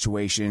pancake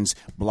situations,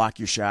 block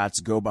your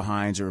shots, go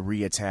behinds or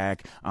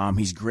reattack.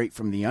 He's great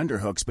from the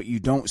underhooks, but you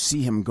don't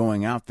see him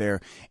going out there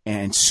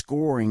and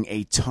scoring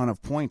a ton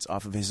of points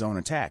off of his own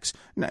attacks.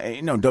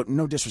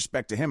 No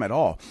disrespect to him at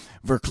all.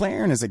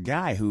 Verclaren is a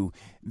guy who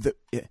the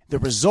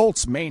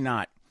results may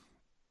not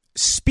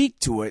speak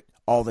to it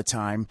all the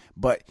time,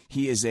 but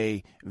he is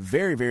a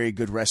very, very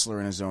good wrestler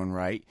in his own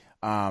right.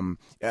 And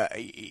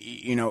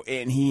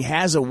he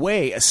has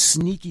a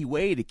sneaky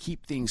way to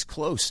keep things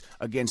close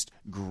against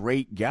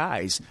great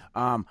guys.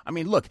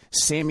 Look,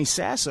 Sammy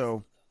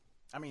Sasso.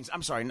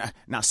 I'm sorry,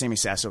 not Sammy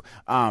Sasso.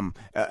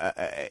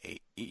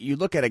 You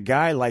look at a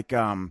guy like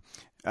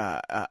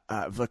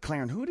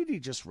Verclaren. Who did he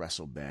just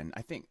wrestle, Ben?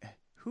 I think,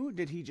 who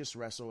did he just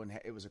wrestle and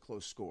it was a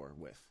close score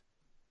with?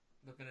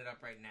 Looking it up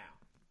right now.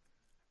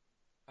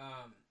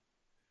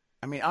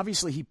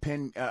 Obviously he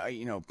pinned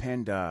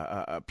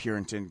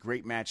Puritan.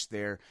 Great match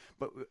there,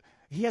 but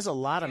he has a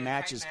lot of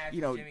matches.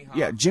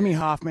 Jimmy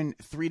Hoffman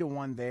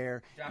 3-1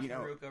 there. Josh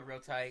Maruka, real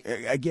tight.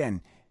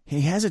 Again,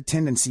 he has a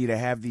tendency to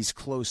have these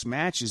close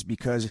matches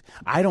because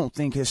I don't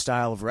think his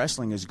style of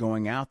wrestling is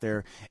going out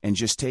there and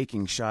just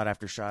taking shot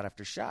after shot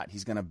after shot.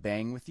 He's going to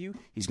bang with you.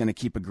 He's going to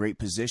keep a great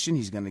position.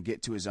 He's going to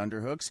get to his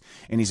underhooks,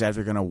 and he's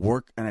either going to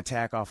work an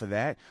attack off of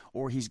that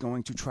or he's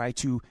going to try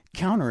to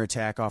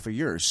counterattack off of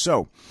yours.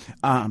 So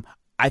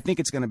I think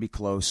it's going to be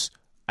close.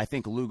 I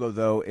think Lugo,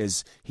 though,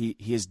 he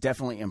has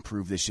definitely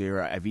improved this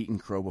year. I've eaten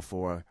crow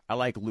before. I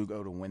like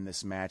Lugo to win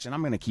this match, and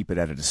I'm going to keep it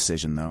at a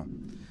decision, though.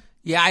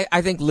 Yeah,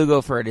 I think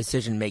Lugo for a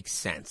decision makes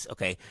sense,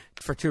 okay,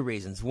 for two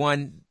reasons.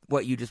 One,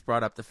 what you just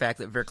brought up, the fact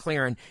that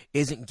Verclaren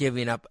isn't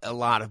giving up a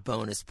lot of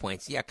bonus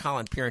points. Yeah,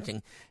 Colin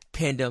Puritan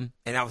pinned him,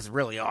 and that was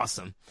really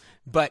awesome.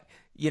 But,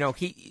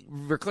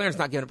 Verclaren's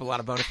not giving up a lot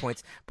of bonus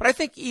points. But I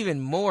think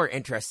even more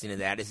interesting to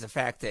that is the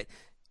fact that,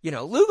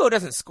 Lugo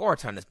doesn't score a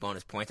ton of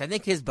bonus points. I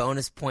think his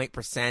bonus point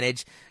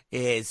percentage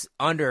is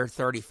under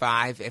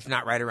 35, if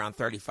not right around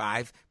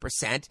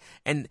 35%.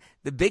 And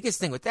the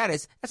biggest thing with that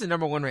is that's a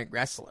number one ranked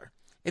wrestler.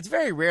 It's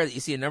very rare that you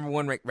see a number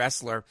one ranked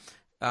wrestler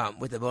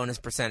with a bonus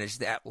percentage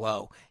that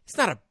low. It's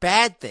not a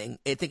bad thing.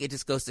 I think it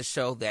just goes to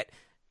show that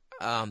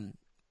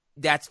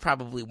that's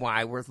probably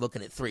why we're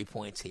looking at 3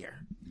 points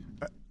here.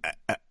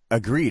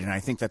 Agreed, and I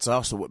think that's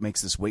also what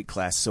makes this weight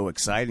class so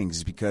exciting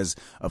is because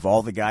of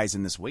all the guys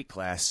in this weight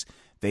class,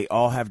 they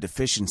all have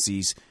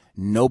deficiencies.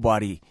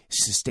 Nobody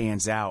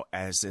stands out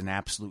as an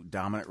absolute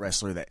dominant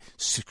wrestler that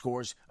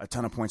scores a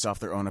ton of points off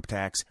their own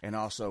attacks and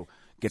also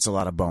gets a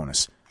lot of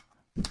bonus.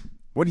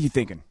 What are you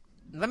thinking?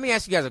 Let me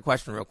ask you guys a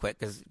question real quick,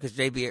 because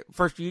JB,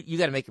 first you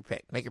got to make your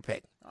pick. Make your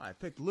pick. I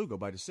picked Lugo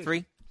by decision.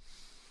 3.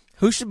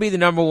 Who should be the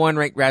number one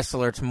ranked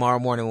wrestler tomorrow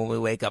morning when we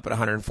wake up at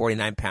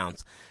 149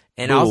 pounds?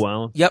 And Bulu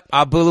Allen. Yep,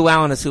 Bulu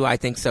Allen is who I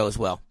think so as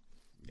well.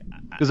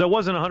 Because I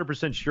wasn't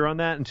 100% sure on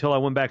that until I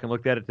went back and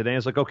looked at it today. I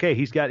was like, okay,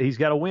 he's got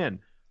a win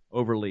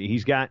over Lee.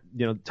 He's got,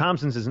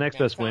 Thompson's his next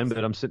best win,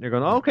 but I'm sitting there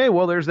going, okay,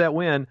 well, there's that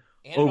win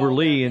over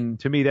Lee, and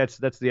to me, that's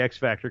the X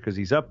factor because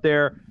he's up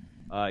there,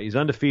 he's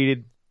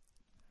undefeated.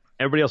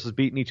 Everybody else has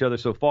beaten each other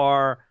so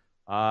far.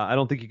 I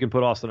don't think you can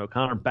put Austin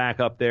O'Connor back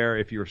up there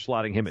if you're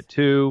slotting him at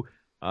 2.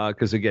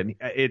 Because, again,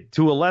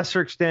 to a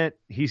lesser extent,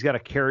 he's got to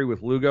carry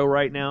with Lugo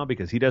right now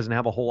because he doesn't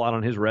have a whole lot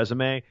on his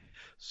resume.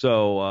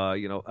 So,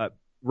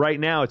 right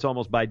now it's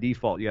almost by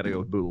default you got to go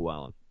with Bulu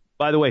Allen.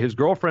 By the way, his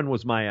girlfriend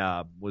was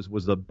my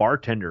was the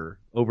bartender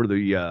over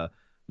the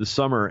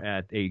summer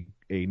at a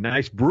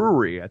nice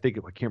brewery. I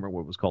can't remember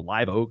what it was called.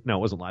 Live Oak? No, it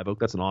wasn't Live Oak.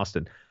 That's in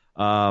Austin.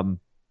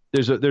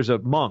 There's a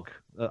monk,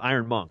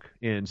 Iron Monk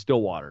in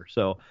Stillwater.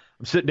 So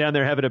I'm sitting down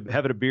there having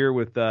a beer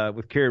with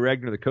Kerry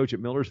Regner, the coach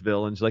at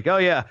Millersville, and she's like, "Oh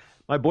yeah,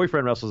 my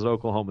boyfriend wrestles at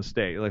Oklahoma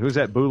State." Like, who's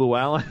that? Bulu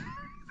Allen?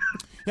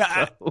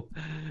 Yeah.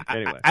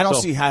 Anyway, I don't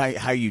see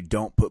how you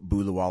don't put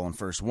Bulu Allen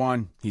first.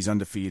 One, he's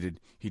undefeated.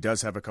 He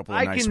does have a couple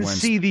of nice wins. I can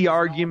see the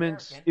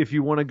arguments if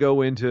you want to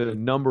go into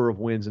number of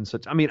wins and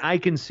such. I mean, I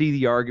can see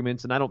the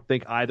arguments, and I don't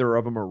think either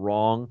of them are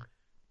wrong.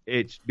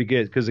 It's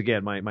because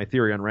again, my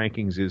theory on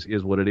rankings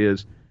is what it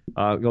is.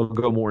 You'll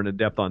go more into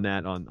depth on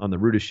that on the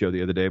Rudis show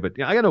the other day.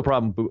 But I got no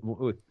problem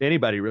with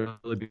anybody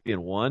really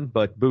being one,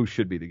 but Boo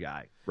should be the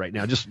guy right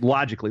now, just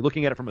logically,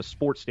 looking at it from a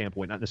sports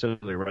standpoint, not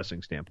necessarily a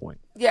wrestling standpoint.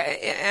 Yeah,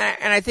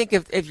 and I think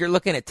if you're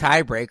looking at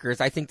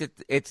tiebreakers, I think that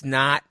it's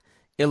not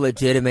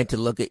illegitimate to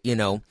look at,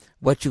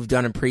 what you've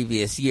done in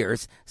previous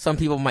years. Some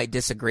people might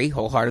disagree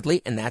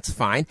wholeheartedly, and that's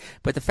fine.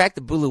 But the fact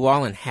that Bulu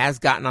Allen has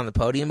gotten on the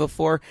podium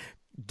before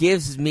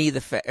gives me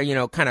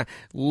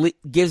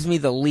gives me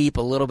the leap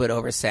a little bit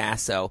over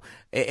Sasso.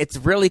 It's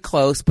really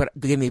close, but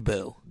give me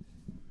Boo.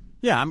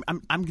 Yeah,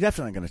 I'm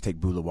definitely going to take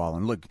Bulu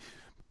Allen. Look,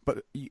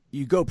 but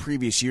you go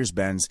previous years,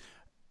 Ben.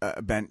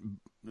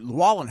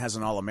 Wallen has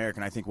an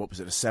All-American, I think, what was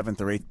it, a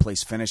 7th or 8th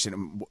place finish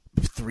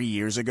 3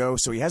 years ago,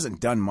 so he hasn't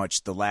done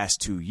much the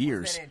last 2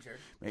 years.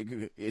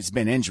 It's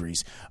been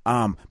injuries.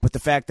 But the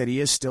fact that he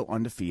is still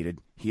undefeated,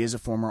 he is a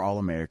former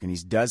All-American. He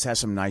does have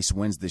some nice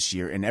wins this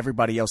year, and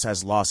everybody else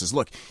has losses.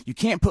 Look, you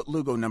can't put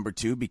Lugo number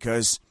 2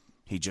 because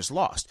he just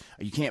lost.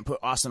 You can't put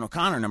Austin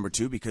O'Connor number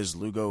 2 because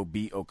Lugo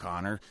beat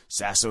O'Connor.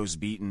 Sasso's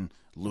beaten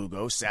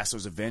Lugo.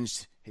 Sasso's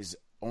avenged his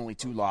only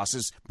 2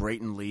 losses,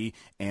 Brayton Lee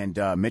and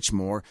Mitch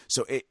Moore.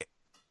 So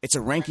it's a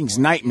rankings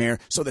nightmare.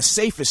 So the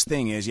safest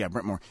thing is,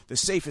 Brent Moore. The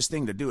safest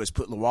thing to do is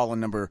put Llewellyn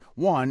number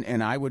 1,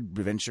 and I would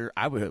venture,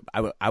 I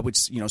would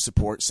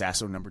support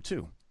Sasso number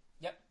 2.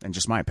 Yep. And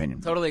just my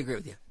opinion. Totally agree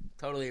with you.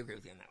 Totally agree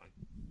with you on that one.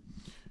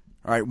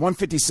 All right,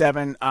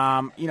 157.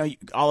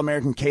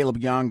 All-American Caleb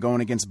Young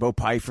going against Bo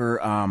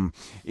Pfeiffer.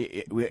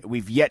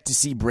 We've yet to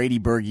see Brady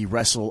Berge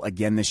wrestle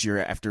again this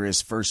year after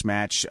his first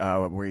match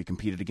where he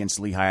competed against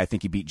Lehigh. I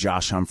think he beat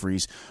Josh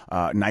Humphreys.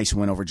 Nice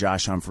win over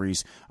Josh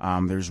Humphreys.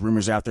 There's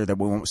rumors out there that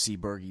we won't see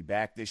Berge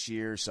back this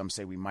year. Some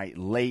say we might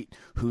late.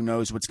 Who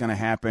knows what's going to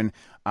happen?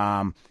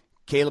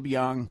 Caleb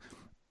Young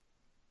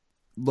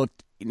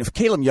looked.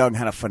 Caleb Young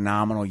had a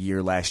phenomenal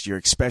year last year,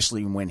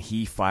 especially when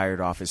he fired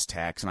off his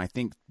attacks. And I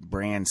think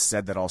Brand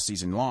said that all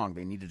season long.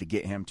 They needed to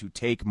get him to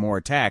take more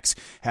attacks,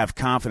 have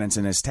confidence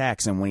in his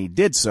attacks. And when he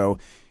did so,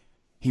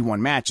 he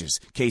won matches.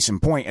 Case in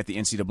point, at the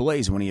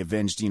NCAAs, when he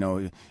avenged,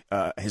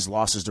 his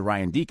losses to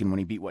Ryan Deacon, when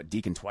he beat,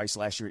 Deacon twice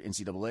last year at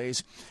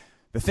NCAAs.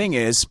 The thing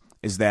is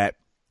that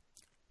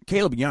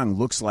Caleb Young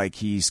looks like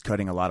he's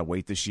cutting a lot of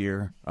weight this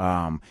year.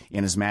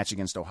 In his match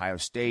against Ohio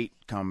State,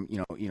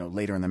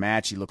 later in the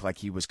match, he looked like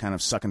he was kind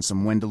of sucking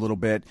some wind a little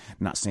bit.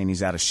 Not saying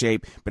he's out of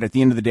shape, but at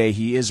the end of the day,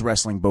 he is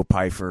wrestling Bo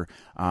Pfeiffer.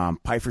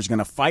 Pfeiffer's going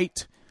to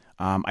fight.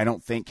 I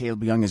don't think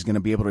Caleb Young is going to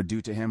be able to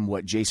do to him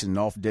what Jason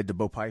Nolf did to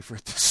Bo Pfeiffer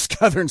at the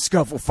Southern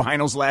Scuffle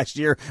Finals last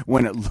year,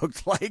 when it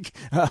looked like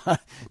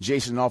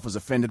Jason Nolf was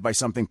offended by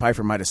something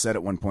Pfeiffer might have said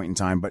at one point in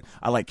time. But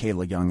I like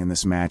Caleb Young in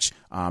this match,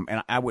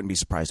 and I wouldn't be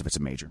surprised if it's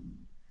a major.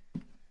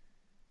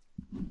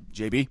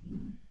 JB?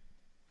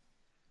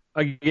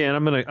 Again,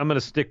 I'm gonna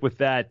stick with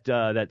that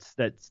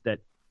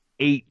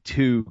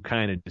 8-2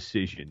 kind of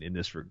decision in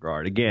this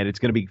regard. Again, it's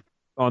gonna be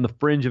on the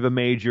fringe of a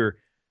major,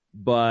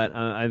 but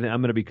I'm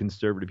gonna be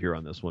conservative here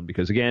on this one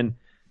because again,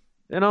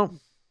 I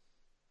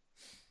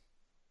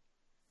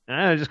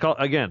just call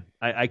again.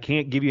 I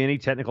can't give you any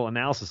technical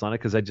analysis on it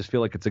because I just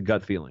feel like it's a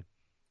gut feeling.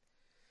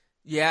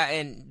 Yeah,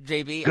 and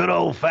JB, good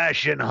old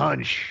fashioned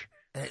hunch.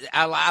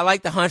 I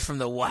like the hunch from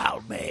the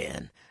wild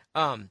man.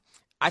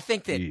 I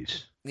think that,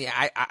 Jeez. Yeah,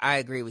 I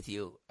agree with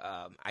you.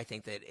 I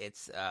think that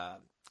it's a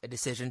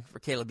decision for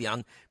Caleb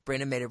Young.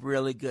 Brandon made a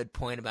really good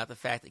point about the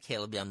fact that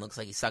Caleb Young looks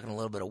like he's sucking a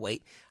little bit of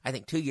weight. I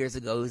think 2 years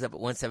ago he was up at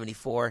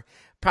 174,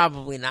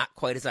 probably not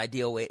quite his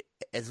ideal weight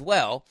as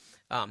well.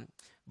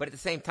 But at the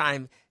same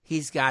time,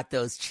 he's got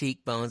those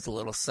cheekbones a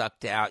little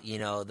sucked out.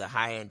 The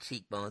high-end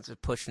cheekbones are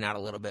pushing out a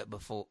little bit,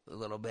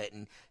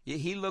 and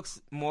he looks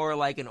more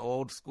like an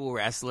old-school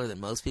wrestler than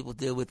most people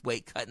do with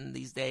weight cutting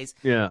these days.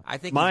 Yeah, I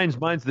think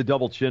mine's the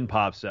double chin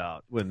pops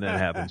out when that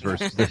happens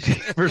versus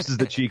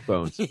the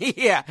cheekbones.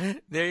 Yeah,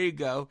 there you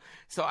go.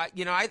 So I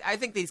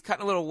think that he's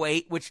cutting a little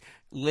weight, which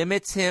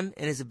limits him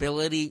in his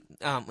ability,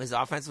 his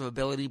offensive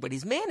ability, but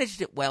he's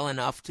managed it well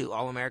enough to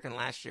All-American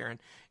last year,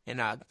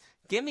 and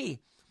give me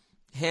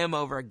him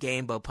over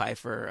Bo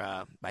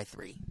Pfeiffer by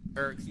 3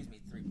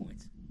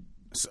 points.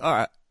 So, all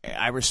right,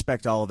 I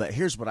respect all of that.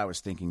 Here's what I was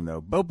thinking, though.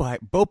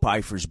 Bo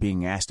Pfeiffer's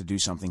being asked to do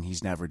something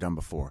he's never done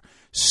before.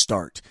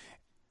 Start.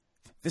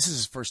 This is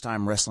his first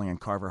time wrestling in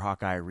Carver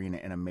Hawkeye Arena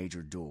in a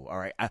major duel. All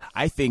right,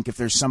 I think if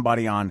there's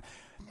somebody on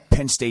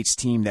Penn State's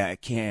team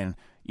that can,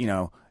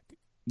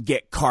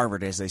 get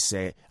carvered, as they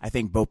say, I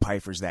think Bo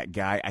Pfeiffer's that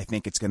guy. I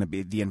think it's going to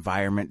be the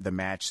environment, the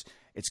match.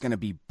 It's going to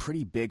be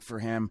pretty big for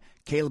him.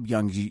 Caleb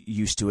Young's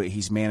used to it.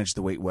 He's managed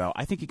the weight well.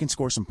 I think he can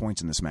score some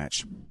points in this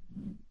match.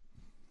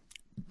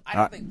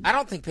 I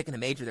don't think picking a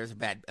major there's a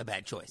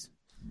bad choice.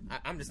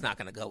 I'm just not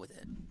going to go with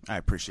it. I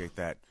appreciate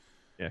that.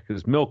 Yeah,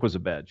 because Milk was a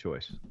bad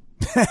choice.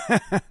 All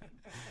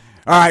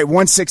right,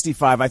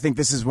 165. I think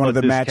this is one of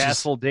the matches.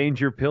 Castle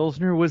Danger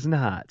Pilsner was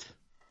not.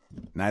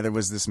 Neither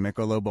was this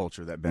Michelob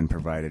Ultra that Ben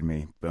provided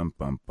me. Bum,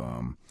 bum,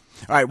 bum.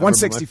 All right,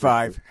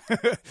 165.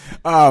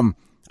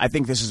 I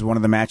think this is one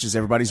of the matches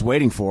everybody's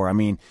waiting for. I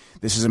mean,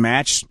 this is a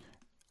match.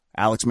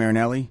 Alex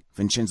Marinelli,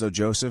 Vincenzo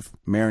Joseph,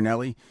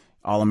 Marinelli,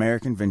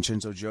 All-American,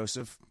 Vincenzo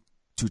Joseph,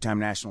 2-time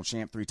national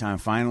champ, 3-time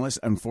finalist.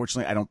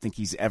 Unfortunately, I don't think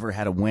he's ever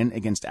had a win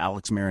against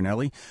Alex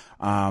Marinelli.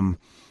 I'm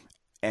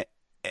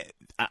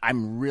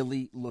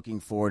really looking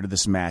forward to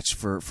this match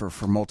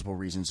for multiple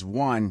reasons.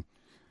 One,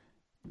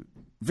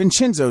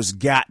 Vincenzo's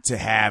got to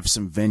have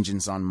some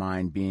vengeance on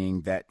mind,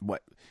 being that,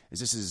 what,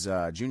 is this his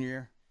junior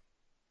year?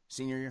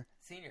 Senior year?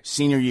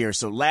 Senior year.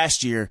 So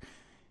last year,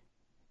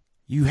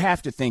 you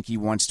have to think he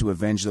wants to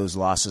avenge those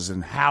losses,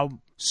 and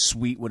how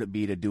sweet would it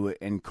be to do it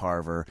in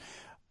Carver?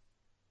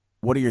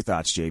 What are your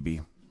thoughts,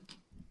 JB?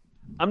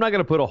 I'm not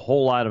going to put a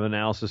whole lot of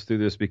analysis through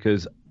this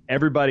because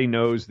everybody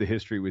knows the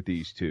history with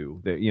these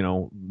two. That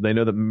they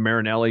know that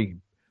Marinelli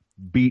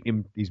beat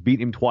him. He's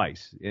beaten him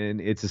twice, and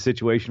it's a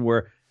situation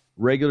where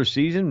regular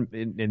season,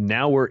 and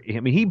now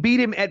he beat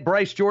him at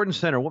Bryce Jordan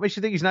Center. What makes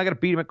you think he's not going to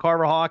beat him at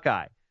Carver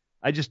Hawkeye?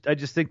 I just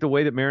think the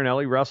way that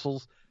Marinelli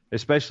wrestles,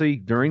 especially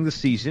during the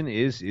season,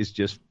 is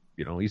just,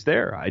 he's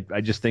there.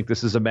 I just think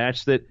this is a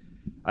match that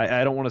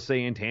I don't want to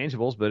say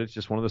intangibles, but it's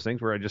just one of those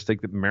things where I just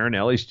think that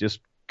Marinelli's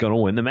just going to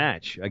win the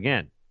match.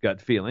 Again,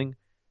 gut feeling.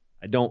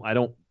 I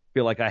don't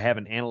feel like I have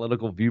an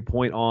analytical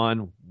viewpoint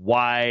on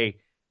why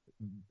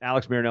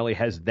Alex Marinelli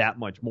has that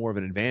much more of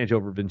an advantage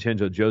over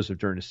Vincenzo Joseph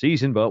during the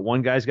season, but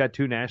one guy's got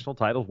 2 national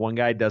titles, one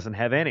guy doesn't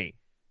have any.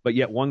 But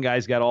yet one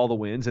guy's got all the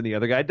wins and the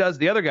other guy does.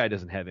 The other guy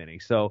doesn't have any.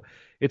 So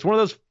it's one of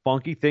those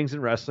funky things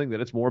in wrestling that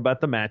it's more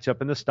about the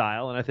matchup and the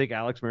style. And I think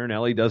Alex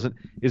Marinelli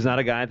is not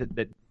a guy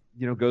that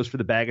goes for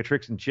the bag of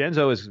tricks. And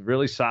Vincenzo is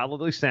really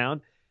solidly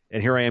sound.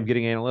 And here I am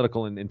getting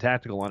analytical and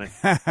tactical on it.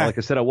 Like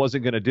I said, I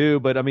wasn't going to do.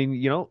 But, I mean,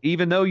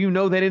 even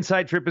though that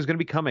inside trip is going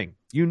to be coming,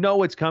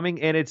 it's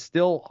coming, and it's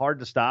still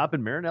hard to stop.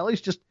 And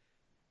Marinelli's just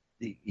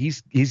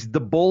he's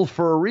the bull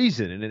for a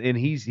reason. And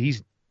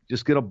he's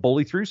just going to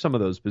bully through some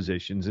of those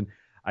positions. And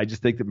I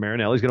just think that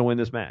Marinelli's going to win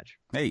this match.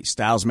 Hey,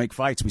 styles make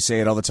fights. We say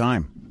it all the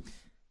time.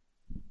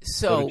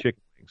 So do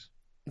chicken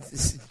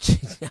wings.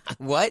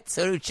 What?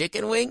 So do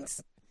chicken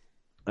wings?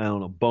 I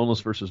don't know.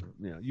 Boneless versus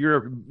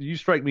you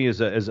strike me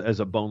as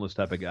a boneless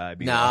type of guy.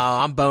 No,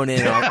 I'm bone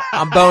in.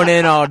 I'm bone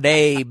in all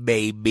day,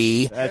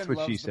 baby. That's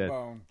what she said.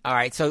 All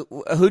right. So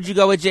who'd you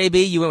go with,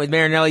 JB? You went with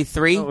Marinelli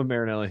 3. I went with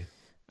Marinelli.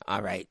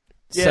 All right.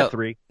 Yeah,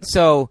 3.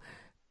 So.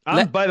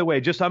 By the way,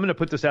 I'm going to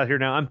put this out here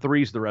now. I'm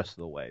 3s the rest of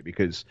the way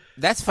because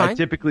that's fine.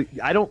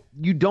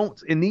 You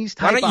don't in these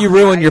type. Why don't you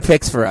ruin your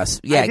picks for us?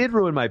 Yeah, I did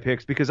ruin my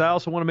picks because I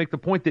also want to make the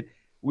point that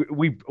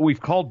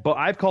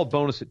I've called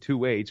bonus at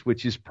 2-8s,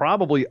 which is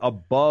probably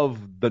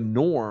above the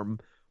norm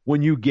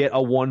when you get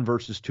a 1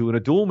 versus 2 in a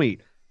dual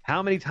meet.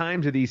 How many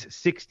times are these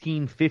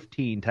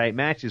 16-15 type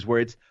matches where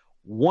it's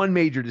one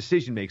major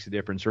decision makes a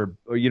difference, or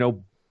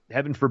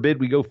heaven forbid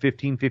we go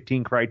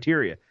 15-15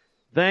 criteria?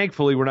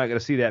 Thankfully, we're not going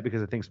to see that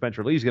because I think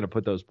Spencer Lee's going to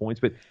put those points.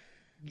 But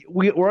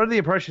we're under the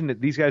impression that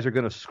these guys are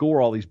going to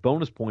score all these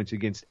bonus points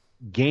against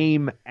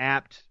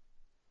game-apt,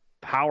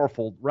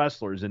 powerful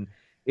wrestlers. And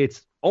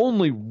it's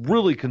only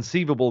really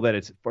conceivable that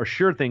it's for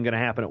sure thing going to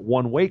happen at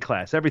one weight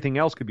class. Everything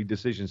else could be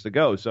decisions to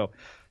go. So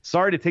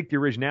sorry to take the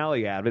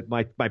originality out of it.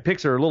 My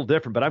picks are a little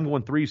different, but I'm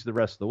going 3s the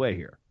rest of the way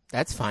here.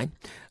 That's fine.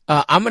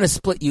 I'm going to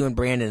split you and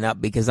Brandon up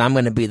because I'm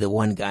going to be the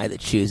one guy that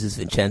chooses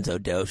Vincenzo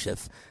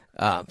Joseph.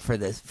 For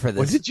this.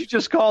 What did you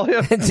just call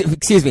him?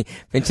 Excuse me,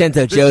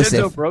 Vincenzo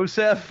Joseph.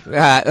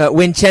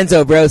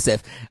 Vincenzo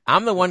Broseph.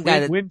 I'm the one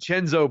guy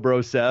Vincenzo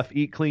Broseph.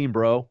 Eat clean,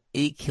 bro.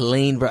 Eat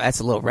clean, bro.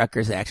 That's a little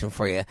Rutgers action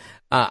for you.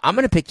 I'm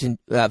going to pick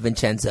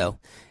Vincenzo.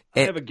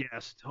 I have a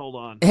guest. Hold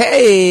on.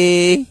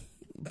 Hey,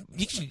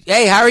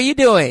 how are you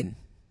doing?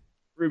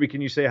 Ruby, can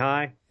you say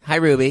hi? Hi,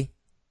 Ruby.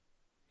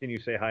 Can you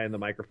say hi in the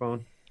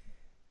microphone?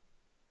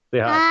 Say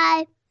hi.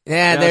 Hi.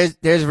 Yeah,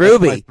 there's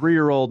Ruby. That's my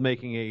 3-year-old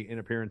making an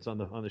appearance on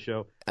the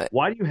show.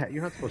 Why do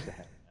you're not supposed to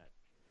have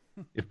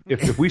that?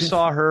 If we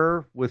saw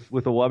her with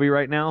a wubby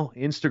right now,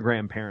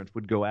 Instagram parents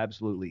would go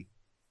absolutely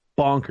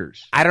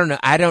bonkers. I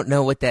don't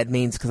know what that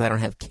means because I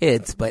don't have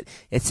kids, but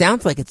it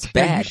sounds like it's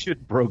bad. You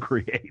should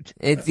procreate.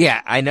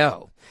 Yeah, I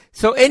know.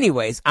 So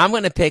anyways, I'm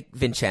going to pick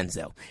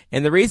Vincenzo.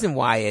 And the reason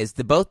why is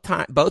both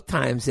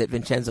times that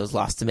Vincenzo's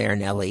lost to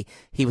Marinelli,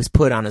 he was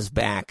put on his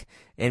back,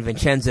 and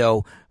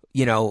Vincenzo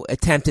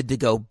attempted to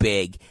go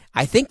big.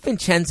 I think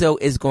Vincenzo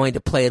is going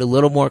to play it a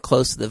little more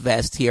close to the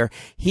vest here.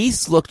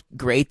 He's looked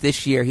great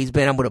this year. He's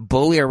been able to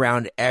bully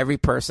around every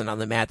person on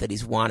the mat that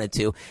he's wanted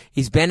to.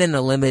 He's been in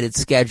a limited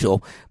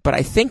schedule, but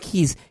I think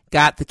he's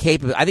got the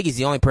capability. I think he's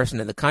the only person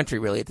in the country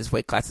really at this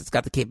weight class that's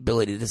got the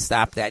capability to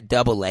stop that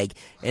double leg.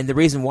 And the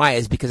reason why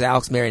is because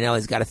Alex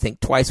Marinelli's got to think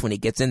twice when he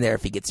gets in there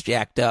if he gets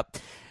jacked up.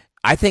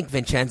 I think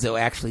Vincenzo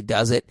actually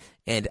does it,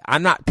 and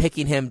I'm not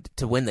picking him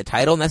to win the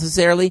title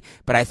necessarily,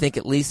 but I think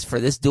at least for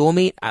this dual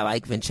meet, I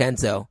like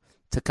Vincenzo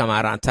to come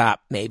out on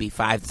top, maybe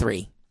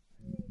 5-3.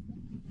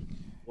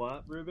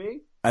 What, Ruby?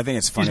 I think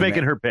it's funny. She's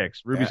making her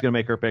picks. Ruby's going to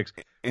make her picks.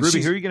 And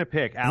Ruby, who are you going to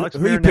pick? Alex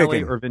who are you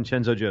Marinelli picking? Or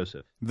Vincenzo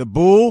Joseph? The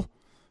Bull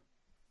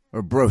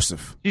or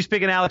Broseph? She's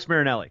picking Alex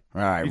Marinelli.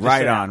 All right,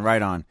 right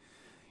on.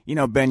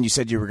 Ben, you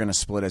said you were going to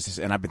split us,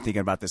 and I've been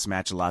thinking about this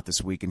match a lot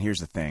this week, and here's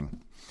the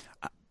thing.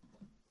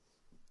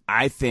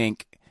 I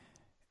think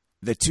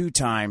the 2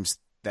 times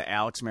that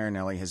Alex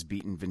Marinelli has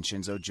beaten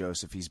Vincenzo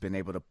Joseph, he's been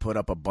able to put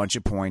up a bunch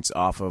of points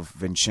off of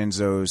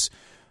Vincenzo's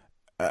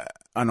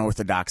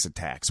unorthodox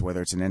attacks,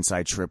 whether it's an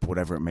inside trip,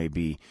 whatever it may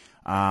be.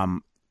 I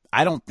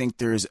don't think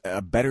there's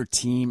a better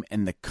team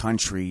in the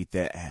country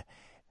that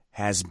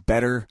has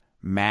better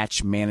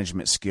match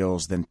management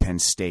skills than Penn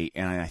State,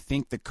 and I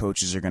think the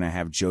coaches are going to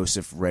have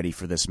Joseph ready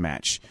for this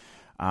match.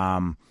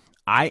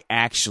 I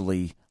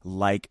actually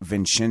like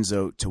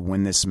Vincenzo to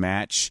win this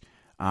match.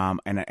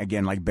 And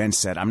again, like Ben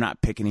said, I'm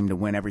not picking him to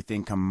win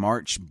everything come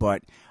March,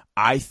 but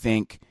I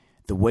think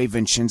the way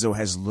Vincenzo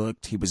has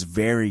looked, he was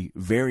very,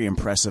 very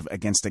impressive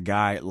against a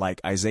guy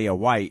like Isaiah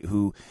White,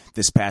 who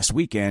this past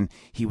weekend,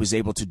 he was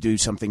able to do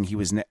something he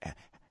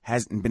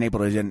hasn't been able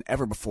to do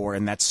ever before,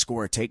 and that's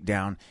score a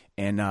takedown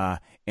in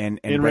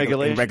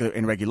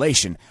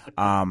regulation.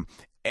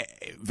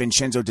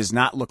 Vincenzo does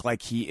not look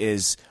like he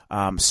is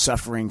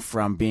suffering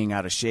from being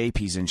out of shape.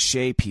 He's in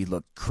shape. He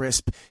looked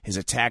crisp. His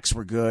attacks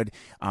were good.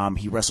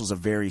 He wrestles a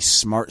very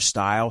smart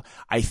style.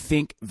 I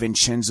think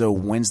Vincenzo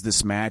wins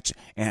this match,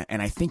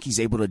 and I think he's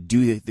able to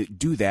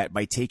do that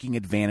by taking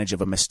advantage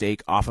of a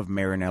mistake off of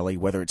Marinelli,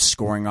 whether it's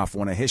scoring off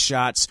one of his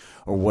shots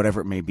or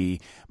whatever it may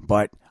be.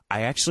 But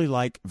I actually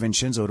like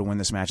Vincenzo to win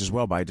this match as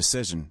well by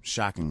decision,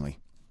 shockingly.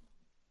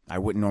 I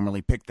wouldn't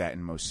normally pick that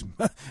in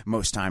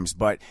most times,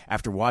 but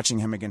after watching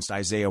him against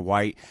Isaiah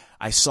White,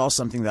 I saw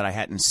something that I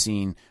hadn't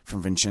seen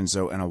from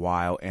Vincenzo in a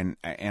while, and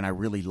I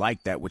really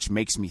like that, which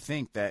makes me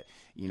think that,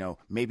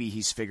 maybe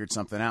he's figured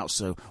something out.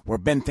 So where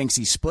Ben thinks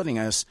he's splitting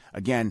us,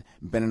 again,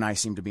 Ben and I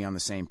seem to be on the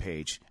same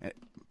page.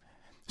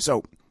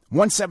 So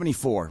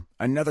 174,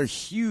 another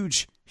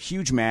huge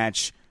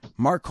match.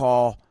 Mark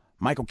Hall,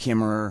 Michael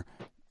Kimmerer.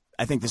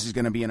 I think this is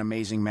going to be an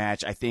amazing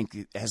match. I think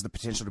it has the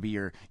potential to be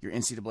your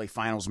NCAA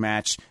finals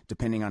match,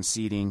 depending on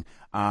seeding.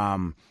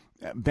 Ben,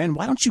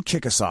 why don't you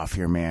kick us off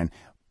here, man?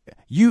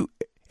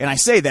 And I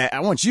say that,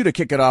 I want you to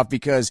kick it off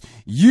because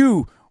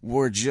you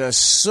were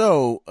just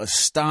so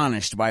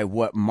astonished by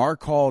what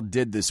Mark Hall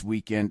did this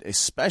weekend,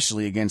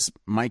 especially against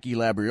Mikey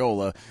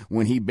Labriola,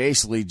 when he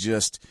basically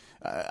just,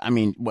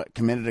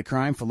 committed a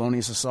crime,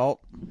 felonious assault?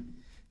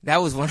 That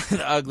was one of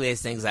the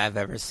ugliest things I've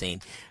ever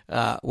seen.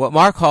 What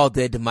Mark Hall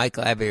did to Mike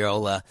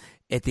Labriola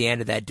at the end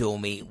of that dual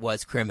meet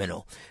was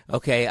criminal.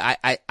 Okay,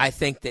 I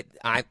think that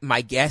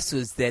my guess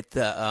was that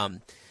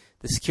the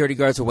security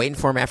guards were waiting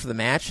for him after the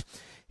match.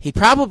 He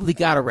probably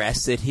got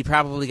arrested. He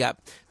probably got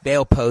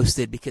bail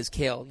posted because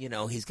Cale,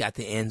 he's got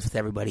the ends with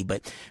everybody.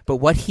 But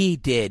what he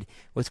did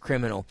was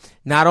criminal.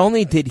 Not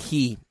only did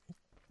he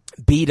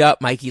beat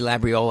up Mikey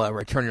Labriola, a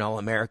returning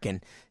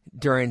All-American,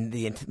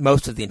 during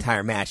most of the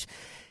entire match,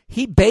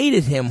 he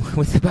baited him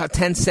with about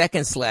 10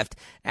 seconds left,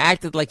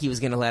 acted like he was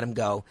going to let him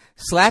go,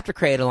 slapped a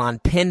cradle on,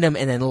 pinned him,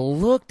 and then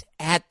looked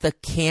at the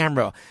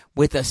camera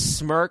with a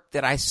smirk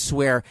that I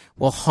swear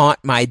will haunt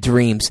my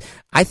dreams.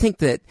 I think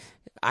that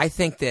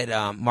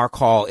Mark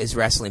Hall is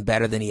wrestling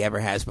better than he ever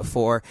has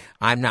before.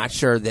 I'm not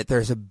sure that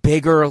there's a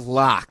bigger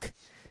lock,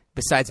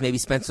 besides maybe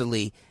Spencer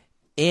Lee,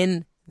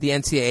 in the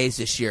NCAAs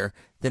this year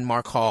than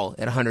Mark Hall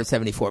at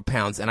 174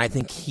 pounds. And I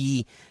think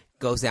he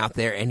goes out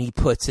there and he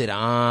puts it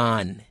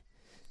on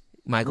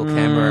Michael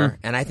Kimmerer,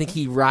 and I think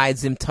he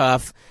rides him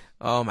tough.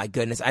 Oh my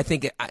goodness! I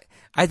think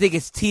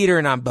it's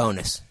teetering on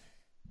bonus.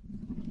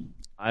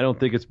 I don't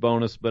think it's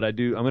bonus, but I'm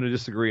going to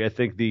disagree. I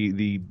think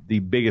the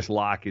biggest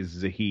lock is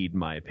Zahid, in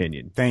my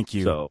opinion. Thank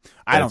you. So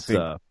I don't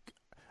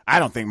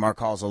think Mark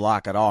Hall's a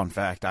lock at all. In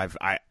fact, I've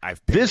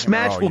this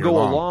match will go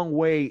long. a long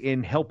way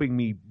in helping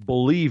me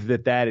believe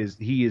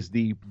he is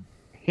the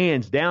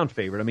hands down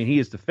favorite. I mean, he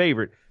is the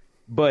favorite,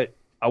 but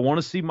I want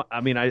to see.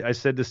 I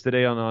said this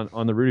today on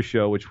the Ruda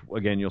show, which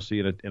again you'll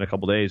see in a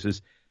couple days.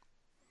 Is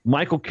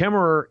Michael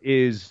Kimmerer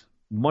is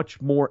much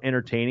more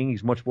entertaining.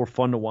 He's much more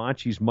fun to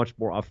watch. He's much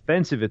more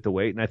offensive at the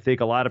weight, and I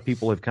think a lot of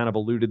people have kind of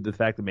alluded to the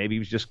fact that maybe he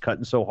was just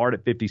cutting so hard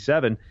at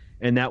 57,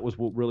 and that was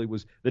what really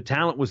was the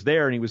talent was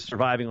there, and he was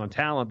surviving on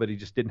talent, but he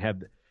just didn't have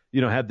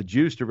the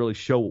juice to really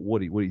show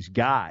what he's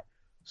got.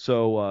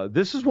 So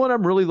this is what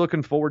I'm really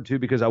looking forward to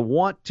because I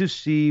want to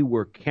see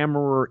where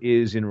Kimmerer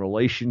is in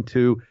relation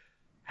to.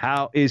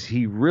 How is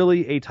he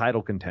really a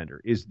title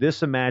contender? Is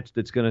this a match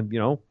that's going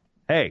to,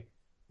 hey,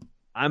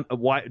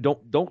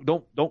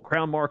 don't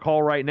crown Mark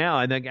Hall right now.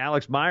 I think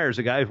Alex Myers,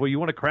 a guy, well, you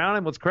want to crown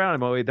him? Let's crown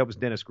him. Oh wait, that was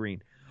Dennis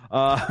Green.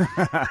 But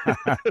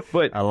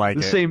I like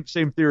the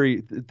same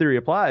theory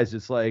applies.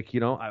 It's like,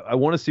 I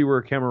want to see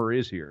where Kimmerer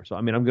is here. So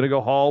I'm going to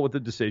go Hall with the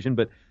decision,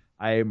 but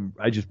I'm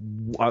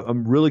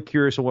really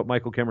curious on what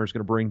Michael Kimmerer is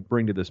going to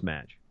bring to this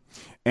match.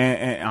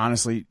 And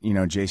honestly,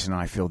 Jason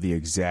and I feel the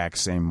exact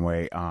same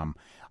way.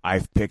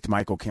 I've picked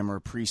Michael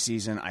Kimmerer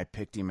preseason. I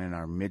picked him in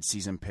our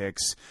midseason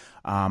picks.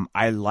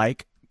 I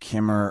like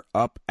Kimmerer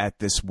up at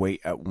this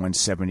weight at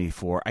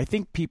 174. I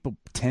think people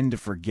tend to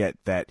forget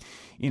that,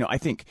 I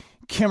think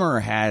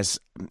Kimmerer has,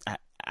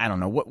 I don't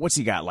know, what's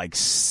he got, like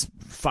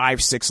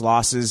 5-6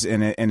 losses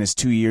in his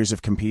 2 years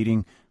of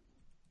competing?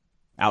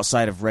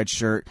 Outside of red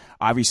shirt,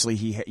 obviously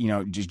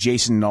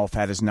Jason Nolf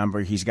had his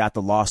number. He's got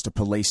the loss to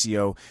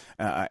Palacio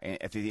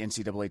at the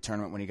NCAA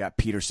tournament when he got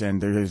Peterson.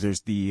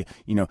 There's the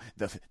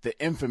the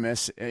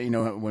infamous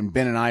when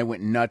Ben and I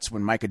went nuts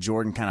when Micah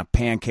Jordan kind of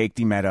pancaked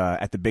him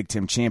at the Big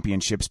Ten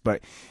championships.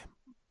 But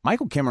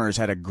Michael Kimmerer has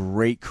had a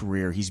great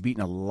career. He's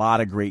beaten a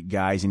lot of great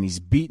guys, and he's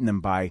beaten them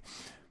by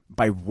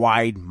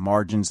wide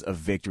margins of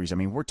victories. I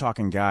mean, we're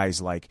talking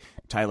guys like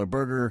Tyler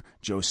Berger,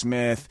 Joe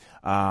Smith,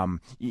 guys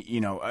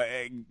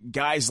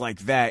like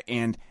that.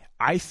 And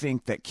I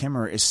think that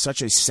Kimmerer is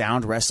such a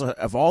sound wrestler.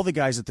 Of all the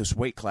guys at this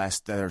weight class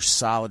that are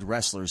solid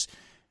wrestlers,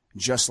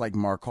 just like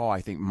Mark Hall,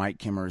 I think Mike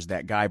Kimmerer is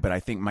that guy. But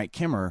I think Mike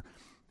Kimmerer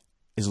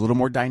is a little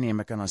more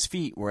dynamic on his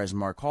feet, whereas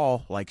Mark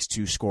Hall likes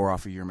to score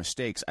off of your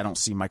mistakes. I don't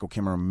see Michael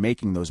Kimmerer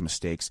making those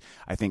mistakes.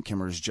 I think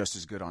Kimmerer is just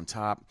as good on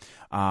top.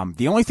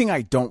 The only thing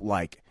I don't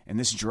like, and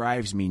this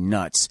drives me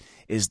nuts,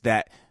 is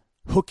that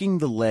hooking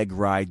the leg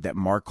ride that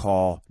Mark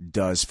Hall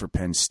does for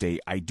Penn State.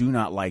 I do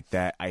not like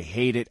that. I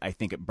hate it. I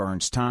think it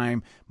burns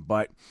time,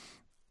 but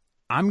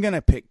I'm going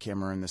to pick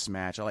Kimmer in this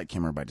match. I like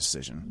Kimmer by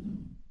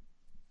decision.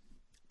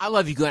 I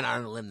love you going out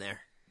on a limb there.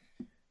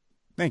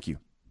 Thank you.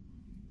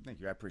 I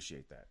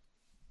appreciate that.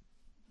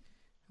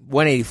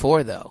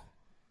 184, though.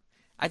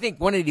 I think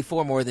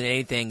 184 more than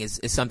anything is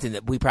something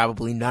that we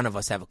probably none of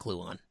us have a clue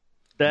on.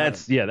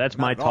 That's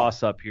my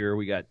toss-up here.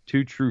 We got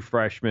 2 true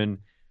freshmen.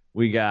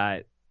 We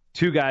got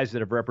 2 guys that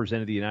have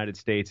represented the United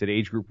States at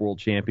age group world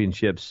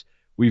championships.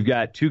 We've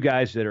got 2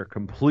 guys that are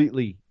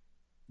completely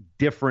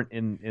different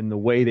in the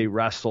way they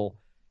wrestle.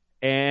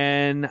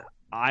 And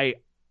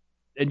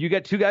you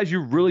got 2 guys you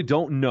really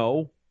don't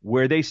know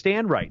where they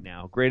stand right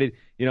now. Granted,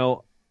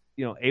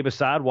 Abe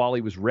Assad, while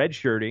he was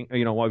redshirting,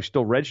 while he was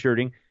still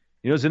redshirting,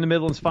 is in the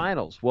Midlands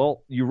finals.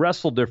 Well, you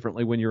wrestle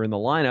differently when you're in the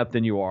lineup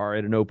than you are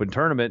at an open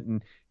tournament,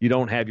 and you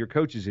don't have your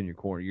coaches in your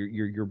corner.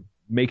 You're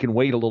making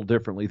weight a little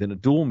differently than a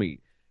dual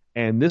meet.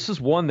 And this is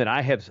one that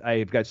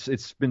I've got.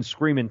 It's been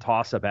screaming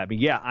toss up at me.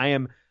 Yeah, I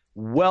am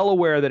well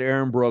aware that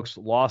Aaron Brooks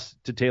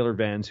lost to Taylor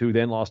Venz, who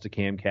then lost to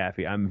Cam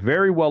Caffey. I'm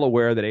very well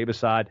aware that Abe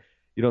Assad,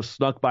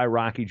 snuck by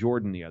Rocky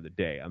Jordan the other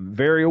day. I'm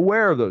very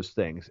aware of those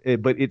things,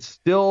 but it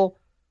still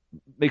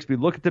makes me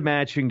look at the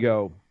match and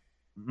go,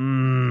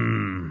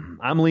 I'm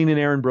leaning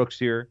Aaron Brooks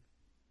here.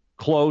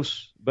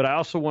 Close, but I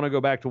also want to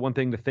go back to one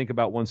thing to think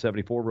about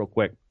 174 real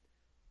quick.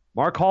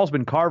 Mark Hall's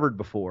been carvered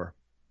before.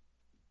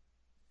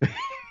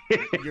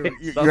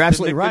 You're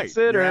absolutely right.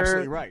 You're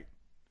absolutely right.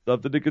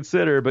 Something to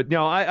consider. But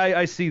no,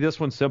 I see this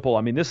one simple.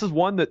 I mean, this is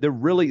one that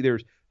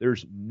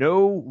there's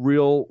no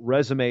real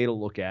resume to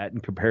look at,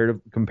 and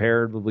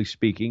comparatively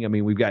speaking. I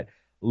mean, we've got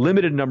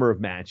limited number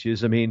of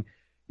matches. I mean,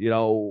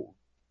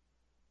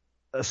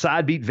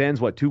 Assad beat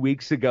Venz 2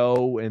 weeks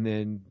ago, and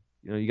then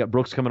you got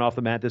Brooks coming off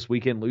the mat this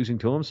weekend, losing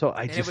to him. So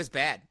it was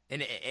bad,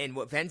 and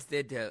what Venz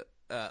did to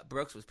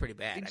Brooks was pretty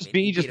bad.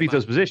 He just beat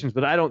those positions,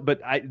 but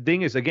the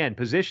thing is, again,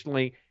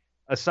 positionally,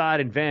 Assad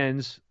and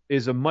Venz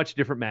is a much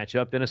different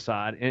matchup than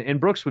Assad and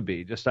Brooks would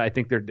be. I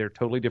think they're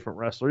totally different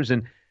wrestlers,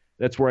 and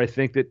that's where I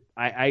think that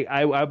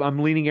I'm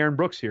leaning Aaron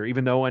Brooks here,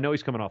 even though I know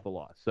he's coming off the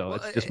loss. So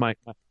it's just my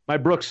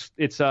Brooks.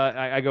 It's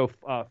I go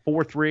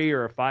 4-3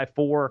 or a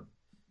 5-4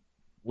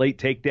 late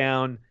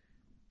takedown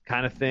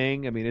kind of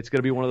thing. I mean, it's going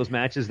to be one of those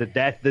matches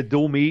that the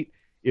dual meet,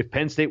 if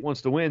Penn State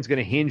wants to win, is going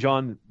to hinge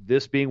on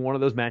this being one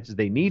of those matches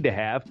they need to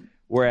have.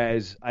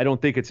 Whereas I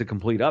don't think it's a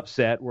complete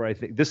upset, where I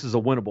think this is a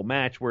winnable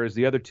match, whereas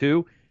the other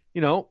two,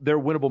 they're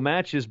winnable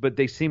matches, but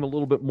they seem a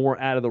little bit more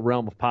out of the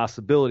realm of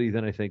possibility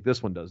than I think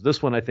this one does.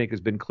 This one, I think,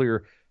 has been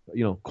clear,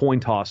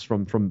 coin toss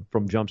from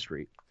Jump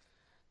Street.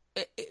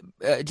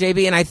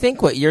 JB, and I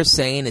think what you're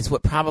saying is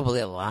what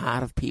probably a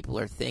lot of people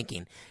are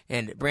thinking.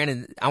 And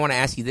Brandon, I want to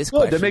ask you this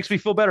question. That makes me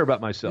feel better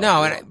about myself.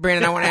 No, and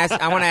Brandon, I want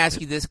to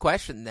ask you this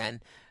question then.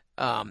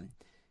 Are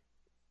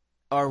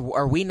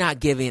we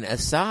not giving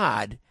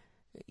Assad,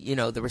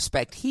 the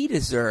respect he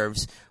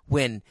deserves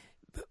when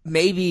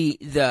maybe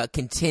the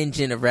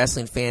contingent of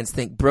wrestling fans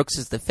think Brooks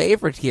is the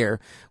favorite here,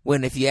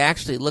 when if you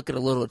actually look at a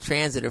little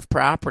transitive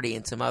property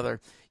and some other,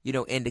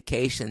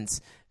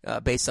 indications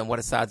based on what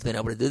Assad's been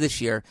able to do this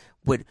year,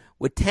 would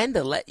tend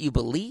to let you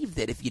believe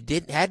that if you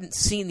hadn't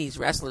seen these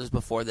wrestlers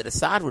before, that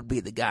Assad would be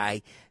the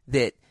guy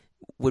that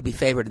would be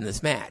favored in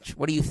this match.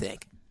 What do you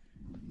think?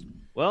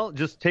 Well,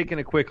 just taking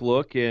a quick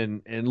look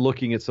and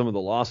looking at some of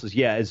the losses,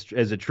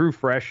 as a true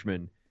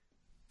freshman,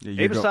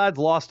 Abe Assad's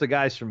lost to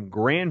guys from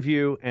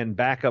Grandview and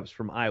backups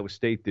from Iowa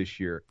State this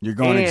year. You're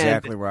going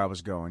exactly where I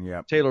was going,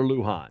 yeah. Taylor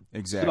Lujan.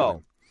 Exactly.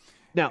 So,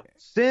 now,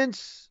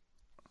 since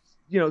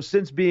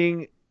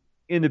being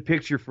in the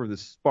picture for the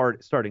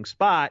starting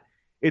spot,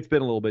 it's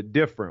been a little bit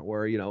different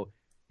where,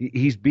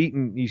 he's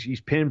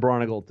pinned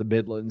Bronigal to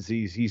Midlands.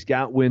 He's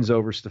got wins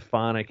over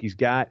Stefanik. He's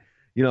got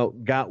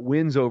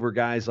wins over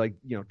guys like,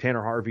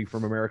 Tanner Harvey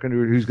from American,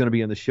 who's going to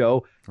be on the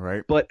show.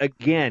 Right. But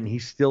again,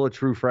 he's still a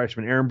true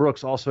freshman. Aaron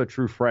Brooks, also a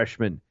true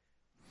freshman.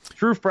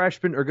 True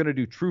freshmen are going to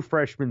do true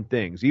freshman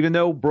things, even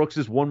though Brooks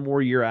is one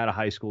more year out of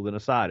high school than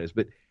Assad is.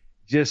 But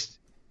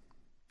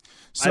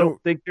I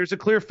don't think there's a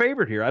clear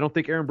favorite here. I don't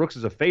think Aaron Brooks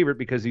is a favorite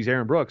because he's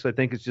Aaron Brooks. I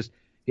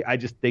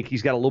just think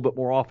he's got a little bit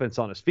more offense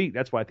on his feet.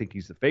 That's why I think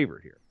he's the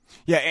favorite here.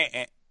 Yeah,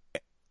 and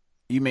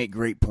you make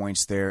great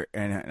points there,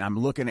 and I'm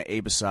looking at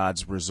Abe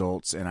Assad's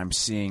results, and I'm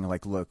seeing,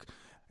 look,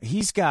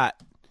 he's got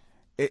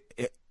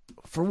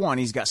for one,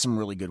 he's got some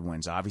really good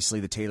wins. Obviously,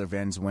 the Taylor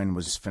Venz win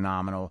was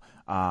phenomenal.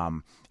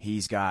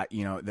 He's got,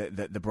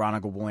 the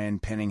Bronigal win,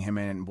 pinning him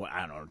in,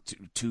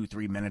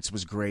 2-3 minutes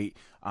was great.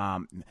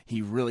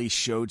 He really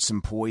showed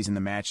some poise in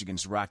the match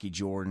against Rocky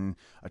Jordan,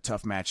 a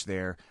tough match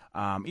there.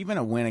 Even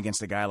a win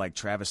against a guy like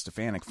Travis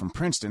Stefanik from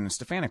Princeton. And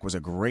Stefanik was a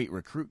great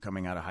recruit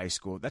coming out of high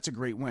school. That's a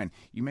great win.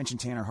 You mentioned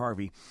Tanner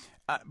Harvey.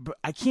 But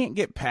I can't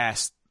get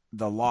past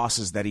the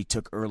losses that he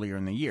took earlier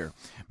in the year.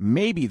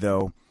 Maybe,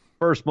 though,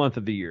 first month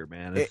of the year,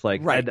 man. It's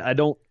right. Right.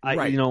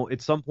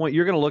 At some point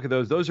you're going to look at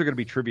those. Those are going to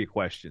be trivia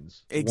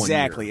questions.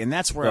 Exactly. And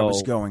that's where I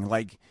was going.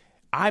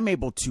 I'm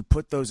able to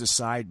put those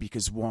aside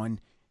because, one,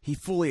 he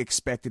fully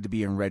expected to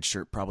be in red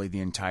shirt probably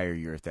the entire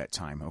year at that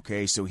time,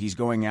 okay? So he's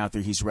going out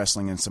there, he's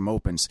wrestling in some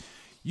opens.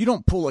 You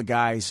don't pull a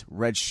guy's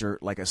red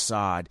shirt like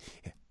Assad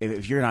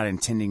if you're not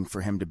intending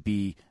for him to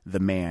be the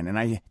man. And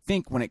I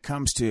think when it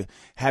comes to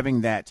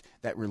having that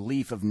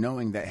relief of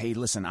knowing that, hey,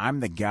 listen,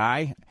 I'm the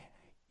guy,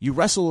 you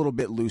wrestle a little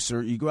bit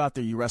looser. You go out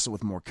there, you wrestle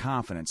with more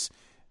confidence.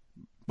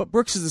 But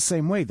Brooks is the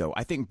same way, though.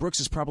 I think Brooks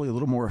is probably a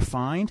little more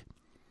refined.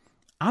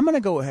 I'm going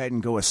to go ahead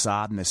and go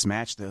Assad in this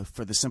match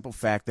for the simple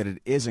fact that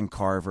it is in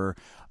Carver.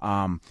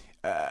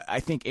 I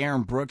think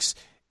Aaron Brooks,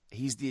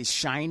 he's the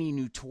shiny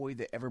new toy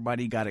that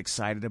everybody got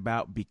excited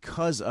about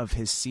because of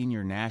his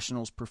senior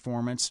nationals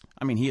performance.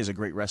 I mean, he is a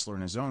great wrestler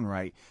in his own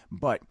right,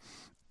 but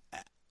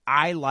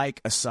I like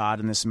Assad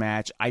in this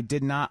match. I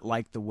did not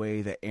like the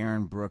way that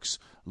Aaron Brooks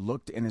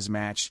looked in his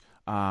match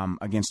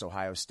against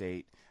Ohio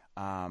State.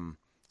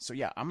 So,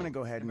 yeah, I'm going to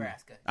go ahead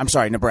Nebraska. I'm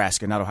sorry,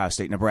 Nebraska, not Ohio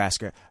State,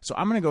 Nebraska. So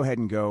I'm going to go ahead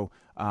and go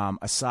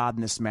Assad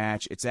in this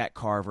match. It's at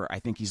Carver. I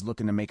think he's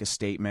looking to make a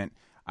statement.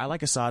 I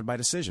like Assad by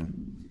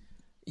decision.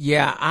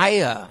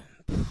 Yeah,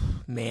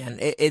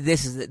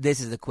 this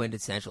is the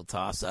quintessential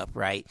toss-up,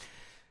 right?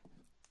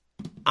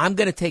 I'm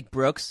going to take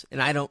Brooks,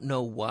 and I don't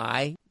know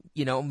why.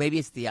 You know, maybe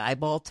it's the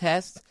eyeball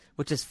test,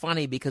 which is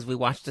funny because we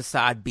watched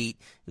Assad beat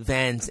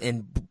Venz,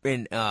 and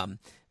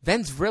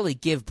Venz really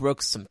give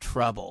Brooks some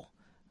trouble.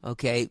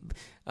 Okay,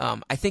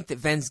 I think that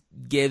Venz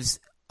gives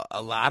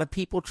a lot of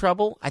people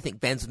trouble. I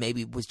think Venz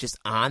maybe was just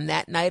on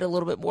that night a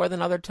little bit more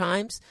than other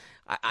times.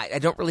 I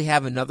don't really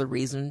have another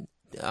reason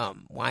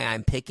why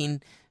I'm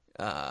picking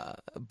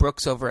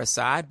Brooks over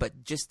Assad,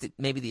 but just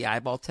maybe the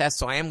eyeball test.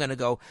 So I am going to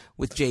go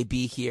with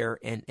JB here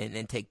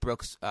and take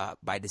Brooks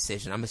by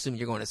decision. I'm assuming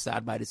you're going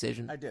Assad by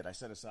decision? I did. I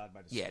said Assad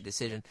by decision. Yeah,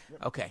 decision.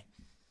 Yep. Okay.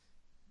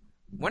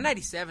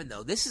 197,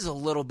 though, this is a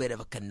little bit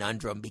of a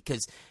conundrum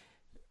because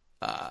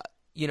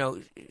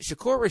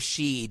Shakur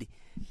Rashid,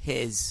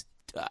 his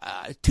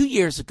 2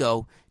 years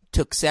ago,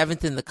 took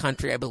 7th in the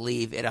country, I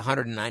believe, at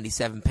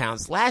 197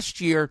 pounds.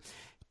 Last year,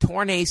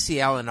 torn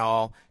ACL and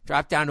all,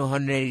 dropped down to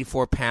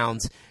 184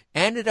 pounds,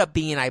 ended up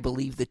being, I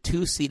believe, the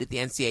 2 seed at the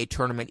NCAA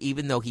tournament,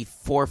 even though he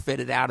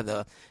forfeited out of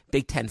the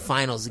Big Ten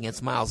finals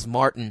against Miles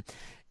Martin.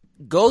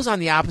 Goes on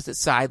the opposite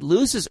side,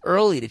 loses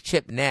early to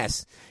Chip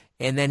Ness,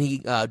 and then he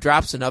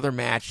drops another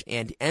match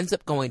and ends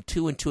up going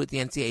 2-2 at the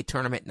NCAA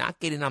tournament, not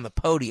getting on the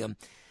podium.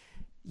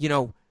 You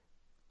know,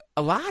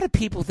 a lot of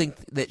people think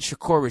that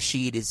Shakur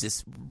Rashid is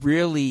this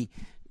really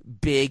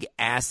big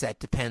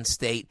asset to Penn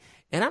State,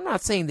 and I'm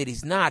not saying that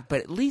he's not,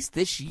 but at least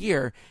this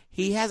year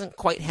he hasn't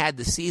quite had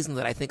the season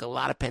that I think a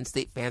lot of Penn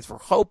State fans were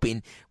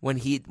hoping when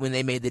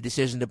they made the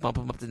decision to bump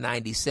him up to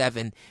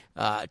 97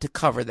 to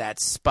cover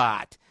that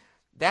spot.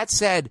 That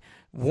said,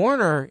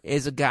 Warner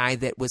is a guy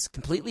that was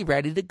completely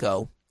ready to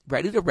go,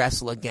 ready to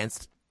wrestle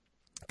against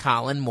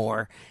Colin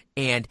Moore,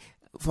 and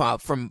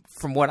from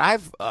what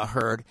I've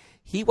heard,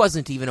 he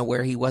wasn't even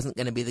aware he wasn't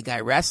going to be the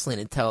guy wrestling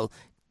until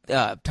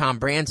Tom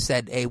Brand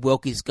said, "Hey,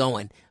 Wilkie's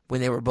going,"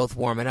 when they were both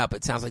warming up.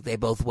 It sounds like they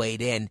both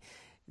weighed in.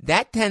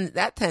 That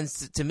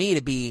tends to me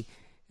to be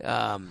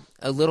a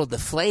little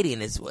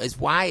deflating. Is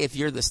why, if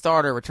you're the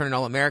starter, returning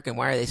All-American,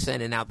 why are they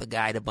sending out the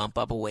guy to bump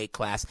up a weight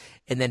class?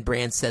 And then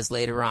Brand says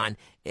later on,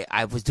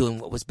 "I was doing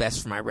what was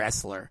best for my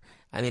wrestler."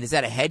 I mean, is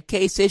that a head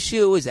case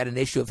issue? Is that an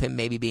issue of him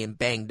maybe being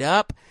banged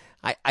up?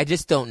 I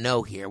just don't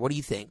know here. What do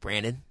you think,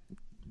 Brandon?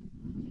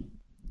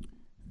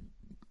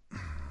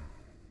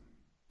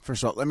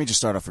 First of all, let me just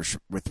start off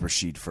with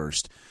Rashid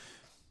first.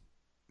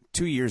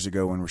 2 years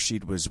ago when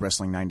Rashid was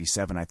wrestling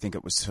 97, I think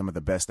it was some of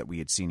the best that we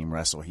had seen him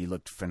wrestle. He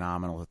looked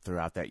phenomenal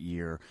throughout that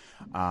year.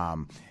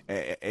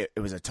 It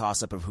was a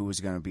toss-up of who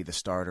was going to be the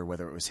starter,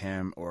 whether it was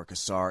him or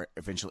Kassar.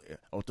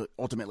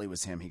 Ultimately, it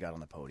was him. He got on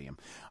the podium.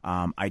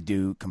 I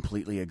do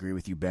completely agree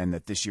with you, Ben,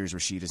 that this year's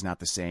Rashid is not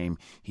the same.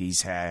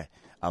 He's had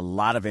a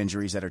lot of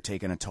injuries that are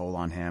taking a toll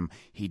on him.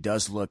 He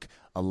does look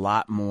a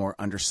lot more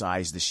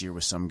undersized this year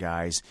with some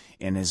guys.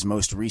 In his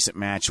most recent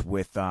match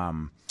with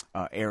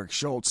Eric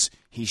Schultz,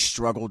 he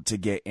struggled to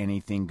get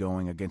anything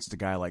going against a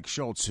guy like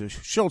Schultz.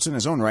 Schultz in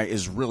his own right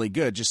is really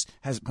good, just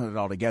hasn't put it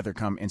all together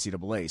come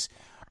NCAAs.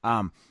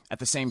 At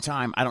the same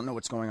time, I don't know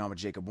what's going on with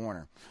Jacob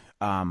Warner.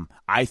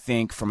 I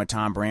think from a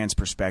Tom Brand's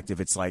perspective,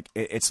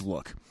 it's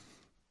look.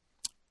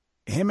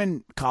 Him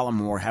and Colin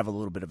Moore have a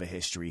little bit of a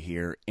history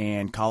here,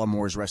 and Colin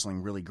Moore is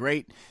wrestling really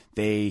great.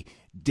 They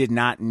did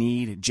not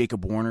need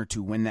Jacob Warner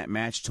to win that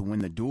match to win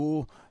the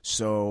duel,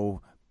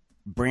 so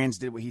Brands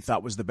did what he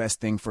thought was the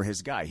best thing for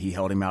his guy. He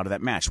held him out of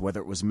that match,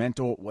 whether it was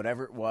mental,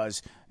 whatever it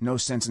was, no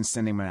sense in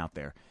sending him out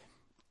there.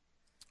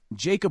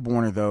 Jacob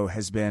Warner, though,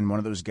 has been one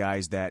of those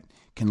guys that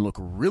can look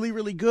really,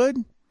 really good,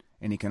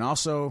 and he can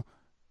also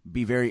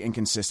be very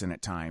inconsistent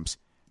at times.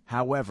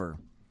 However,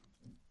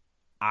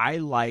 I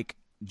like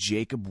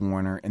Jacob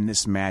Warner in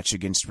this match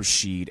against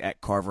Rashid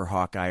at Carver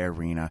Hawkeye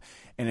Arena,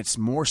 and it's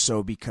more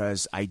so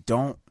because I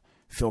don't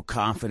feel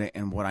confident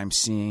in what I'm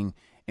seeing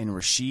in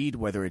Rashid,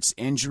 whether it's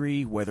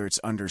injury, whether it's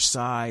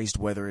undersized,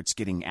 whether it's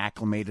getting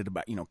acclimated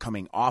about,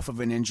 coming off of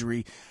an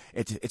injury.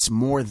 It's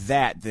more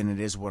that than it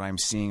is what I'm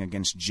seeing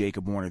against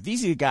Jacob Warner.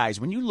 These are the guys,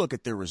 when you look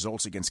at their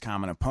results against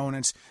common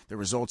opponents, their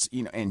results,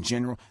 in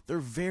general, they're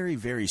very,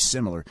 very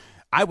similar.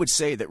 I would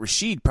say that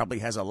Rashid probably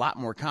has a lot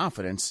more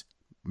confidence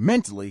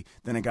mentally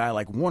than a guy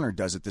like Warner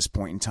does at this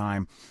point in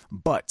time,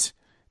 but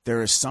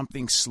there is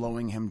something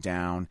slowing him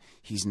down.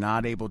 He's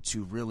not able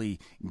to really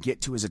get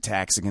to his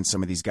attacks against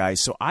some of these guys.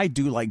 So I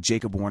do like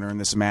Jacob Warner in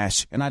this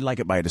match, and I'd like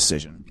it by a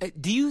decision.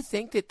 Do you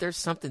think that there's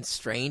something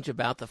strange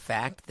about the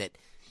fact that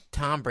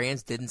Tom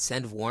Brands didn't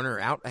send Warner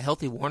out, a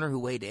healthy Warner who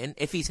weighed in,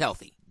 if he's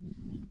healthy?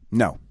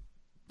 No,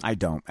 I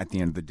don't, at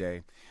the end of the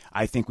day.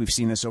 I think we've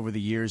seen this over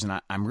the years,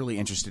 and I'm really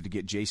interested to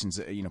get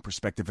Jason's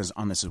perspective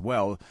on this as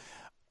well.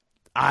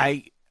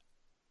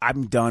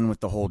 I'm done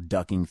with the whole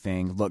ducking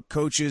thing. Look,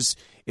 coaches,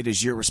 it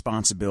is your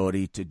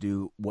responsibility to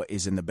do what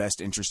is in the best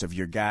interest of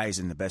your guys,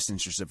 in the best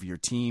interest of your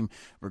team,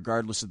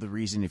 regardless of the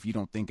reason. If you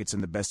don't think it's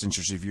in the best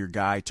interest of your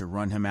guy to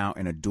run him out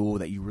in a duel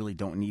that you really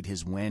don't need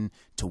his win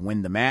to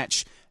win the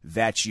match,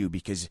 that's you.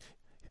 Because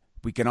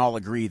we can all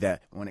agree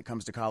that when it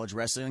comes to college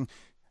wrestling,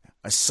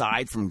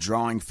 aside from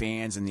drawing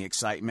fans and the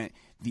excitement,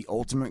 the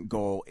ultimate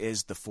goal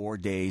is the 4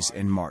 days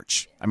in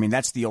March. I mean,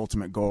 that's the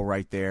ultimate goal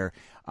right there.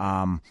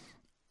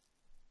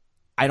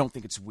 I don't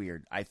think it's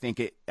weird. I think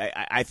it.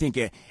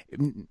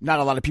 Not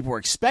a lot of people were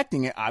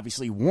expecting it.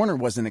 Obviously, Warner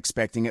wasn't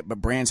expecting it,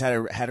 but Brands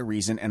had a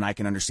reason, and I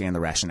can understand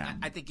the rationale.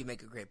 I think you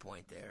make a great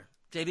point there,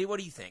 JB. What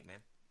do you think, man?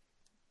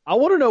 I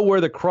want to know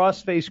where the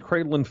cross-face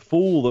cradling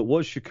fool that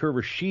was Shakur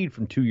Rashid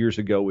from 2 years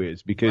ago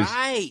is, because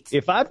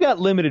if I've got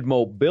limited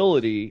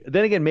mobility,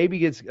 then again,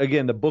 maybe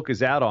the book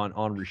is out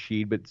on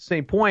Rashid, but at the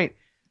same point,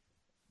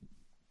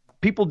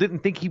 people didn't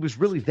think he was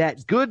really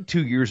that good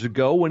 2 years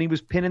ago when he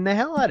was pinning the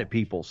hell out of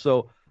people.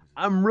 So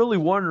I'm really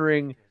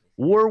wondering,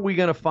 were we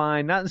going to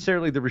find not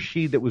necessarily the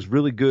Rashid that was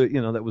really good,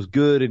 that was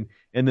good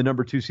and the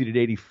number 2 seeded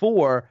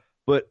 84,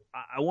 but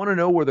I want to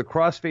know where the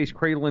crossface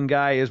cradling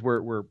guy is,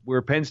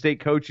 where Penn State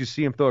coaches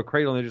see him throw a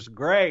cradle and they're just,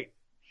 great,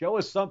 show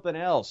us something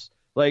else.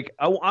 Like,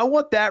 I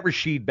want that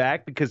Rashid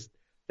back, because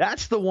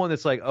that's the one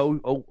that's like,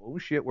 oh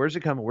shit, where's it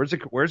coming? Where's it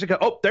coming?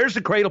 Oh, there's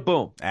the cradle,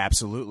 boom.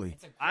 Absolutely.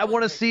 I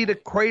want to see the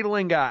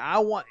cradling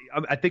guy.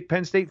 I think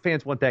Penn State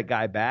fans want that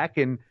guy back,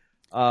 and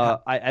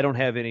I don't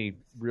have any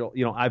real,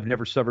 I've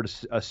never suffered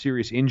a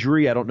serious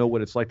injury. I don't know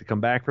what it's like to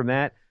come back from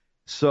that.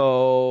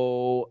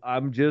 So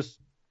I'm just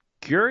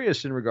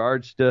curious in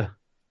regards to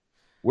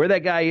where that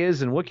guy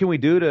is and what can we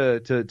do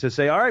to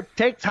say, all right,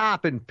 take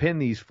top and pin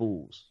these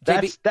fools.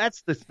 That's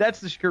the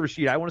Shakur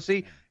Rashid I want to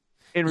see.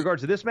 In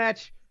regards to this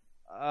match,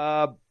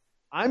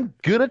 I'm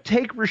gonna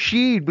take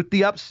Rashid with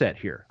the upset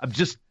here. I'm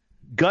just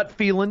gut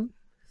feeling.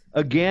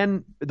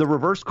 Again, the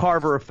reverse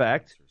Carver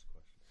effect.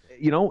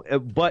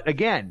 But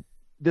again,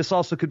 this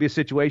also could be a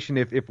situation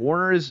if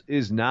Warner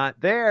is not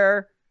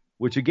there,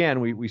 which again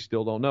we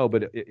still don't know.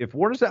 But if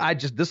Warner's there,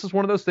 this is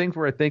one of those things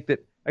where I think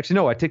that actually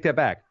no, I take that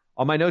back.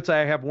 On my notes,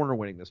 I have Warner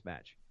winning this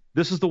match.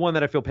 This is the one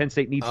that I feel Penn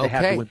State needs to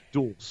have to win the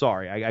duel.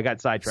 Sorry, I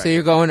got sidetracked. So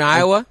you're going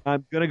Iowa?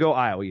 I'm going to go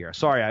Iowa. Yeah,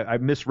 sorry, I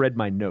misread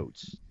my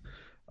notes.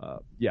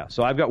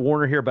 So I've got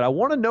Warner here, but I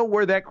want to know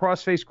where that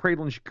crossface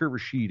cradle and Shakur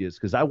Rashid is,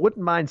 because I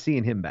wouldn't mind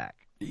seeing him back.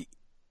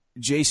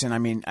 Jason, I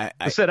mean,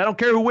 I said I don't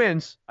care who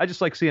wins. I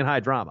just like seeing high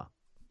drama.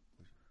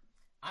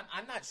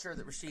 I'm not sure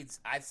that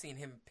I've seen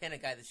him pin a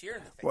guy this year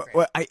in the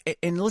fake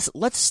trade.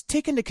 Let's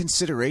take into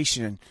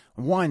consideration,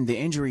 one, the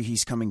injury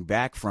he's coming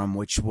back from,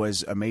 which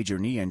was a major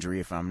knee injury,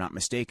 if I'm not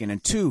mistaken,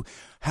 and two,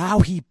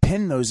 how he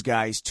pinned those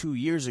guys 2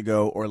 years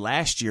ago or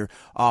last year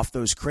off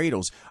those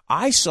cradles.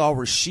 I saw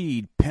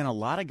Rashid pin a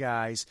lot of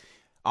guys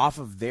off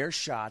of their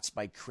shots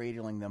by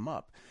cradling them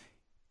up.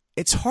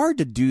 It's hard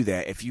to do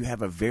that if you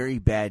have a very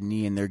bad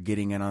knee and they're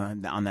getting in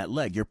on that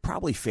leg. You're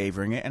probably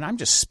favoring it, and I'm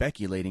just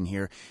speculating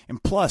here.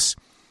 And plus,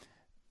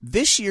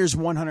 this year's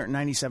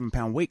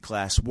 197-pound weight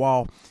class,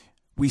 while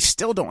we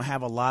still don't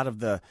have a lot of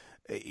the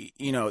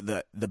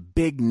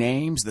big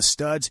names, the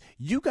studs,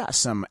 you got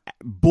some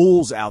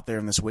bulls out there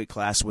in this weight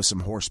class with some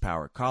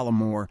horsepower. Colin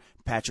Moore,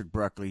 Patrick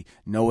Bruckley,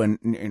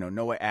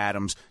 Noah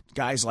Adams,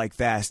 guys like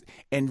that.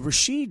 And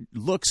Rashid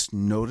looks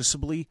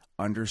noticeably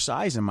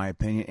undersized, in my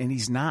opinion, and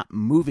he's not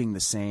moving the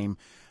same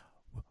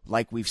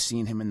like we've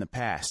seen him in the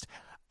past.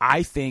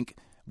 I think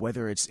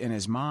whether it's in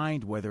his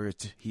mind, whether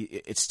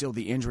it's still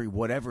the injury,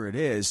 whatever it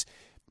is,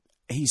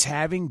 he's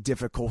having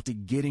difficulty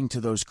getting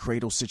to those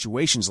cradle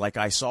situations like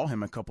I saw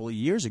him a couple of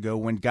years ago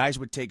when guys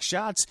would take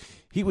shots.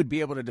 He would be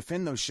able to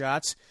defend those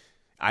shots,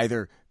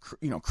 either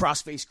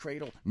cross-face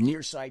cradle,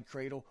 near-side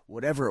cradle,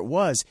 whatever it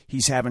was.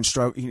 He's having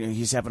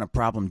a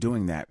problem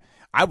doing that.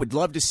 I would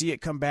love to see it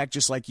come back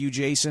just like you,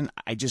 Jason.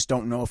 I just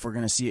don't know if we're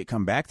going to see it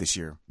come back this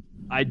year.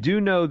 I do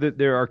know that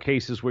there are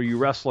cases where you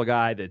wrestle a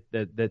guy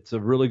that's a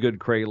really good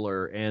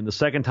cradler, and the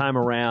second time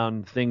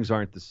around, things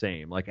aren't the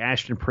same. Like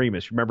Ashton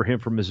Primus, remember him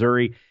from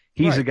Missouri?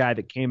 He's a guy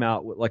that came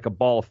out with like a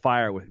ball of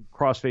fire with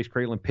crossface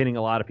cradle and pinning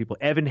a lot of people.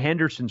 Evan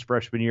Henderson's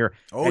freshman year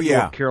at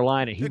North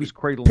Carolina, he was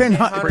cradling. Pin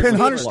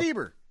Hunter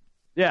Stieber.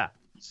 Yeah.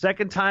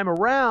 Second time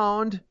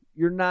around,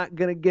 you're not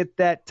going to get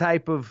that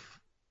type of,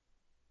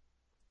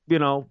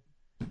 I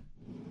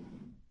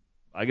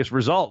guess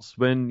results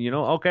when,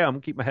 okay, I'm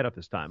going to keep my head up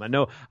this time. I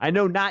know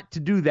not to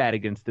do that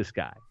against this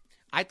guy.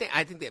 I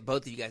think that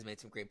both of you guys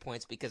made some great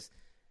points because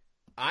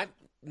I'm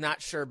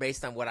not sure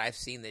based on what I've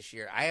seen this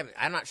year.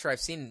 I'm not sure I've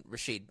seen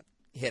Rashid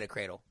hit a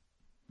cradle.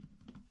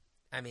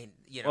 I mean,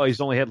 Well, he's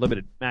only had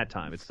limited mat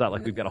time. It's not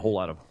like we've got a whole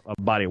lot of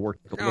body of work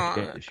to look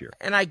at this year.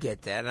 And I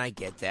get that,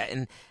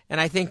 and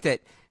I think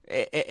that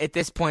at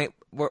this point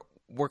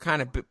we're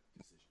kind of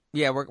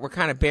we're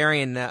kind of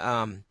burying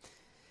the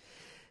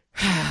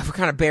we're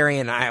kind of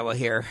burying Iowa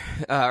here,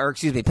 or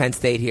excuse me, Penn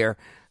State here.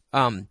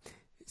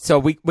 So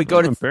we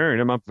go to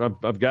burying him.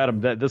 I've got him.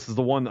 This is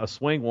the one, a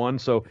swing one.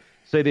 So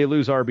say they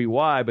lose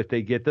RBY, but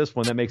they get this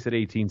one, that makes it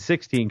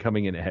 18-16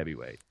 coming into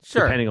heavyweight.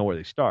 Sure. Depending on where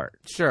they start.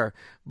 Sure,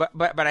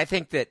 but I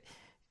think that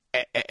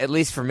at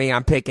least for me,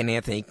 I'm picking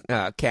Anthony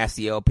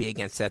Cassiope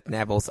against Seth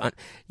Nevels.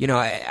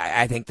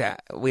 I think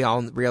that we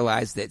all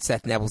realize that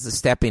Seth Nevels is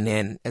stepping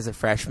in as a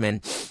freshman.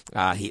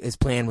 His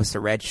plan was to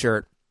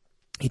redshirt.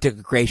 He took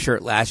a gray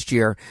shirt last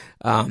year.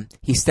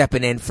 He's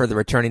stepping in for the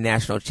returning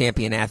national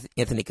champion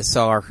Anthony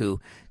Cassar, who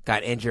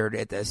got injured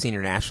at the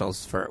senior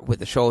nationals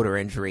with a shoulder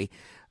injury.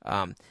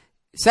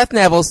 Seth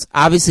Nevels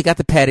obviously got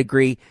the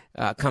pedigree,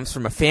 comes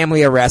from a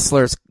family of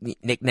wrestlers.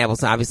 Nick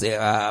Nevels, obviously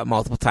a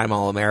multiple-time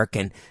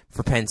All-American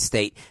for Penn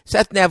State.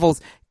 Seth Nevels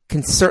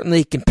can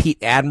certainly compete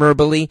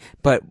admirably,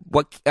 but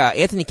what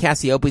Anthony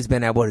Cassiope's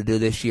been able to do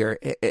this year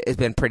has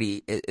been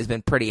pretty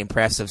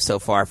impressive so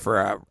far for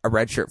a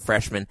redshirt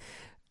freshman.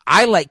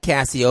 I like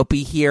Cassiope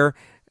here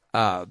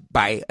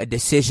by a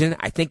decision.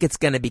 I think it's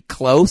going to be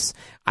close.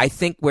 I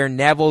think where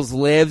Nevels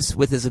lives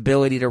with his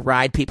ability to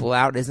ride people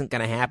out isn't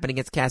going to happen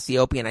against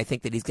Cassiope, and I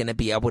think that he's going to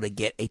be able to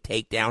get a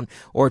takedown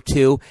or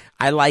two.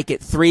 I like it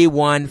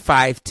 3-1,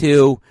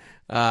 5-2,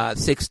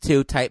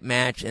 6-2 type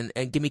match, and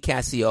give me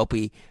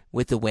Cassiope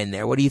with the win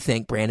there. What do you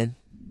think, Brandon?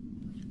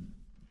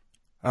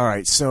 All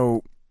right,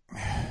 so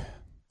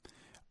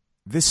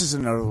this is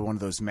another one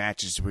of those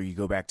matches where you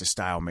go back to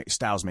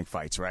styles make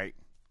fights, right?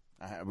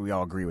 We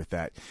all agree with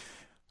that.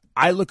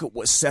 I look at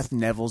what Seth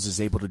Nevels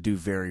is able to do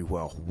very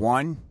well.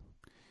 One,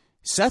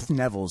 Seth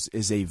Nevels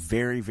is a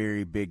very,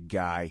 very big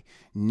guy.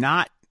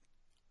 Not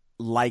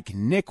like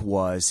Nick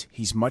was.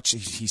 He's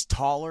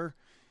taller.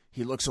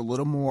 He looks a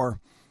little more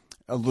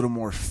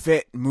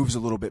fit, moves a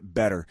little bit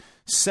better.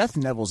 Seth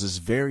Nevels is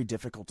very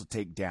difficult to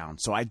take down.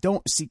 So I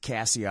don't see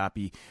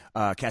Cassiope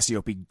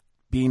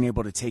being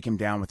able to take him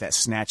down with that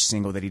snatch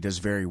single that he does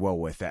very well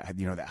with, that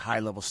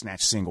high-level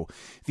snatch single.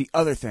 The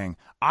other thing,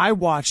 I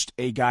watched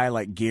a guy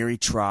like Gary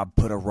Traub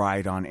put a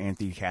ride on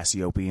Anthony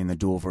Cassiope in the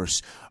duel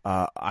versus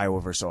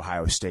Iowa versus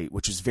Ohio State,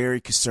 which is very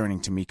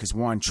concerning to me because,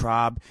 one,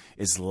 Traub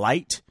is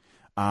light,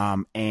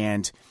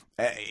 and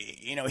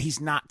he's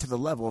not to the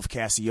level of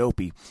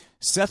Cassiope.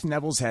 Seth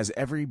Nevels has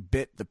every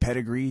bit the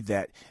pedigree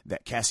that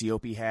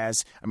Cassiope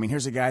has. I mean,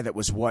 here's a guy that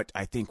was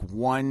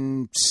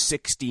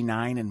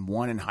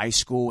 169-1 in high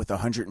school with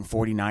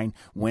 149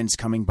 wins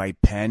coming by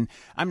Penn.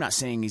 I'm not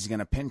saying he's going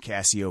to pin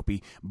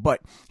Cassiope,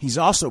 but he's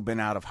also been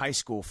out of high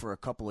school for a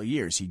couple of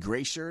years. He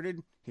gray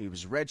shirted. He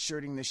was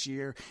red-shirting this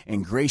year.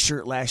 In gray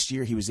shirt last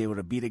year, he was able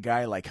to beat a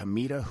guy like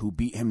Hamida, who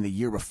beat him the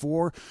year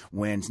before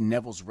when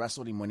Nevels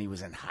wrestled him when he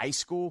was in high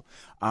school.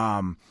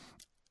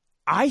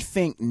 I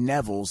think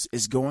Nevels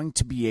is going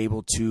to be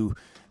able to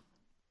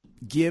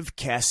give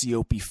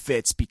Cassiope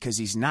fits because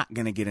he's not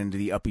going to get into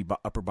the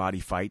upper body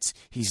fights.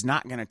 He's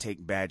not going to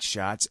take bad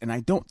shots, and I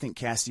don't think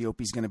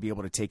Cassiope is going to be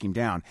able to take him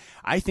down.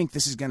 I think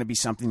this is going to be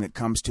something that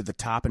comes to the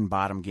top and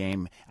bottom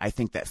game. I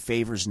think that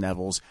favors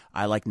Nevels.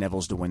 I like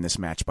Nevels to win this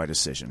match by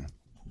decision.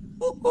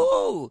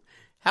 Woo-hoo.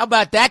 How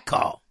about that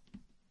call?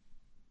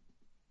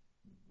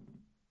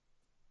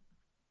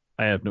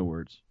 I have no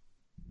words.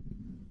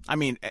 I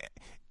mean,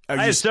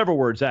 I have several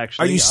words,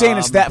 actually. Are you saying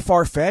it's that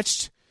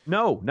far-fetched?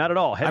 No, not at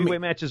all. Heavyweight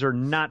matches are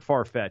not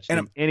far-fetched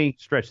in any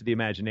stretch of the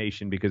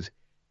imagination because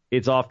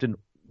it's often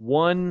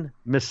one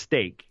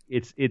mistake.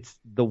 It's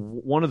the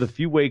one of the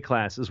few weight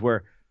classes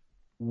where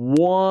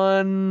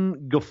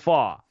one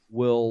guffaw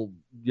will,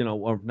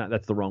 or not,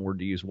 that's the wrong word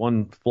to use,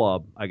 one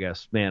flub, I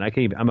guess. Man,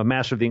 I'm a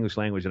master of the English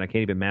language, and I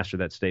can't even master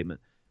that statement.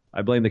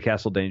 I blame the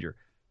Castle Danger.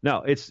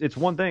 No, it's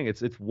one thing.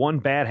 It's one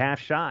bad half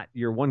shot.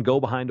 You're one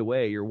go behind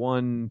away. You're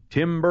one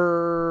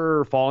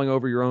timber falling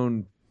over your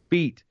own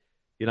feet.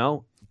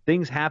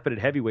 Things happen at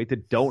heavyweight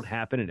that don't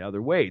happen in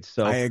other weights.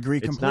 So I agree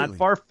completely. It's not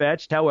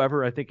far-fetched.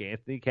 However, I think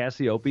Anthony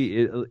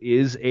Cassiope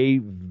is a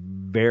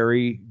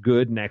very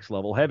good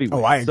next-level heavyweight.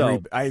 Oh, I agree.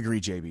 I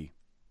agree, JB.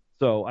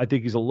 So I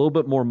think he's a little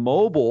bit more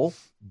mobile.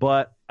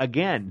 But,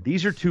 again,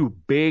 these are two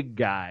big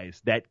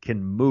guys that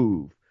can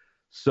move.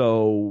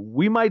 So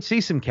we might see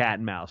some cat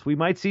and mouse. We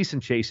might see some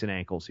chasing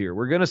ankles here.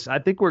 I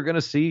think we're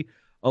gonna see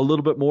a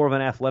little bit more of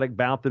an athletic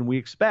bout than we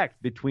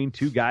expect between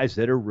two guys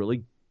that are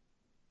really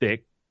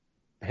thick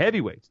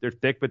heavyweights. They're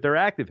thick, but they're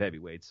active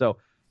heavyweights. So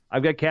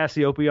I've got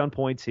Cassiope on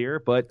points here,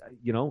 but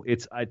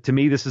it's to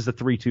me this is a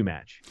 3-2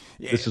 match.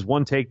 Yeah. This is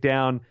one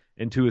takedown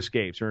and 2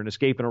 escapes, or an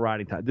escape and a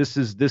riding tie. This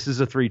is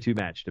a 3-2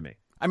 match to me.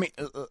 I mean,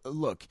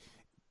 look,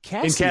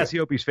 in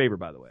Cassiope's favor,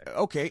 by the way.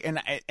 Okay,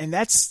 and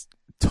that's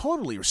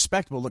totally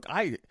respectable. Look,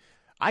 I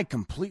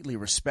completely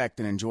respect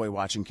and enjoy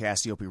watching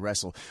Cassiope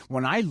wrestle.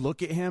 When I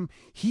look at him,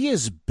 he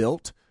is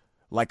built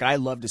like I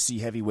love to see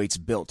heavyweights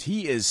built.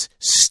 He is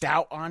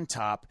stout on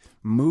top,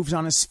 moves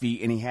on his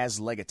feet, and he has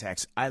leg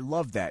attacks. I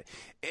love that.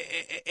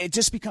 It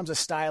just becomes a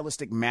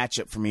stylistic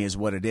matchup for me is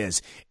what it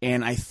is.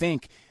 And I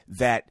think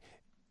that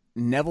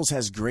Neville's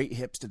has great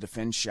hips to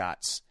defend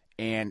shots,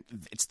 and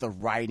it's the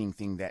riding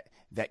thing that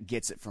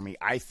gets it for me.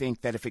 I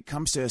think that if it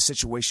comes to a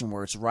situation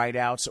where it's ride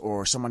outs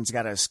or someone's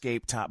got to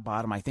escape top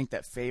bottom, I think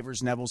that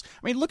favors Neville's.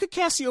 I mean, look at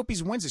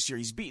Cassiope's wins this year.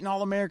 He's beaten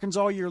All-Americans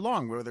all year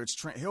long, whether it's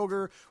Trent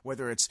Hilger,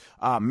 whether it's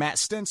Matt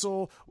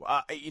Stencil.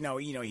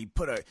 He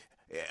put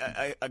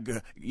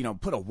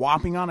put a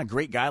whopping on a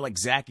great guy like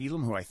Zach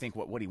Elam, who I think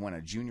what he won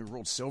a junior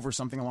world silver,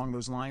 something along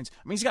those lines.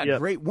 I mean, he's got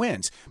great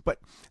wins. But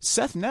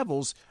Seth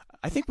Neville's,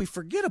 I think we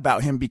forget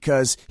about him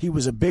because he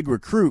was a big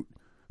recruit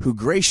who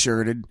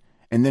gray-shirted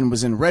and then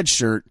was in red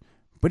shirt,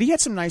 but he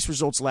had some nice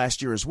results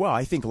last year as well.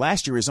 I think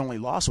last year his only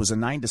loss was a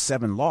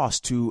 9-7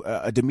 loss to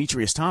a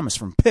Demetrius Thomas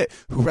from Pitt,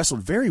 who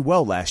wrestled very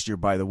well last year,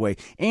 by the way,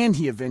 and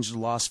he avenged the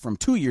loss from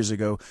 2 years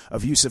ago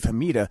of Yusuf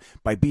Hamida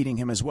by beating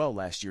him as well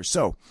last year.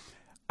 So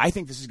I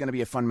think this is going to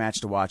be a fun match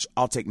to watch.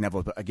 I'll take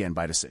Neville again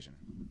by decision.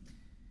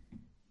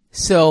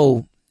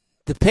 So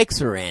the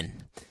picks are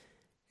in.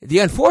 The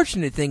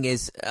unfortunate thing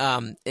is,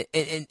 and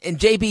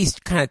JB's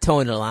kind of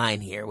towing the line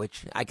here,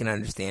 which I can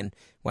understand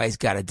why he's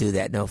got to do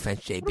that. No offense,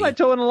 JB. What am I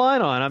towing the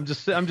line on? I'm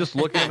just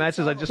looking at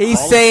matches. He's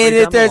saying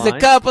that there's a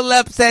couple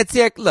upsets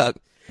here. Look.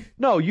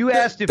 No, you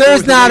asked if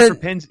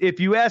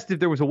you asked if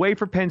there was a way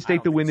for Penn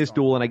State to win this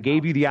duel, and I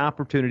gave you the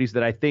opportunities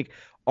that I think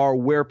are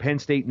where Penn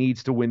State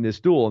needs to win this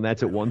duel, and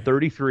that's at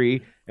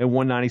 133 and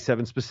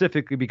 197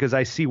 specifically, because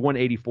I see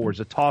 184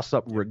 as a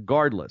toss-up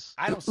regardless.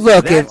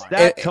 Look,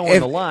 that's towing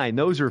the line.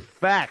 Those are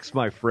facts,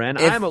 my friend.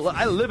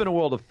 I live in a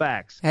world of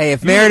facts. Hey,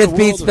 if Meredith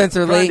beats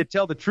Spencer Lee, to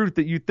tell the truth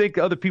that you think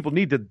other people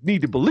need to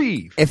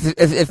believe.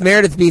 If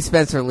Meredith beats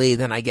Spencer Lee,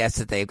 then I guess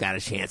that they've got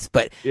a chance.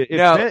 But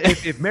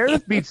if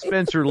Meredith beats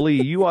Spencer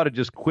Lee, you ought to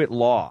just quit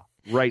law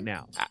right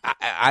now.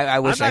 I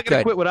wish I could. I'm not going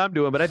to quit what I'm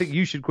doing, but I think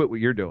you should quit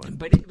what you're doing.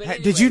 But anyway.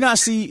 Did you not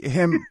see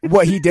him,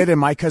 what he did in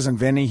My Cousin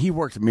Vinny? He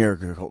worked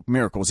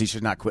miracles. He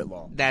should not quit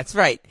law. That's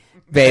right,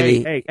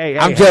 baby. Hey,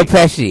 I'm Joe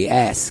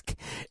Pesci-esque.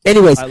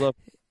 Anyways.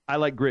 I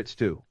like grits,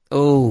 too.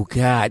 Oh,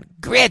 God.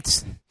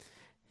 Grits.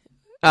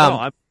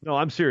 No,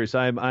 I'm serious.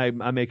 I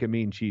make a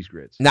mean cheese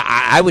grits. No,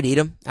 I would eat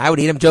them.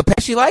 Joe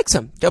Pesci likes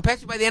them. Joe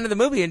Pesci, by the end of the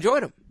movie,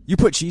 enjoyed them. You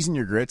put cheese in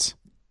your grits?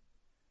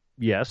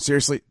 Yes.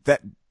 Seriously,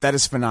 that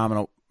is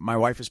phenomenal. My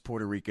wife is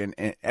Puerto Rican,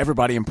 and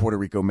everybody in Puerto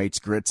Rico makes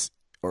grits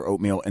or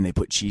oatmeal, and they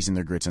put cheese in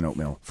their grits and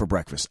oatmeal for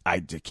breakfast.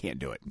 I can't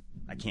do it.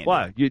 I can't.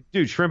 Why?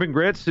 Dude, shrimp and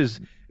grits is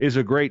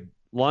a great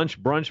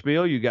lunch, brunch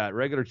meal. You got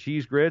regular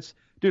cheese grits.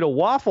 Dude, a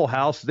Waffle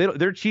House,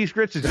 their cheese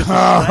grits is just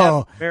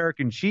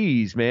American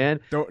cheese, man.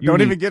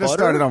 Don't even get us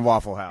started on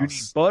Waffle House. You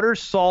need butter,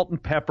 salt,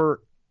 and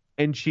pepper,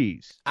 and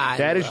cheese.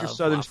 That is your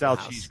Southern-style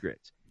cheese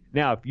grits.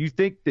 Now, if you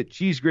think that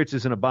cheese grits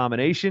is an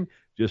abomination,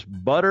 just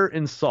butter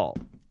and salt.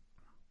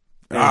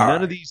 And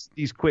none of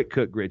these quick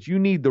cook grits. You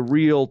need the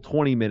real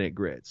 20-minute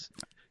grits.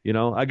 You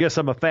know, I guess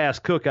I'm a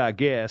fast cook, I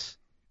guess.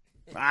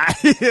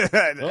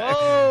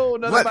 Another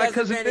My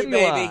Cousin Vinny,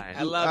 baby.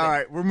 I love it. All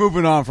right, we're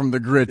moving on from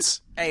the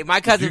grits. Hey, My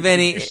Cousin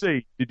Vinny.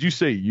 Did you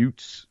say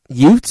Utes?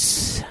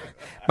 Utes?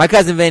 My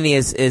Cousin Vinny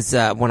is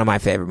one of my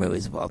favorite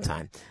movies of all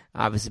time.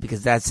 Obviously,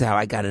 because that's how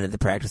I got into the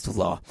practice of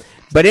law.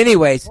 But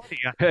anyways.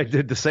 I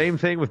did the same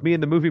thing with me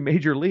in the movie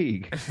Major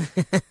League.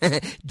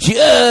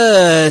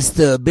 Just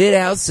a bit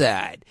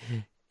outside.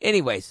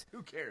 Anyways.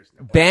 Who cares?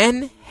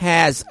 Ben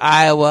has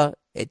Iowa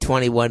at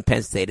 21,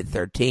 Penn State at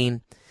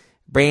 13.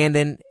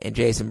 Brandon and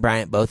Jason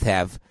Bryant both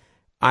have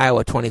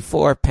Iowa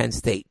 24, Penn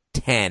State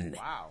 10.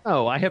 Wow.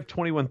 Oh, I have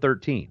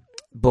 21-13.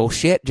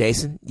 Bullshit,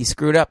 Jason. You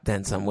screwed up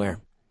then somewhere.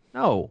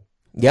 No.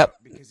 Yep.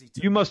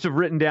 You must have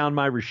written down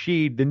my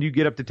Rashid, then you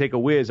get up to take a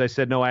whiz. I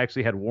said, no, I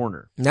actually had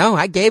Warner. No,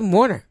 I gave him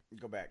Warner.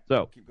 Go back.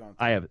 So, keep going.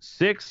 I have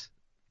 6,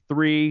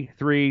 3,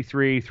 3,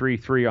 3, 3,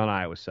 3 on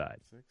Iowa's side.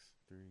 6,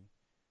 3.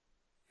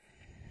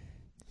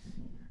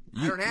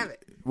 I don't have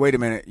it. Wait a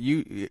minute.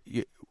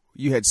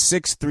 You had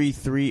 6, 3,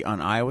 3 on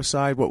Iowa's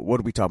side? What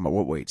are we talking about?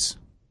 What weights?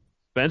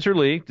 Spencer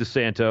Lee,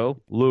 DeSanto,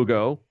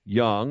 Lugo,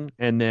 Young,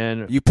 and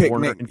then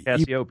Warner and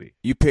Cassiope.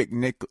 You picked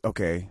Nick.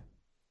 Okay.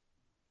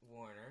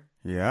 Warner.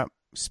 Yep.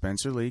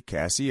 Spencer Lee,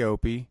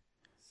 Cassiope.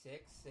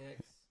 6.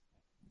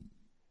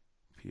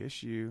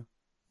 PSU.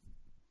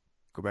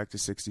 Go back to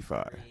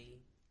 65. 3.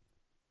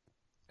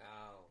 Oh.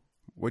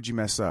 What'd you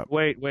mess up?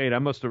 Wait. I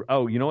must have.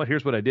 Oh, you know what?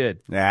 Here's what I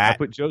did. Nah. I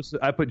put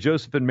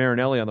Joseph and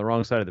Marinelli on the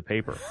wrong side of the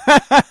paper.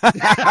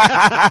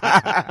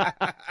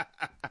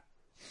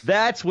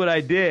 That's what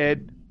I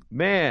did.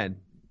 Man,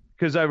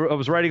 because I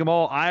was writing them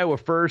all Iowa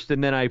first,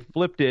 and then I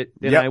flipped it,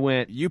 and Yep. I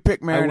went. You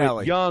picked Marinelli. I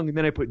went Young, and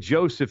then I put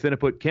Joseph, then I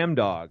put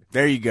Chemdog.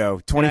 There you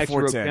go. And I actually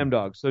wrote 24-10.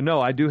 Chemdog. So no,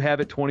 I do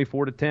have it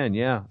 24-10.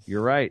 Yeah,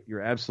 you're right.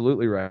 You're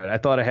absolutely right. I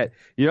thought I had,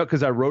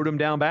 because I wrote them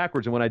down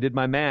backwards, and when I did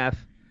my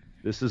math,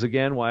 this is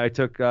again why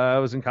I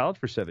was in college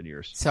for 7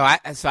 years. So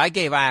I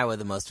gave Iowa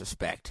the most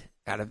respect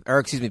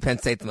Penn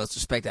State the most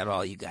respect out of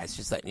all you guys.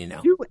 Just letting you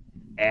know. You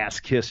ass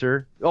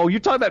kisser. Oh, you're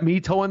talking about me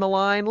towing the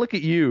line? Look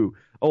at you,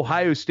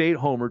 Ohio State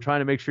homer, trying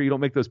to make sure you don't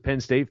make those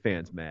Penn State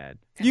fans mad.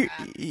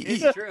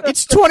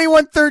 It's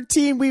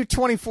 21-13. We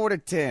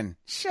 24-10.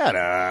 Shut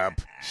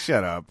up.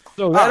 So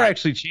that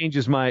actually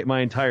changes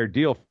my entire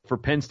deal for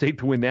Penn State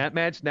to win that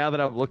match. Now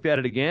that I've looked at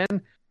it again,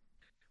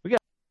 we got.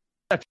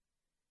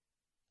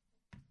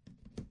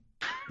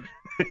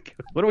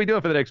 What are we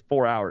doing for the next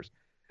 4 hours?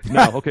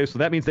 No, okay, so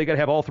that means they got to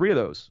have all three of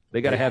those.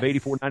 They got to have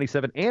 84,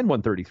 97, and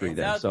 133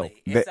 then. So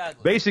It's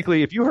ugly.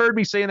 basically, if you heard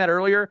me saying that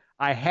earlier,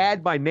 I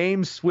had my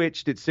name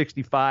switched at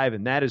 65,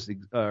 and that is,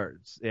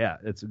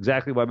 it's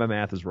exactly why my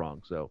math is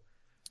wrong. So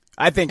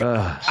I think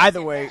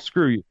either way,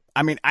 screw you.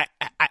 I mean,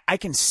 I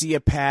can see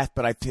a path,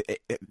 but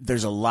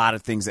there's a lot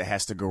of things that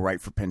has to go right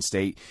for Penn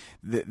State.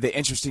 The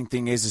interesting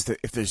thing is that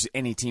if there's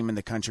any team in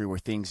the country where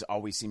things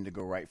always seem to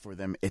go right for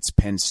them, it's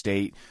Penn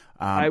State.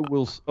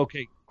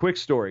 Okay, quick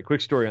story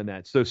on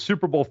that. So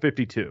Super Bowl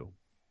 52,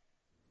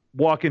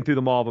 walking through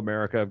the Mall of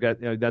America, I've got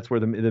that's where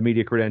the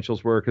media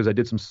credentials were because I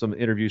did some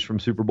interviews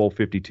from Super Bowl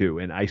 52,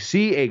 and I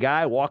see a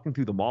guy walking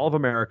through the Mall of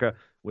America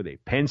with a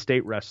Penn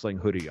State wrestling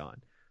hoodie on.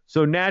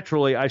 So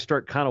naturally, I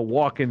start kind of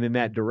walking in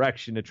that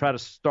direction to try to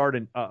start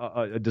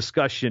a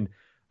discussion,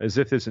 as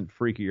if this isn't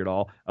freaky at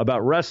all,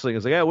 about wrestling.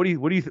 It's like, yeah, what do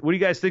you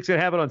guys think's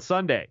gonna happen on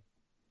Sunday?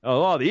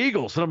 Oh, the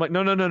Eagles. And I'm like,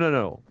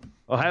 no.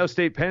 Ohio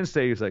State, Penn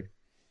State. He's like,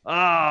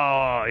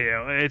 oh,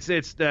 it's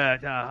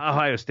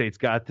Ohio State's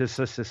got this.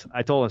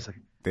 I told him, it's like,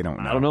 they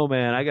don't know. I don't know,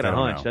 man. I got a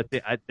hunch. Know.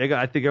 I think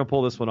I'm gonna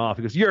pull this one off.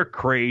 He goes, you're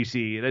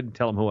crazy. I didn't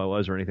tell him who I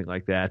was or anything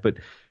like that. But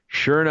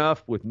sure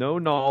enough, with no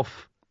Nolf,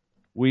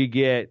 we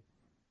get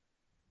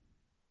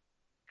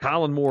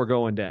Colin Moore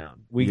going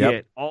down. We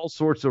get all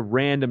sorts of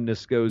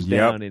randomness goes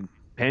down, and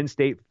Penn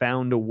State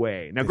found a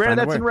way. Now, granted,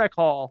 that's in Rec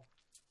Hall,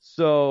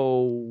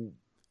 so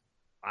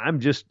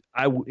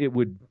it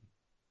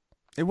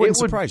wouldn't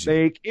surprise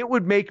you. It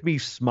would make me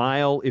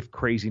smile if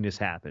craziness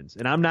happens.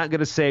 And I'm not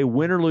going to say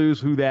win or lose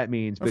who that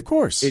means, but of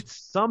course, it's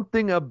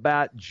something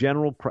about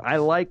general. I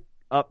like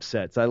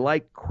upsets. I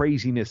like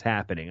craziness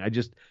happening.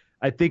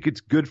 I think it's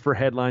good for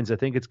headlines. I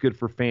think it's good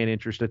for fan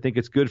interest. I think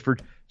it's good for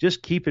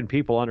just keeping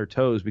people on their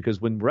toes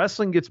because when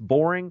wrestling gets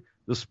boring,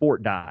 the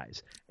sport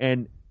dies.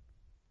 And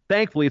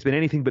thankfully, it's been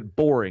anything but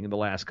boring in the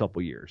last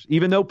couple of years.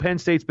 Even though Penn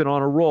State's been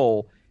on a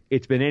roll,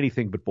 it's been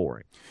anything but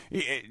boring.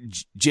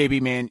 JB,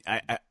 man,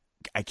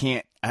 I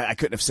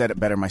couldn't have said it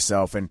better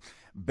myself. And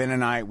Ben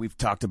and I, we've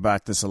talked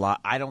about this a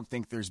lot. I don't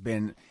think there's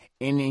been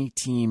any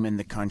team in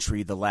the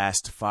country the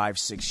last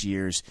 5-6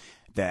 years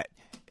that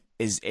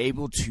is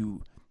able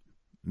to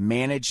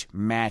manage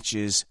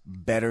matches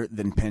better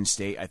than Penn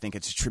State. I think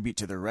it's a tribute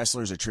to their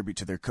wrestlers, a tribute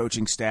to their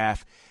coaching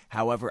staff.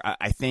 However,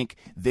 I think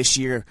this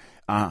year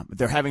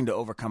they're having to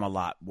overcome a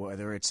lot,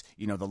 whether it's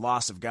the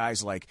loss of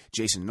guys like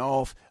Jason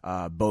Nolf,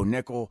 Bo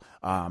Nickel,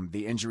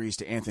 the injuries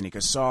to Anthony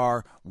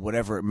Cassar,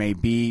 whatever it may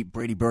be,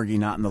 Brady Berge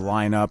not in the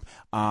lineup.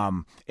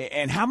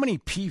 And how many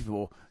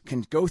people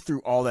can go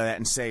through all of that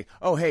and say,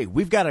 oh, hey,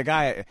 we've got a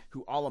guy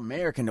who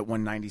All-American at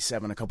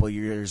 197 a couple of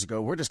years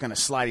ago. We're just going to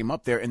slide him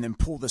up there and then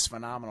pull this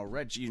phenomenal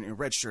red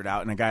shirt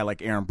out and a guy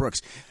like Aaron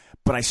Brooks.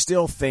 But I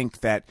still think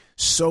that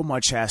so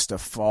much has to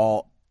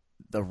fall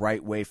the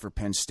right way for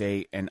Penn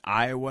State and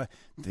Iowa.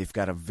 They've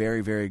got a very,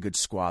 very good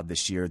squad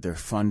this year. They're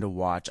fun to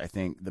watch. I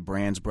think the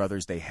Brands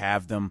brothers, they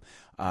have them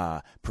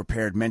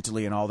prepared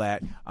mentally and all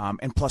that.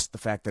 And plus the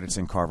fact that it's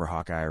in Carver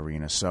Hawkeye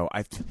Arena. So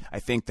I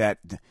think that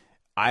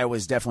Iowa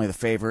is definitely the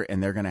favorite,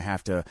 and they're going to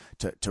have to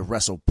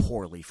wrestle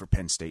poorly for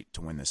Penn State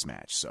to win this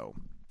match. So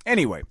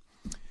anyway,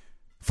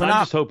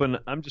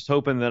 I'm just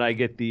hoping that I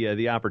get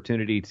the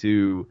opportunity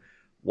to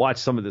watch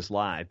some of this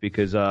live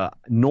because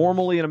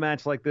normally in a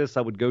match like this,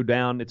 I would go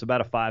down. It's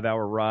about a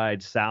 5-hour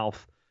ride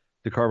south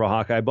to Carver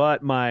Hawkeye,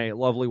 but my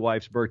lovely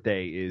wife's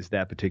birthday is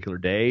that particular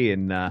day,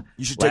 and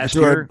you should take her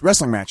to a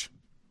wrestling match.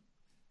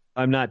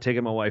 I'm not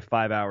taking my wife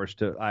 5 hours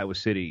to Iowa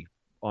City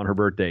on her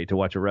birthday to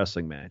watch a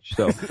wrestling match.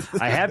 So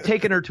I have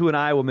taken her to an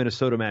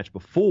Iowa-Minnesota match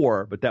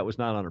before, but that was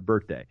not on her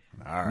birthday.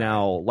 All right.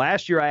 Now,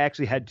 last year I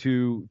actually had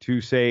to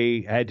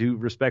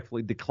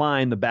respectfully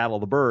decline the Battle of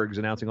the Bergs,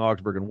 announcing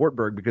Augsburg and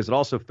Wartburg, because it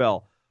also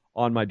fell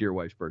on my dear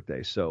wife's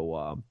birthday.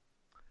 So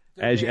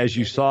as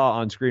you saw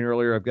on screen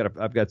earlier,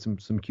 I've got some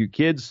cute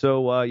kids.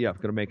 So I'm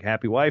going to make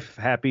happy wife,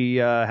 happy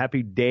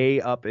day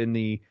up in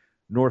the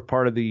north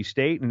part of the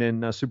state, and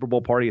then a Super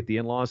Bowl party at the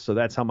in-laws. So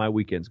that's how my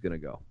weekend's going to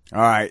go.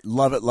 All right.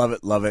 Love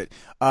it.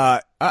 All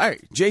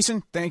right,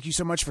 Jason, thank you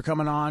so much for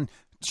coming on,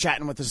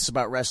 chatting with us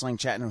about wrestling,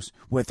 chatting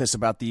with us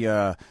about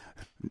the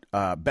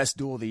best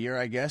duel of the year,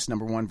 I guess,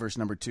 number 1 versus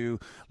number 2.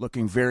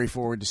 Looking very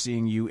forward to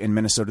seeing you in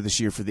Minnesota this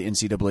year for the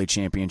NCAA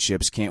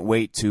championships. Can't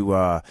wait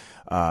to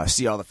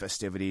see all the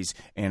festivities,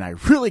 and I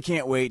really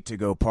can't wait to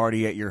go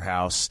party at your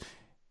house.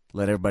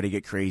 Let everybody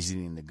get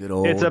crazy in the good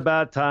old. It's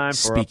about time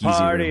for a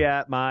party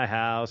at my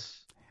house.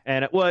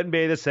 And it wouldn't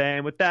be the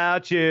same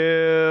without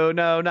you.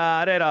 No,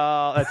 not at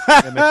all. That's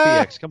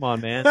MXPX. Come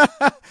on, man.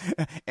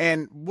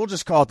 And we'll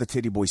just call it the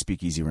Titty Boy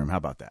Speakeasy Room. How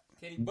about that?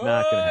 Not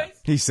going to happen.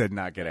 He said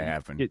not going to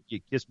happen. You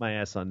kiss my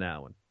ass on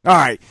that one. All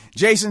right.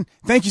 Jason,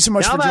 thank you so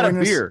much now for I'm joining out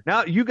of us. beer.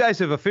 Now you guys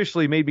have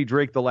officially made me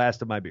drink the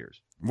last of my beers.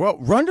 Well,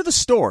 run to the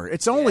store.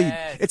 It's only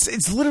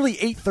it's literally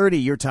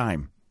 8:30 your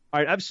time.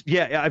 All right.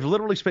 I've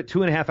literally spent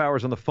 2.5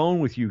 hours on the phone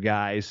with you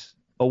guys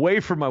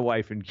away from my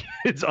wife and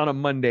kids on a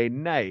Monday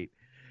night.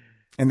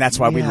 And that's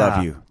why we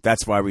love you.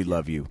 That's why we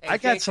love you. Hey, I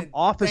got Jason, some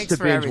Office to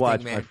binge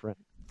watch, man. my friend.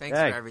 Thanks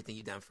for everything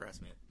you've done for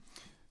us, man.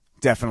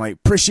 Definitely.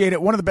 Appreciate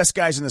it. One of the best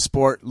guys in the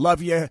sport.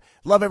 Love you.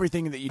 Love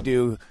everything that you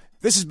do.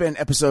 This has been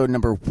episode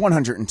number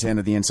 110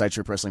 of the Inside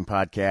Trip Wrestling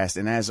Podcast.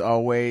 And as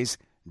always,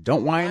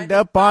 don't wind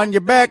up on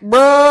your back,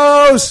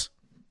 bros.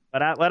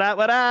 What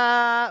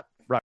up?